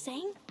hear what they're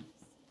saying?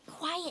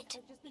 Quiet!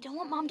 We don't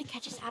want Mom to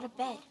catch us out of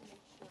bed.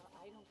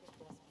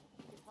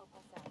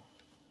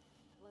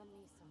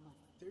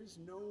 There's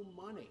no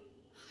money.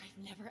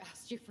 I've never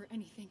asked you for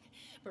anything,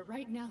 but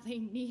right now they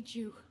need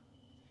you.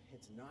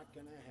 It's not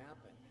gonna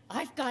happen.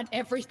 I've got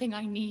everything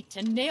I need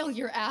to nail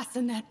your ass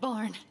in that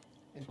barn.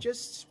 And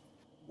just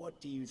what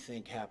do you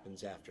think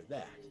happens after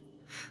that?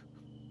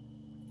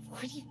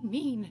 What do you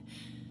mean?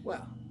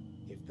 Well,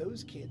 if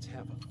those kids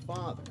have a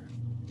father,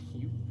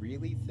 you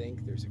really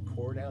think there's a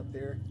court out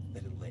there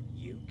that'll let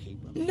you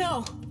keep them?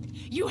 No!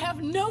 You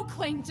have no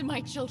claim to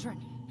my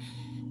children.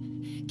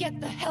 Get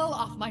the hell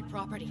off my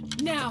property,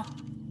 now!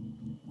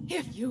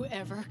 If you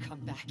ever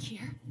come back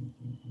here,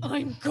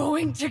 I'm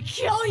going to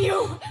kill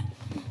you!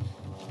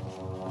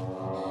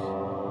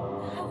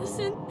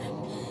 Allison.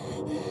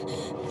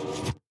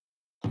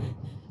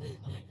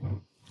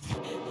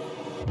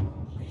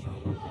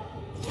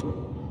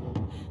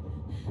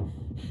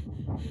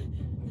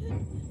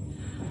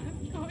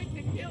 I'm going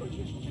to kill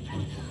you.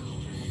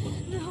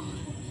 No.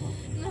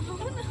 No,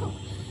 no.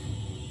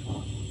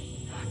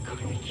 I'm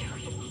going to kill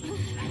you.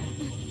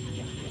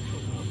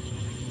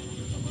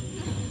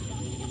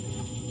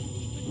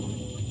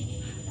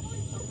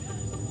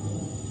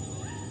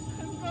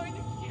 I'm going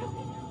to kill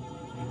you.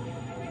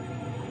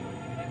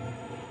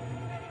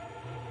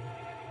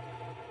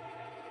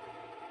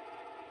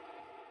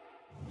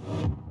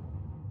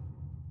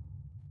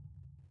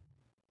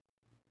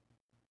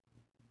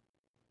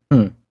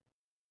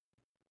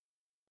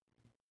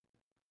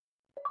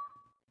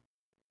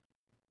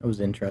 That was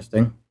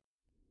interesting.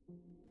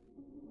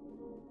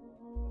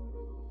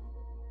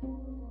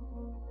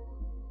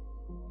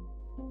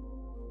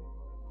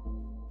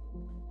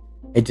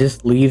 It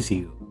just leaves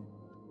you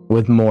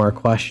with more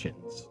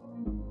questions.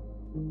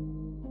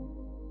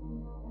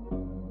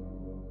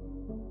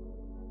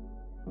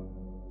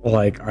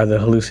 Like, are the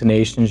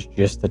hallucinations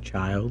just the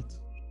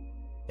child's?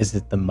 Is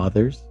it the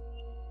mother's?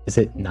 Is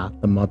it not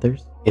the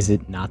mother's? Is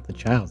it not the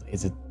child's?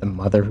 Is it the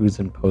mother who's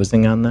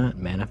imposing on that,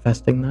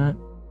 manifesting that?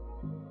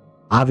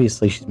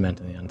 Obviously, she's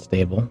mentally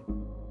unstable.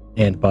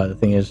 But the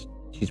thing is,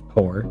 she's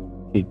poor.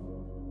 She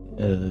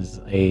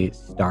is a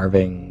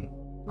starving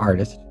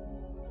artist.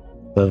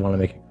 Doesn't want to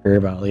make a career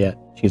about it yet.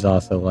 She's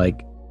also,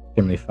 like,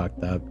 extremely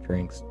fucked up,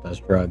 drinks, does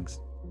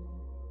drugs.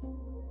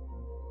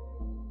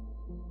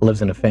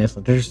 Lives in a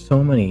fantasy. There's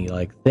so many,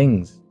 like,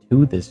 things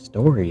to this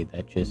story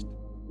that just...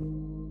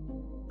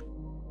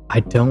 I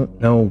don't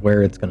know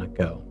where it's gonna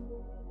go.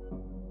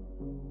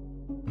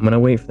 I'm gonna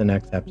wait for the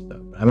next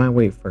episode, but I might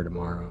wait for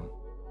tomorrow.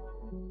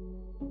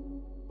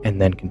 And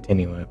then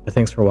continue it. But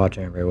thanks for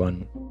watching,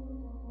 everyone.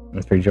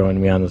 Thanks for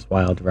joining me on this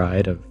wild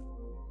ride of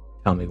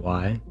Tell Me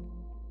Why.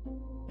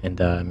 And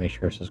make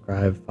sure to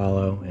subscribe,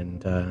 follow,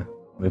 and I'll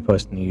be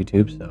posting to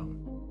YouTube, so.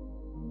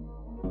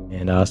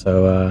 And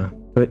also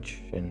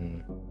Twitch,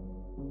 and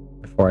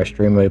before I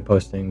stream, I'll be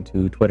posting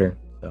to Twitter,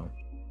 so.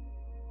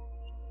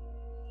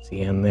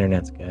 See you on the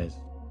internet, guys.